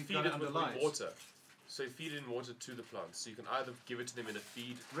pot when You you've feed got it it under with lights? water. So you feed it in water to the plants. So you can either give it to them in a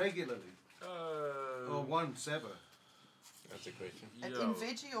feed. Regularly, or once ever. That's a question. And yeah, in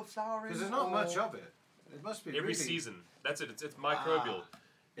veggie or flowering? Because there's not or- much of it. It must be every really... season. That's it. It's microbial.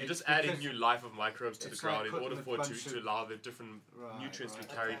 You're It's just adding because new life of microbes to the it's ground like in putting order a for it bunch to of- allow the different Right, nutrients to right.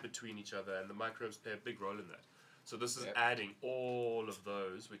 be carried Okay. between each other, and the microbes play a big role in that. So this is Yep. adding all of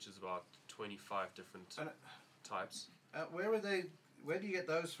those, which is about 25 different And, types. where are they? Where do you get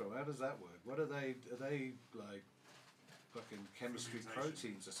those from? How does that work? What are they? Are they like fucking chemistry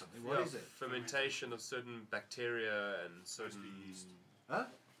proteins or something? What Yeah, is it? Fermentation of certain bacteria and certain yeast. Huh?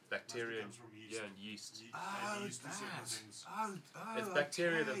 bacteria, Comes from yeast. yeah, and yeast. Oh, yeast and certain things. Oh, It's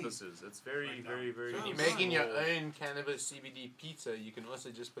bacteria okay. that this is. It's very, very, very. When you're Oh, making your small. own cannabis CBD pizza, you can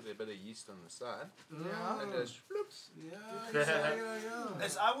also just put a bit of yeast on the side. Yeah. And just floops. Yeah.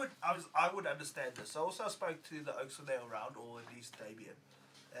 As I would understand this. So also I spoke to the oaks when they were around, or at least Damien,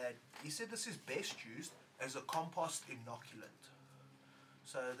 and he said this is best used as a compost inoculant.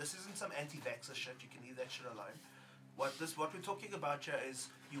 So this isn't some anti-vaxxer shit. You can leave that shit alone. What we're talking about here is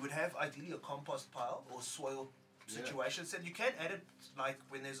you would have ideally a compost pile or soil situation. So you can add it like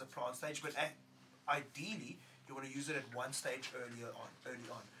when there's a plant stage, but ideally you want to use it at one stage early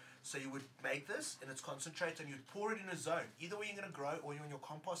on. So you would make this in its concentrate and you'd pour it in a zone. Either way you're going to grow or you're in your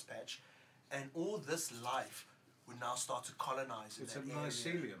compost patch, and all this life would now start to colonize in It's a that area.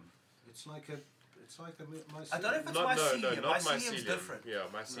 mycelium. It's like a mycelium. I don't know if it's No, mycelium. not Mycelium's mycelium. different. Yeah,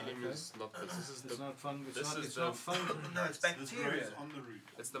 mycelium Okay. is not this. This is It's the not fun. It's this not. is It's the- not fungal. No, it's This bacteria. grows on the root.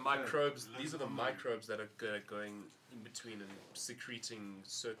 it's the microbes. These are the microbes that are going in between and secreting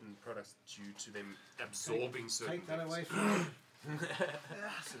certain products due to them absorbing certain Take that things. away from me.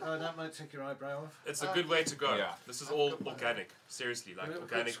 Oh, that might take your eyebrow off. It's a good way to go. Yeah. This is all organic. Seriously, like A little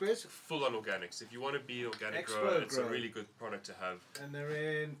organic, quick squiz? full on organics. If you want to be an organic Expo grower, it's a grow. really good product to have. And they're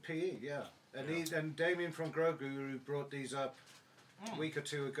in PE, yeah. And Yeah. and Damien from Grow Guru brought these up week or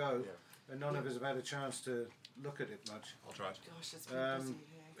two ago, Yeah. and none of us have had a chance to look at it much. I'll try it. Gosh, it's been busy. Yeah.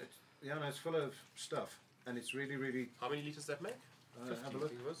 Yeah, no, it's full of stuff, and it's really, really. How many litres does that make? Have a look. I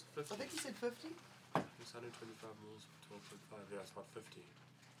think it was 50. I think he said 50. It's 125 mils, 12.5. Yeah, it's about 50.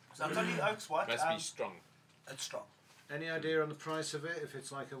 So I'll tell you, Oaks, what? Must be strong. It's strong. Any idea on the price of it? If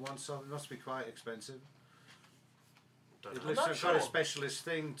it's like a one-off, it must be quite expensive. Don't It know. looks not like quite a sure. specialist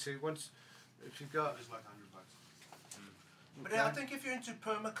thing to once. If you've got. It's like $100. But I think if you're into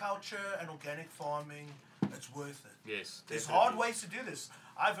permaculture and organic farming, it's worth it. Yes, There's definitely. hard ways to do this.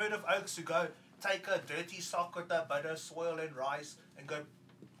 I've heard of oaks who go take a dirty sock with a bit of soil and rice and go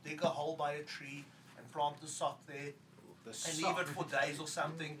dig a hole by a tree and plant the sock there and leave it for days or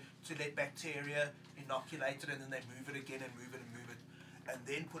something to let bacteria inoculate it, and then they move it again and move it and move it and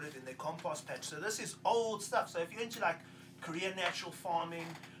then put it in their compost patch. So this is old stuff. So if you're into like Korean natural farming,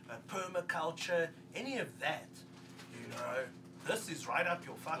 permaculture, any of that, you know, this is right up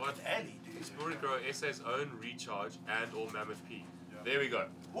your fucking What? alley, dude. Explore Grow SA's own recharge and or mammoth pea. There we go.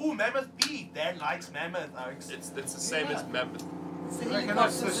 Ooh, mammoth beef. Dad likes mammoth, Oaks. It's the same as mammoth. I reckon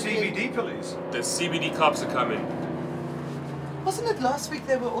that's the CBD police. The CBD cups are coming. Wasn't it last week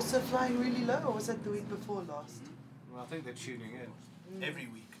they were also flying really low, or was that the week before last? Well, I think they're tuning in. Every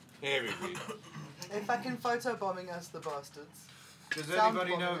week. Every week. They're fucking photobombing us, the bastards. Does Sound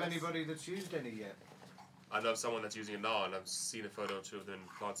anybody know of bombing us. anybody that's used any yet? I know of someone that's using it now, and I've seen a photo or two of them.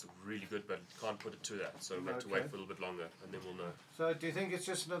 Plants look really good, but can't put it to that. So we've got to wait Okay. for a little bit longer, and then we'll know. So, do you think it's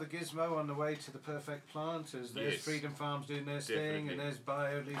just another gizmo on the way to the perfect plant? As there's Yes. Freedom Farms doing their thing, Definitely. and there's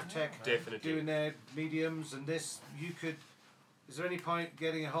BioLeaf Tech Definitely. doing their mediums, and this you could. Is there any point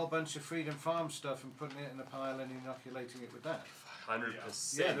getting a whole bunch of Freedom Farm stuff and putting it in a pile and inoculating it with that?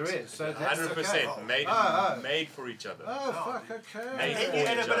 100%. Yeah, there is. So that's 100% okay. made for each other. Oh, fuck, okay. Made And you for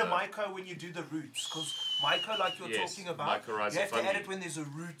add a each bit of other. myco when you do the roots, because myco, like you're Yes, talking about, mycorrhizal you have to add fungi. it when there's a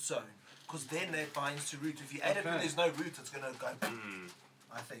root zone, because then that binds to root. If you add it when Okay. there's no root, it's going to go,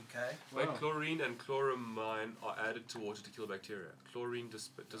 I think, eh? Wait, Wow. chlorine and chloramine are added to water to kill bacteria. Chlorine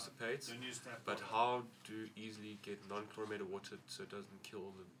dissipates, The new step. but how do you easily get non-chlorinated water so it doesn't kill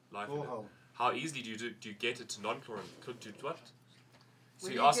all the life in it? Borehole. How easily do you get it to non-chlorine? Do what? So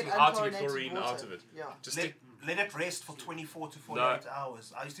When you're you asking get how to get unchlorinated chlorine water, out of it? Yeah. Just Let, stick. let it rest for 24 to 48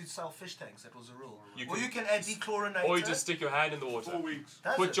 hours. I used to sell fish tanks, that was a rule. Or you can add dechlorinator. Or you just stick your hand in the water. 4 weeks.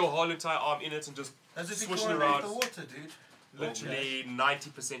 Does Put it? your whole entire arm in it and just Does it swish it dechlorinate around. the water, dude? Literally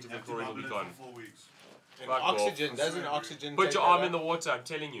 90% of You the have to chlorine will bubble be it gone. for 4 weeks. And Fuck off. oxygen, doesn't oxygen Put take your arm that in the up? water, I'm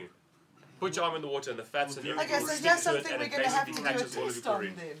telling you. Put your arm in the water and the fats and everything Okay, will so stick here's to it something and we're it going to have to basically do a catches all of your test on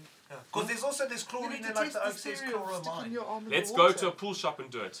chlorine. then. Because there's also this You chlorine need in to like test the the oak says theory of sticking chloramine. your arm in Let's the go water. to a pool shop and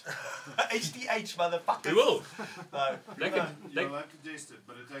do it. HDH, motherfuckers. We will. No. They No. can. They, You'll have to taste it,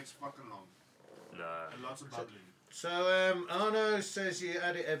 but it takes fucking long. nah. And lots of bubbling. So, Arno says you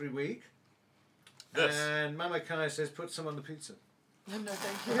add it every week. This. And Mama Kai says put some on the pizza. No,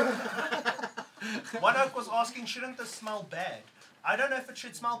 thank you. One oak was asking, shouldn't this smell bad? I don't know if it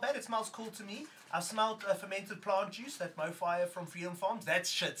should smell bad. It smells cool to me. I've smelled fermented plant juice, that Mofire from Freedom Farms. That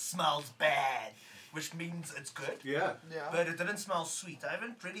shit smells bad, which means it's good. Yeah. Yeah. But it didn't smell sweet. I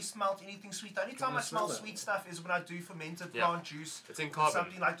haven't really smelled anything sweet. The only time I I smell smell it? sweet stuff is when I do fermented Yeah. plant juice. It's in with carbon.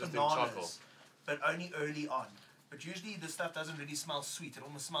 Something like just in charcoal. bananas. But only early on. But usually this stuff doesn't really smell sweet. It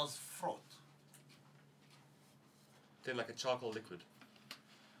almost smells fraught. Then like a charcoal liquid.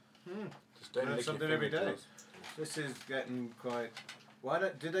 Just don't Learn lick your something every day. fingertips. This is getting quite. Why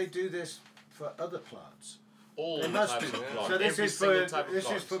don't? Do they do this for other plants? All They the must types do. of plants. So this Every is single for type of this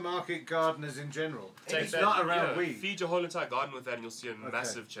plant. is for market gardeners in general. Take It's that, not around yeah, weed. Feed your whole entire garden with that and you'll see a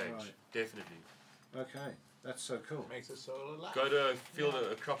massive change. right. Definitely. Okay, that's so cool. Makes the soil alive. Go to a field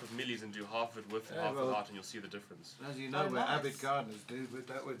a crop of millies and do half of it with and Yeah, half well- without and you'll see the difference. As you know, Oh, we're nice. avid gardeners, dude. With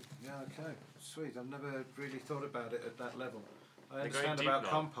that, yeah, okay, sweet. I've never really thought about it at that level. I They're understand going about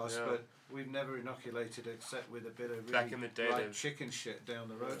deep now, compost, yeah. but we've never inoculated except with a bit of really Back in the day, like they- chicken shit down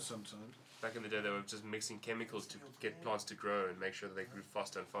the road sometimes. Back in the day, they were just mixing chemicals to get plants to grow and make sure that they grew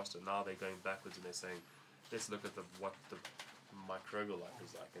faster and faster. Now they're going backwards and they're saying, let's look at what the microbial life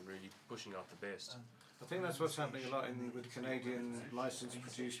is like and really pushing out the best. I think that's what's happening a lot with Canadian licensed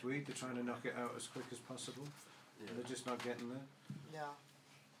produced weed. They're trying to knock it out as quick as possible. Yeah. And they're just not getting there. Yeah.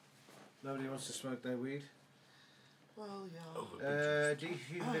 Nobody wants to smoke their weed. Well, yeah.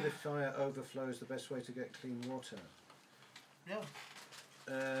 Dehumidifier overflow is the best way to get clean water. Yeah.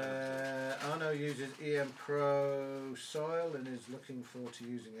 Arno uses EM Pro soil and is looking forward to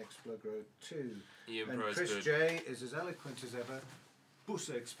using ExploGrow 2. EM And Pro is Chris good. J is as eloquent as ever.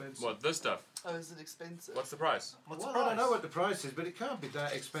 bussa expensive. What, this stuff? Oh, is it expensive? What's the price? What's Well, the I don't price? know what the price is, but it can't be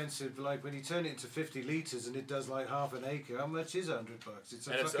that expensive. Like when you turn it into 50 litres and it does like half an acre, how much is $100? It's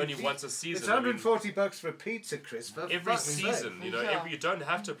a And it's fucking only once a season. It's I mean, $140 for a pizza, Chris. For every fucking season, sake. you know, Yeah. you don't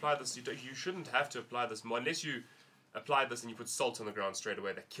have to apply this. You shouldn't have to apply this more unless you apply this and you put salt on the ground straight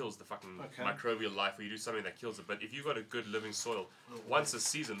away. That kills the fucking Okay. microbial life, or you do something that kills it. But if you've got a good living soil, once a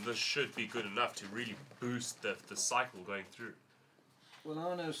season, this should be good enough to really boost the cycle going through. Well,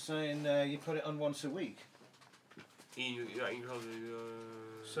 Arno's saying you put it on once a week.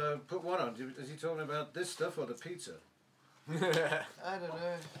 So put one on. Is he talking about this stuff or the pizza? I don't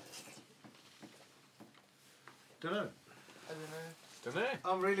know. Don't know. I don't know. Don't know.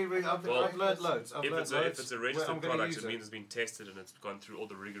 I'm really. I've Well, learned loads. I've if learned it's loads. a Well, registered I'm gonna product, use it means it's been tested and it's gone through all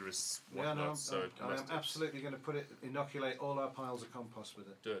the rigorous Yeah, whatnot. no, So it I am must absolutely going to inoculate all our piles of compost with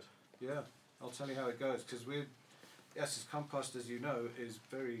it. do it. Yeah, I'll tell you how it goes because Essen's compost, as you know, is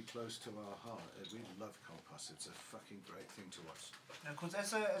very close to our heart. We love compost. It's a fucking great thing to us. Because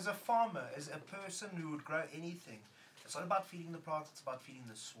as a farmer, as a person who would grow anything, it's not about feeding the plants, it's about feeding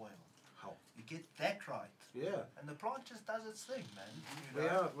the soil. How? You get that right, Yeah, and the plant just does its thing, man. You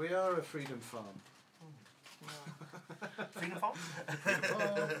know? we are a freedom farm. Freedom farm.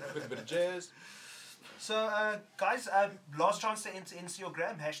 With a bit of jazz. So, guys, last chance to enter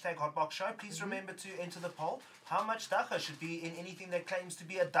Instagram, hashtag Hotbox Show. Please remember to enter the poll. How much dacha should be in anything that claims to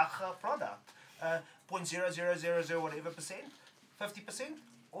be a dacha product? 0.0000 whatever percent, 50%,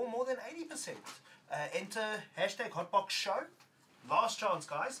 or more than 80%. Enter hashtag Hotbox Show. Last chance,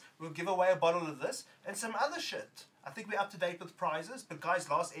 guys. We'll give away a bottle of this and some other shit. I think we're up to date with prizes, but guys,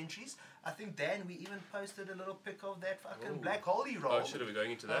 last entries. I think, Dan, we even posted a little pic of that fucking black holy roll. Oh, should we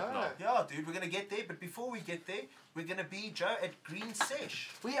going into that now? Yeah, dude, we're going to get there. But before we get there, we're going to be, Joe, at Green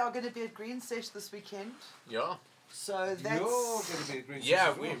Sesh. We are going to be at Green Sesh this weekend. Yeah. So that's... You're going to be a green. Yeah,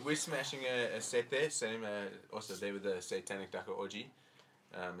 Sausage as well. we're smashing a set there. Same, also there with the Satanic Dacha Orgy.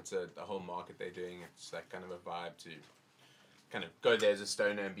 It's a whole market they're doing. It's like kind of a vibe to kind of go there as a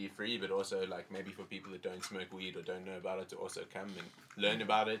stoner and be free, but also like maybe for people that don't smoke weed or don't know about it to also come and learn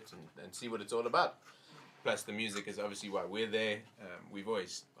about it and see what it's all about. Plus the music is obviously why we're there. We've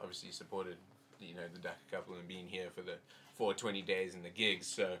always obviously supported the Dacha couple and being here for the 420 days and the gigs.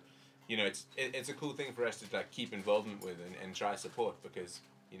 So it's a cool thing for us to like keep involvement with and try support because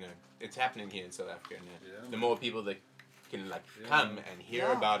it's happening here in South Africa. And the more people that can like come and hear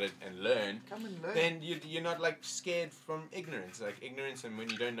about it and learn, Come and learn. then you're not like scared from ignorance. Like ignorance, and when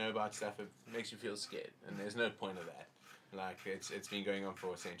you don't know about stuff, it makes you feel scared, and there's no point of that. Like it's been going on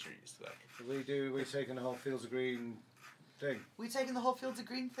for centuries. Like We're taking the whole Fields of Green thing. We're taking the whole Fields of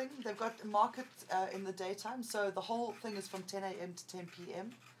Green thing. They've got a market in the daytime, so the whole thing is from 10 a.m. to 10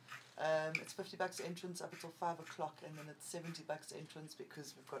 p.m. It's $50 entrance up until 5 o'clock, and then it's $70 entrance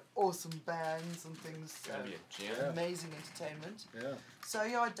because we've got awesome bands and things. it's gonna be a jam. Amazing entertainment. Yeah. So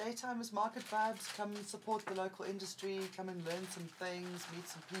daytime is market vibes. Come and support the local industry. Come and learn some things. Meet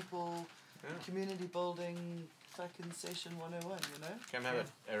some people. Yeah. Community building. Fucking session 101. Come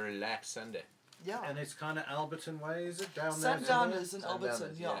have a relaxed Sunday. Yeah. And it's kind of Alberton way, is it? Down there? Sundowners in Sundowners,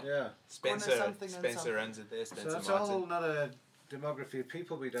 Alberton. yeah. Yeah. Spencer something and Spencer something. runs it there. So Spencer that's a Martin. whole nother demography of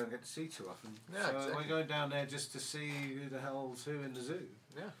people we don't get to see too often. Yeah, so exactly. we're going down there just to see who the hell's who in the zoo.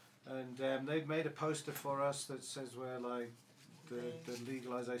 Yeah. And they've made a poster for us that says we're like the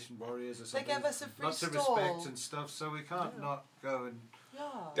legalization warriors or They something. gave us a free Lots of stall. respect and stuff, so we can't not go and. Yeah.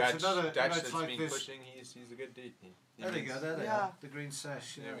 Dutch, It's another- Dutch it's that's like been this- pushing. He's a good dude. He There they means- go, there they Yeah. are. The green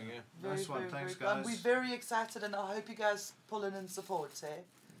sash. Yeah. There we go. Very, Nice one, very, thanks very fun. guys. We're very excited, and I hope you guys pull in and support, eh?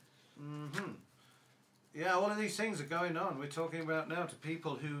 Mm-hmm. Yeah, all of these things are going on. We're talking about now to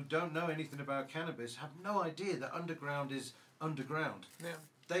people who don't know anything about cannabis, have no idea that underground is underground. Yeah.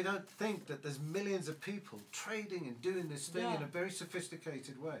 They don't think that there's millions of people trading and doing this thing in Yeah. a very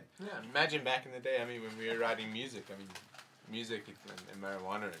sophisticated way. Yeah. Imagine back in the day. I mean, when we were writing music. I mean, music and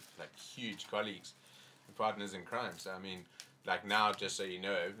marijuana are like huge colleagues and partners in crime. So I mean, like now, just so you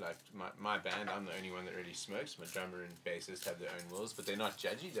know, like my band, I'm the only one that really smokes. My drummer and bassist have their own wills, but they're not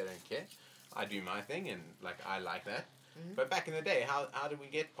judgy. They don't care. I do my thing, and like I like that. But back in the day, how did we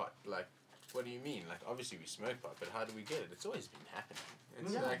get pot? Like, what do you mean? Like, obviously we smoke pot, but how do we get it? It's always been happening.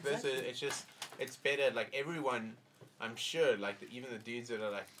 It's Yeah, like this. exactly. It's just it's better. Like everyone, I'm sure. Like even the dudes that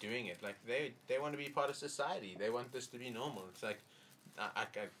are like doing it, like they want to be part of society. They want this to be normal. It's like I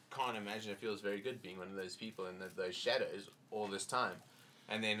can't imagine it feels very good being one of those people in those shadows all this time,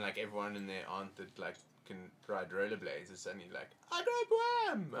 and then like everyone in their aunt that like can ride rollerblades is suddenly like I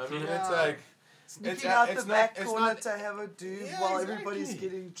drive Wham. I mean Yeah. it's like Sneaking not- out the it's back not- it's corner not- to have a do Yeah, while everybody's exactly.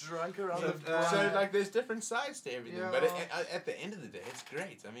 getting drunk around Yeah, the bar. So like, there's different sides to everything, but Yeah. at the end of the day, it's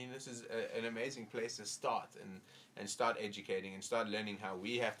great. I mean, this is an amazing place to start and start educating and start learning how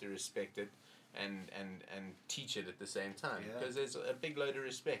we have to respect it and teach it at the same time. Yeah. Because there's a big load of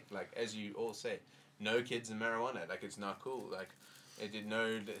respect. Like, as you all say, no kids and marijuana. Like, it's not cool. Like, it did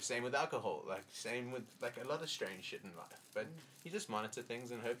no. Same with alcohol. Like, same with like a lot of strange shit in life. But you just monitor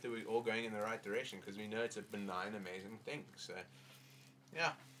things and hope that we're all going in the right direction because we know it's a benign, amazing thing. So,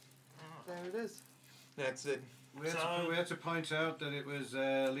 yeah, There it is. that's it. We had to point out that it was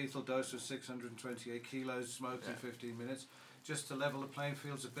a lethal dose of 628 kilos smoked in 15 minutes, just to level the playing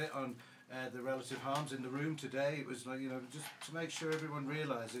fields a bit on the relative harms in the room today. It was like, just to make sure everyone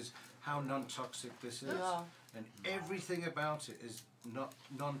realises how non-toxic this is. Yeah. And everything about it is not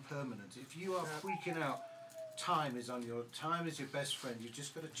non-permanent. If you are freaking out, time is your best friend. You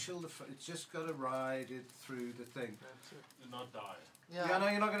just got to chill it's just got to ride it through the thing. Do not die. Yeah, no,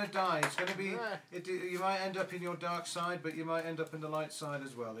 you're not going to die. It's going to be. Right. You might end up in your dark side, but you might end up in the light side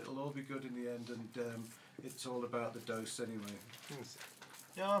as well. It'll all be good in the end, and it's all about the dose anyway.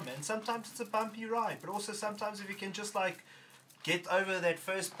 Yeah, man. Sometimes it's a bumpy ride, but also sometimes if you can just like get over that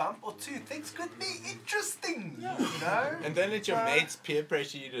first bump or two, things could be interesting. You know. And don't let your mates peer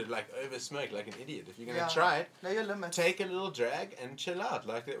pressure you to like over smoke like an idiot. If you're gonna Yeah. try it, Know your limits. take a little drag and chill out.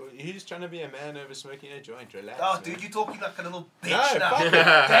 Like, who's trying to be a man over smoking a joint? Relax. Oh, man. dude, you're talking like a little bitch No, now. fuck it.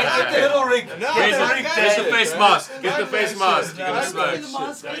 Get the little rig. No, Get Where's the the- fuck rig. that where's the shit, face bro. mask? Get the Fuck face that mask. shit. You're gonna No, smoke. Don't do the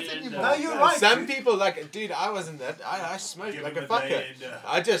mask Shit. face No, anymore. No, you're right. Some dude. people like, dude, I wasn't that. I smoked Give like him a a fucker. day and,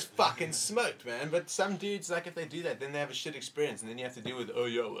 I just fucking smoked, man. But some dudes, like, if they do that, then they have a shit experience, and then you have to deal with, oh,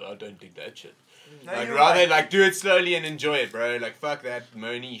 yeah, well, I don't think that shit. No, Like, you're rather, right. like, do it slowly and enjoy it, bro. Like, fuck that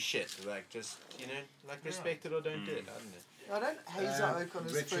moany shit. Like, just, like, respect it or don't do it. I don't know. I don't haze Oak on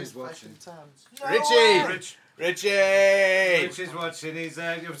his Rich is first watching. fucking time. No Richie! way. Richie! Rich is watching.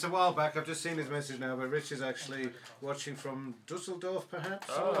 It was a while back. I've just seen his message now, but Rich is actually watching from Dusseldorf, perhaps.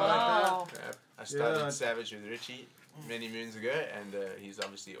 Oh, something like Wow. I started Yeah. Savage with Richie many moons ago, and he's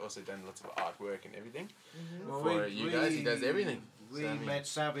obviously also done lots of artwork and everything. Well, For you guys, he does everything. We So, I mean- met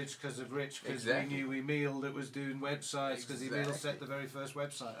Savage because of Rich, because Exactly. we knew Emil that was doing websites, because Emil Exactly. set the very first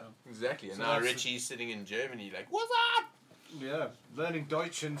website up. Exactly, and So now that's- Richie's sitting in Germany, like, what's up? Yeah, learning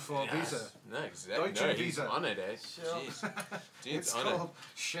Deutschen for Visa. No, exactly. Deutsche No, he's Visa. on it, eh? Sure. Jeez. Dude's It's on it. called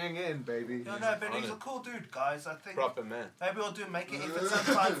Schengen, baby. No, no, but on he's a it. cool dude, guys. I think Proper man. maybe we'll make an effort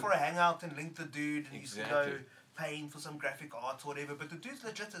sometime for a hangout and link the dude, and you can go Exactly. paying for some graphic art or whatever. But the dude's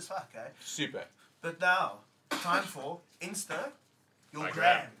legit as fuck, eh? Super. But now, time for Insta, your My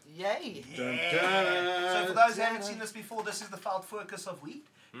gram. Yay. Dun, Yeah. dun. So for those who haven't seen this before, this is the Fouled Focus of Weed.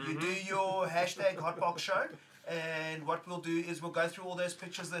 You do your hashtag Hotbox Show, and what we'll do is we'll go through all those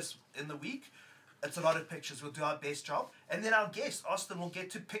pictures this in the week. It's a lot of pictures. We'll do our best job, and then our guest Austin will get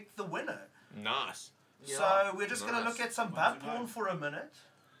to pick the winner. Nice. So we're just going to Nice. look at some What's butt it porn like? for a minute.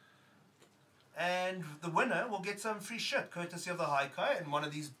 And the winner will get some free shit, courtesy of the Heiko, and one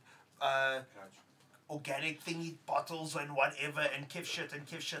of these organic thingy bottles and whatever, and Kif shit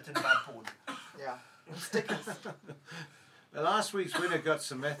and butt porn. Yeah. Stickers. Well, last week's winner got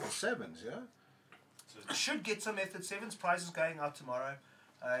some Method 7s, yeah? Should get some Method 7's prizes going out tomorrow.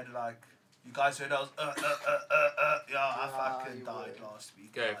 And like, you guys heard I was, yeah, I fucking you died were. last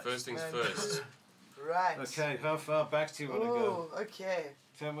week. Okay, guys. first things Man. first. Right. Okay, how far back do you want to go? Oh, okay.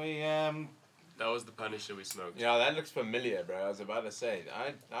 Can we, That was the Punisher we smoked. Yeah, that looks familiar, bro. I was about to say.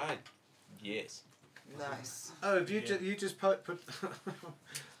 Yes. Nice. oh, have you, you just put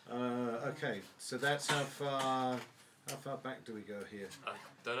okay, so that's how far back do we go here? I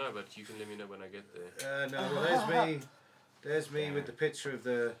don't know, but you can let me know when I get there. No, well, there's me with the picture of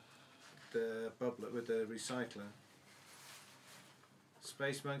the bubbler, with the recycler.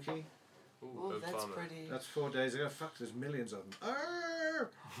 Space Monkey, Ooh, Oh, Oak that's Farmer. pretty. that's 4 days ago. Fuck, there's millions of them. Arr!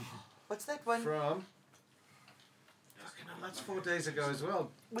 What's that one From, fucking hell, that's 4 days ago as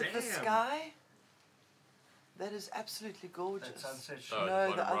well. with the Damn. sky? That is absolutely That gorgeous. sunset shit. Oh, No,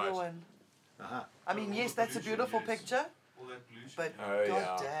 the the bottom other right. one. Aha. I mean, all yes, the that's a pollution, beautiful yes. picture, All that pollution. but Oh, god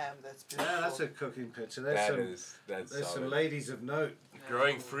yeah. damn, that's beautiful. Yeah, that's a cooking picture. There's That's there's some solid. ladies of note.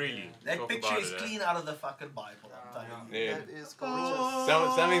 Growing freely. That Talk picture about is it, eh? clean out of the fucking Bible, I'm telling you. Yeah. That is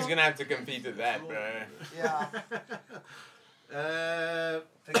gorgeous. Something's gonna have to compete with that, bro. Yeah.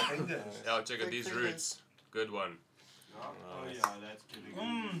 Big fingers. Yeah, check out Big these fingers. roots. Good one. Oh Nice. yeah, that's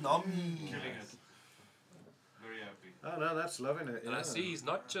killing it. Nom. Killing it. Very happy. Oh no, that's loving it. And yeah. I see he's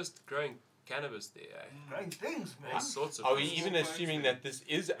not just growing cannabis there, eh? Great things, man. All sorts of Are we things. even assuming that this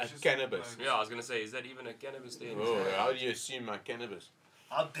is a cannabis? Yeah, I was gonna say, is that even a cannabis there? Oh, how do you assume my cannabis?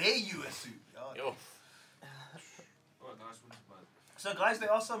 How dare you assume? Yeah. Yo. Oh, nice one, bud. So guys,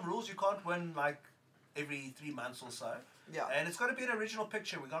 there are some rules. You can't win like every 3 months or so. Yeah. And it's got to be an original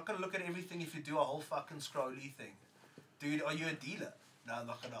picture. We're not going to look at everything if you do a whole fucking scrolly thing. Dude, are you a dealer? No, I'm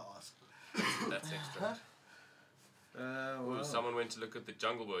not going to ask. That's extra. Ooh, Well, someone went to look at the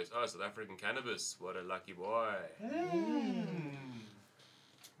Jungle Boys. Oh, South African cannabis. What a lucky boy.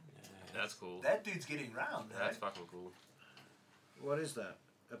 That's cool. That dude's getting round, That's right? fucking cool. what is that?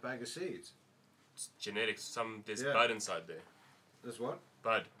 A bag of seeds? It's genetics. There's Yeah. bud inside there. There's what?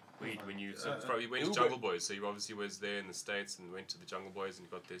 Bud. Weed. When you you went to Uber. Jungle Boys, so you obviously was there in the States and went to the Jungle Boys and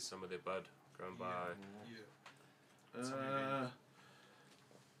got some of their bud grown by.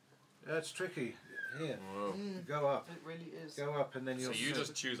 That's tricky. Here, Whoa. go up. It really is. Go up and then So you'll you see.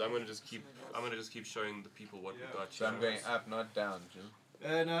 just choose. I'm gonna just keep showing the people what we got. So I'm going up, not down, Jim.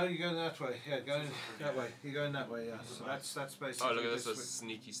 No, you're going that way. Yeah, going that way. You're going that way, yeah. So that's basically Oh, look at this. this A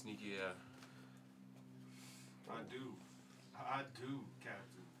sneaky, yeah. I do,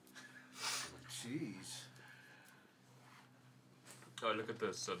 Captain. Jeez. Oh, look at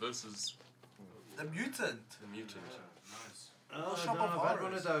this. So this is The mutant. the mutant. Nice. Oh, Shop no, of I've had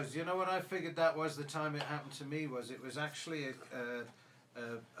one of Horrors. those. You know what I figured that was the time it happened to me was it was actually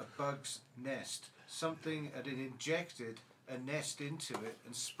a bug's nest. Something had injected a nest into it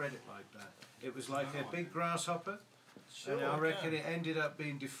and spread it like that. It was like a big grasshopper, and I reckon it ended up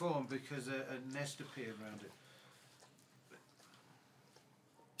being deformed because a nest appeared around it.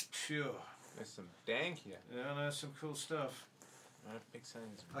 Sure. There's some dank here. Yeah, no, some cool stuff. Big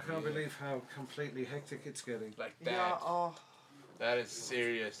signs. I can't believe how completely hectic it's getting. Like that. Yeah, oh, That is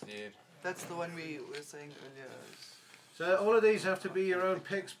serious, dude. that's the one we were saying earlier. So all of these have to be your own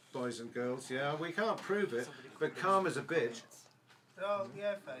picks, boys and girls. Yeah, we can't prove it, but Karma's a bitch. Oh,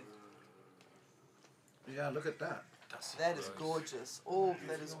 yeah, Faith. Yeah, look at that. That is gorgeous. Oh,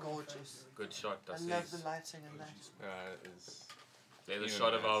 that is gorgeous. Good shot, I Dusty. love the lighting and that. It's There's a even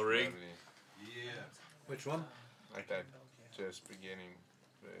shot of nice, our rig. lovely. Yeah. Which one? Like that, just beginning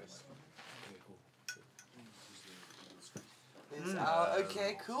verse. There's our,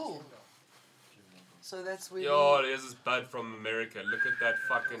 okay, cool. So that's where Yo, there's this bud from America. Look at that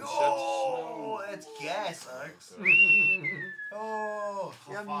fucking shit. Oh, it's gas, Oaks. Oh,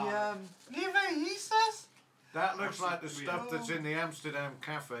 yum yum. Lieve Jesus? That looks like the stuff that's in the Amsterdam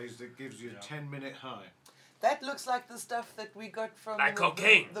cafes that gives you a 10-minute high. That looks like the stuff that we got from Like the,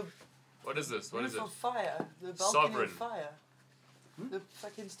 cocaine. The What is this? What is roof it? of fire, the balcony Sovereign. of fire. The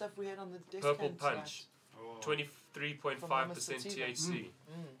fucking stuff we had on the desk. Purple hand punch. Oh. 23.5% THC.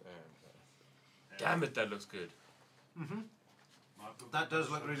 Damn it, that looks good. That does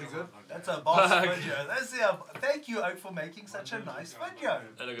look really good. That's a boss Fuck. video. That's a, thank you, Oak, for making such a nice video.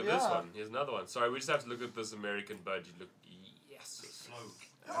 And look at this Yeah. one. Here's another one. Sorry, we just have to look at this American bud. You look. Yes. Slow.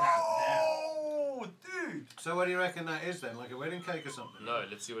 Oh, dude. So what do you reckon that is then? Like a wedding cake or something? No,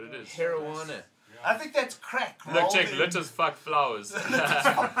 let's see what it is. Marijuana. I think that's crack. Look, rolled check. in. Lit as fuck flowers. That's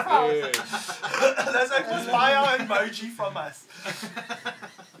like a fire emoji from us.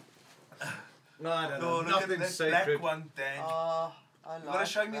 No, I don't No, know. look at Nothing's that sacred. black one, Dan. Ah, I like You gotta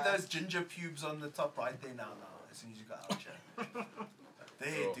show me that. those ginger pubes on the top right there now, as soon as you go out here.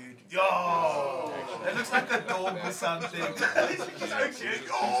 There, Oh. dude. Yo! That looks like a dog or something. He's so cute.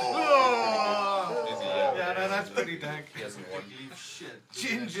 Oh! Yeah, no, that's pretty dank. He hasn't won. Leave shit.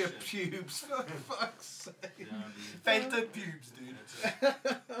 Ginger pubes, for fuck's sake. Fainted pubes, dude.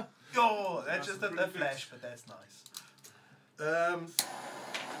 Yo, that's just a flash, but that's nice.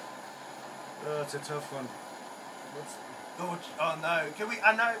 Oh, it's a tough one. Oh no, can we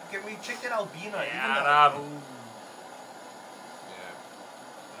check that albino? Yeah, Even nah. though,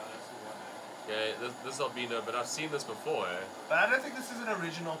 Okay, this albino, but I've seen this before, eh? but I don't think this is an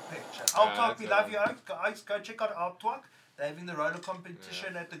original picture. Artwork, we that's love you, guys. Go check out Artwork. They're having the roller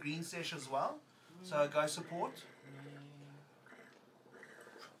competition at the Green Sesh as well. So go support.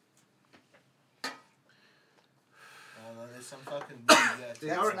 There's some fucking That's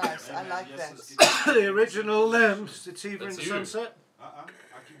nice. I like that. The original Sativa in That's the you. Sunset. I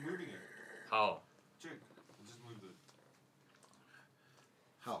keep moving it. How? Check. I just moved it.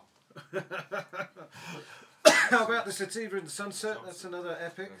 How? How about the Sativa in the Sunset? That's another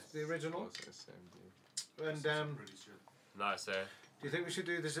epic, the original. And Pretty sure. Nice, eh? do you think we should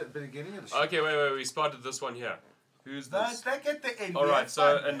do this at the beginning of the show? Okay, wait. We spotted this one here. Who's this? Don't get the end. Alright, We have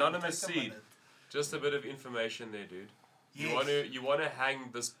so fun, man. anonymous Take a seed. minute. Just a bit of information there, dude. Yes. You wanna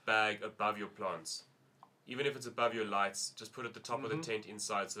hang this bag above your plants. Even if it's above your lights, just put it at the top of the tent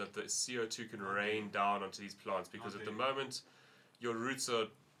inside so that the CO2 can rain down onto these plants, because at the moment your roots are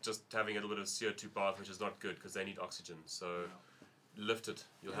just having a little bit of CO2 bath, which is not good because they need oxygen. So lifted.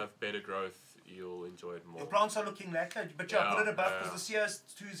 You'll have better growth. You'll enjoy it more. Your plants are looking lacquer, but yeah, Yeah, put it above yeah. because the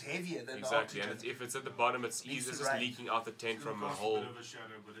CO2 is heavier than Exactly, the and oxygen. if it's at the bottom, it's Needs easy. to It's just rain. leaking out the tent It's from a gonna cast whole. bit of a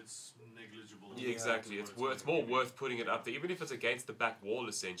shadow, but it's negligible. Yeah, exactly. It's Towards more the- worth putting it up there, even if it's against the back wall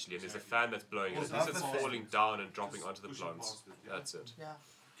essentially, and there's a fan that's blowing it. Well, At least above it's the fence. falling down and dropping Just onto the pushing plants. past it, yeah. That's it. Yeah.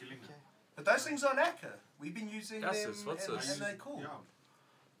 Killing it. Okay. But those things are lacquer. We've been using Yes, them yes, what's and, this? and they're cool. Yeah.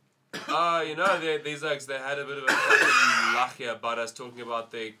 You know, these eggs, they had a bit of a fucking luck here about us talking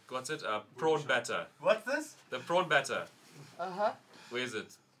about the, what's it? Prawn batter. What's this? The prawn batter. Uh-huh. Where is it?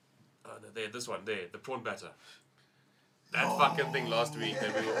 Oh, no, there, this one, there, the prawn batter. That fucking thing last week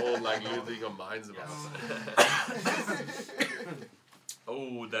that we were all like losing our minds about.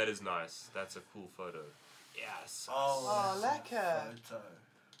 Oh, that is nice. That's a cool photo. Yes. Oh, lacquer. Photo.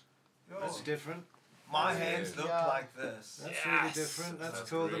 Yo, That's different. my hands look Yeah. like this. That's really Yes. different. That's, That's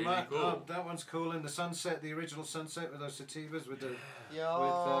cool. really The cool. Oh, that one's cool. And the sunset, the original sunset with those sativas with the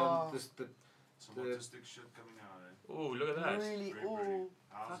Yeah. with the Some The- autistic shit coming out, eh? Oh, look at that. Really, Very, ooh. very-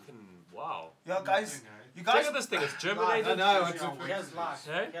 How's it? Fucking wow. Yeah, guys, Nothing, eh? you Check guys, out this thing. It's I germinated. know. Shows It's you how a, quick He has it luck. is.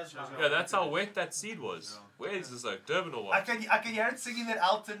 Hey? He has luck. Yeah, that's how wet that seed was. Yeah. Where is this like Durban or I what? can hear it singing that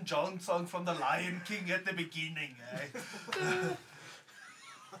Elton John song from The Lion King at the beginning. Eh?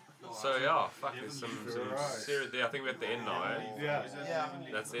 So yeah, fuck. There's some Right. serious. I think we're at the end now, eh? Yeah. Yeah.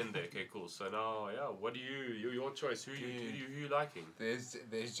 That's the end there. Okay, cool. So now, yeah, what do your choice? Who you liking? There's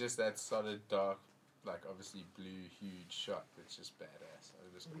just that solid dark, like obviously blue, huge shot that's just badass.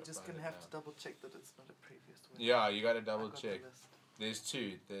 I'm just We're gonna just find gonna it have now. to double check that it's not a previous one. Yeah, you gotta I double got the check. list. There's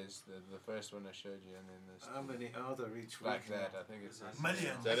two. There's the first one I showed you, and then there's how many are there each week? like that. now? I think it's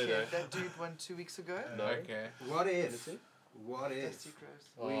Millions. Is that it, Okay, eh? that dude won 2 weeks ago. No. Okay. What if? What if? Dusty Gross.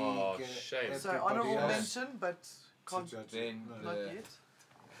 We Oh, get shame. So everybody honourable else mention, but to can't judge it? Then No. not the- yet.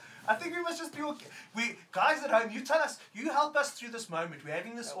 I think we must just be okay. We guys at home, you tell us, you help us through this moment. We're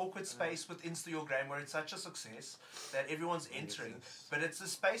having this awkward space with Instagram where it's such a success that everyone's entering. But it's a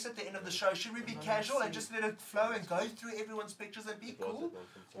space at the end of the show. Should we be casual and just let it flow and go through everyone's pictures and be cool?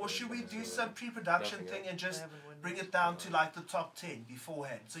 Or should we do some pre-production Nothing, thing and They just haven't won bring yet. it down to like the top 10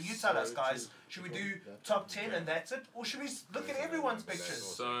 beforehand? So you tell us, guys, should we do top 10 and that's it? Or should we look at everyone's pictures?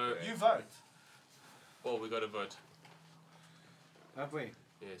 So, You vote. well, we got to vote. Have we?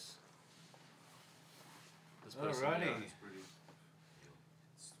 Yes. This person Alrighty. here. It's pretty.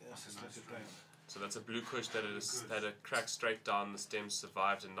 Yes, It's let's a look nice at strain. So that's a blue kush that Kush. had a crack straight down. The stem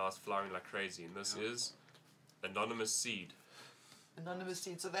survived and now it's flowering like crazy. And this Yeah. is anonymous seed. Anonymous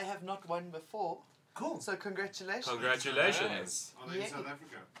seed. So they have not won before. Cool. So congratulations. Congratulations. Are they Yeah. in South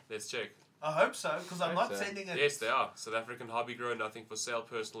Africa? Let's check. I hope so, because I'm Hope not so. sending it. Yes, they are. South African hobby grow, nothing for sale,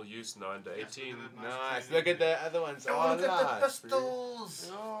 personal use, no under 18. Nice. Look at the other ones. Oh, Oh, look at the nice. pistols.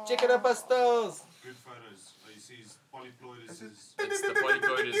 Oh. Check it out, pastels. Good photos. Oh, you see his polyploid is his... It's the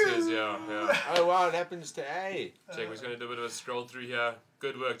polygoid is his, yeah. Oh wow, it happens to A. Check, we're just going to do a bit of a scroll through here.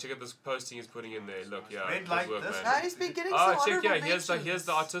 Good work. Check out this posting he's putting in there. Look, yeah. Red Good like work, this. man. Now he's been getting Oh, some check, honourable yeah. Here's mentions.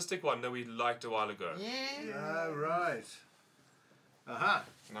 the artistic one that we liked a while ago. Yeah. Right. Aha.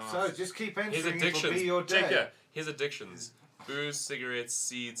 Nice. So just keep Here's entering. It'll addictions. be your Check day. here. Here's addictions. Booze, cigarettes,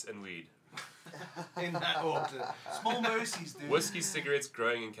 seeds, and weed. In that order. Small mercies, dude. Whiskey, cigarettes,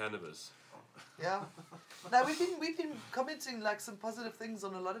 growing, and cannabis. Yeah. Now we've been commenting like some positive things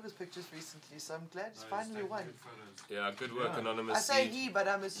on a lot of his pictures recently, so I'm glad he's No, finally taking won. good photos. Yeah, good work, Yeah. anonymous I say seed. he, but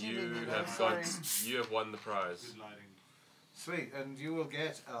I'm assuming You you know, have sorry. you have won the prize. Good lighting. Sweet, and you will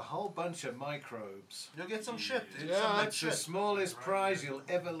get a whole bunch of microbes. You'll get some shit, dude. Yeah, some good That's the shit. smallest prize you'll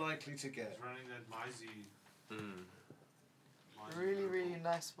ever likely to get. He's running that Maisie... Mm. Really, really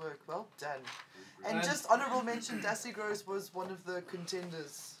nice work. Well done. And And- just honourable mention, Dusty Gross was one of the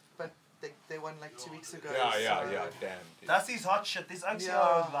contenders, but they won like 2 weeks ago. Yeah, yeah, so- yeah. Damn. Dude. That's his hot shit. These OCR Yeah.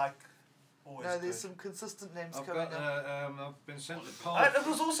 are like always No, good. there's some consistent names I've coming got. up. I've been sent the poll. And it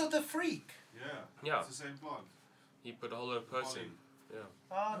was also the freak. Yeah. Yeah. It's the same plant. He put a whole lot of posts in.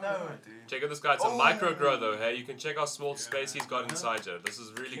 Oh no, dude. Check out this guy. It's a Oh. micro grow though. Hey, you can check how small space he's got inside here. This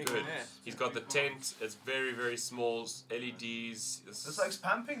is really good. Yeah. He's got the tent. It's very, very small. LEDs. This looks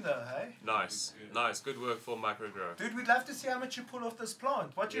pumping though, hey? Nice. Good. Nice. Good work for micro grow. Dude, we'd love to see how much you pull off this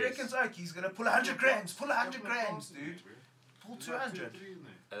plant. What do you Yes. reckon, Oak? He's gonna pull 100 grams. Pull 100 Couple of grams, plants in dude. there, Pull bro. There's like 200. 2 or 3 in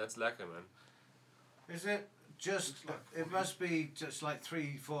there. And that's lacquer, man. Is it just? Looks like It 40. must be just like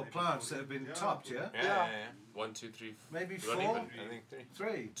 3, 4 Maybe plants 40. that have been Yeah, topped, 40. yeah. Yeah, Yeah. yeah, 1, 2, 3, Maybe Not 4, even. I think 3.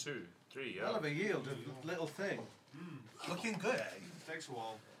 3. 2, 3. Hell Yeah. of a yield of the little thing. Looking good, eh? Takes a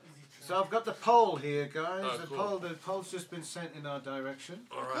while. So I've got the poll here, guys. Oh, cool. The poll's just been sent in our direction,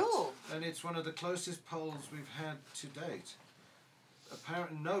 All right. Cool. and it's one of the closest polls we've had to date.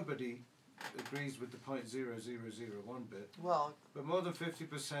 Apparently, nobody agrees with the 0.0001 bit. Well, But more than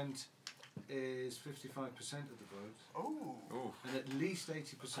 50% is 55% of the vote, Oh. Ooh. and at least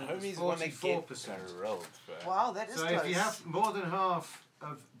 80% Homies is want to get 44%. grilled for. wow, that is So close. if you have more than half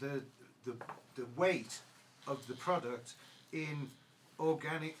of the weight of the product in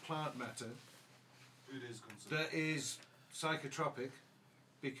organic plant matter It is considered. that is psychotropic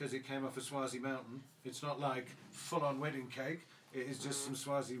because it came off a Swazi mountain, it's not like full-on wedding cake, it is just some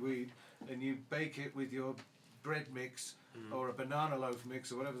Swazi weed, and you bake it with your bread mix or a banana loaf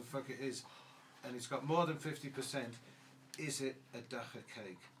mix or whatever the fuck it is, and it's got more than 50%, is it a dacha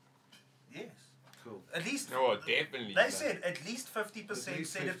cake? Yes. Cool. At least. Oh, definitely. They said at least 50% At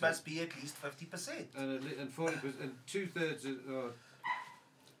least said 50. it must be at least 50%. And 40% and 2/3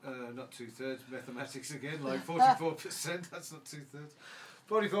 not 2/3 mathematics again, like 44%. That's not 2/3.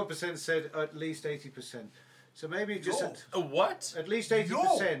 44% said at least 80%. So maybe just Yo. A what? at least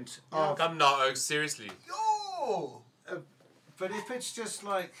 80% of. Come now, oh, seriously. Yo! But if it's just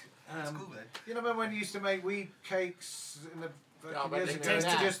like, That's cool, man. you know, when you used to make weed cakes in the Yeah, but years they ago, don't you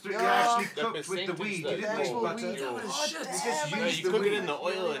have- just you Yeah. actually The cooked with the percentage weed. though. You didn't The make actual butter. weed. Oh, Oh, shit. damn. just No, use you the cook it weed. in the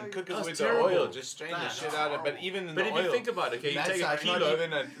oil Yeah, and yeah, cook That's it with the terrible. oil. Just strain the That's shit out of it. But even in But the if oil. you think about it, okay, you that's take a like not kilo.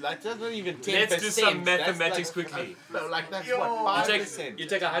 even like that's not even 10%. Let's do some That's mathematics like, quickly. No, like that's Yo. what You 5%.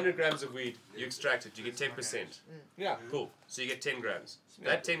 take 100 grams of weed, you extract it, you get 10%. Yeah. Cool. So you get 10 grams. Yeah.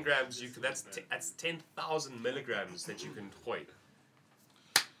 That 10 grams, that's 10,000 milligrams that you can hoy.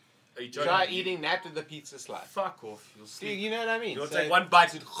 Are you joking? Try eating that with the pizza slice. Fuck off. You'll Do sleep. you know what I mean? You'll So- take one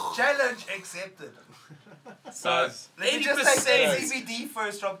bite and Challenge accepted. so Let me just say 80%. CBD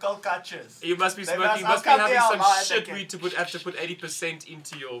first from Kolkachas. You must be They smoking. must- You must be I'll come having there some online, shit okay. weed to have to put 80%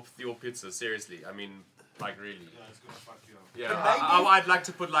 into your pizza. Seriously, I mean, like really. Yeah, it's gonna fuck you up. Yeah, But maybe- I'd like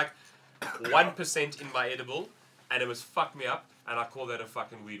to put like 1% in my edible, and it was fuck me up, and I call that a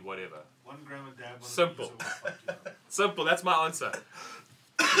fucking weed, whatever. 1 gram a dab on Simple. a pizza will fuck you up. Simple. That's my answer.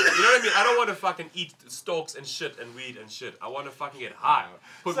 You know what I mean? I don't want to fucking eat stalks and shit and weed and shit. I want to fucking get high.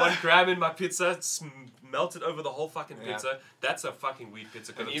 Put 1 gram in my pizza, melt it over the whole fucking Yeah. pizza. That's a fucking weed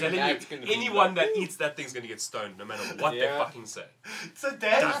pizza. Because And I'm even telling that's you, gonna be anyone that eats that thing's gonna get stoned, no matter what they Yeah. fucking say. So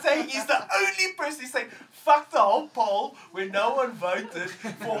Dan's saying he's the only person he's saying, fuck the whole poll when no one voted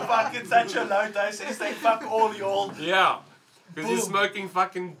for fucking such a low dose. And he's saying, fuck all y'all. Yeah, because you're Boom. smoking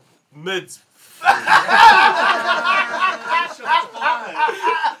fucking mids.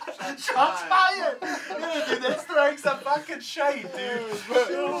 Shots fired! Yeah, dude, that's throwing some fucking shade, dude.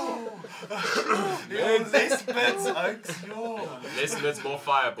 Yo, less bits, Oaks. Yo. Less mids, more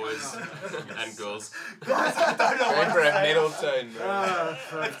fire, boys and girls. Guys, I don't know Going what for to a say. middle tone, bro.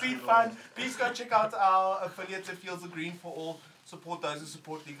 It's been fun. Please go check out our affiliates at Fields of Green for all. Support those who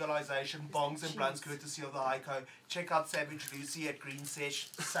support legalization. Bongs and blunts courtesy of the HICO. Check out Savage Lucy at Green Sesh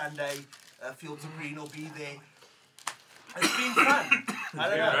Sunday. Fields of Green will be there. It's been fun. I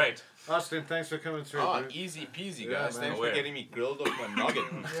don't know. Great. Austin, thanks for coming through. Oh, dude. easy peasy, Yeah, guys. man. Thanks Aware. for getting me grilled off my noggin.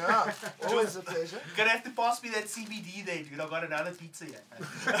 Yeah, always a pleasure. You're gonna have to pass me that CBD there, dude. I've got another pizza here.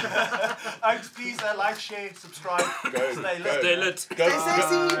 Oaks, please like, share, subscribe. Go, Stay go. lit. Stay lit. Go, Stay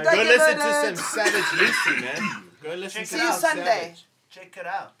sexy, go don't get listen to burned. some Savage Lucy, man. Go listen Check to it See you out, Sunday. Check it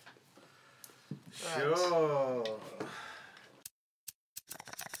out. Sure.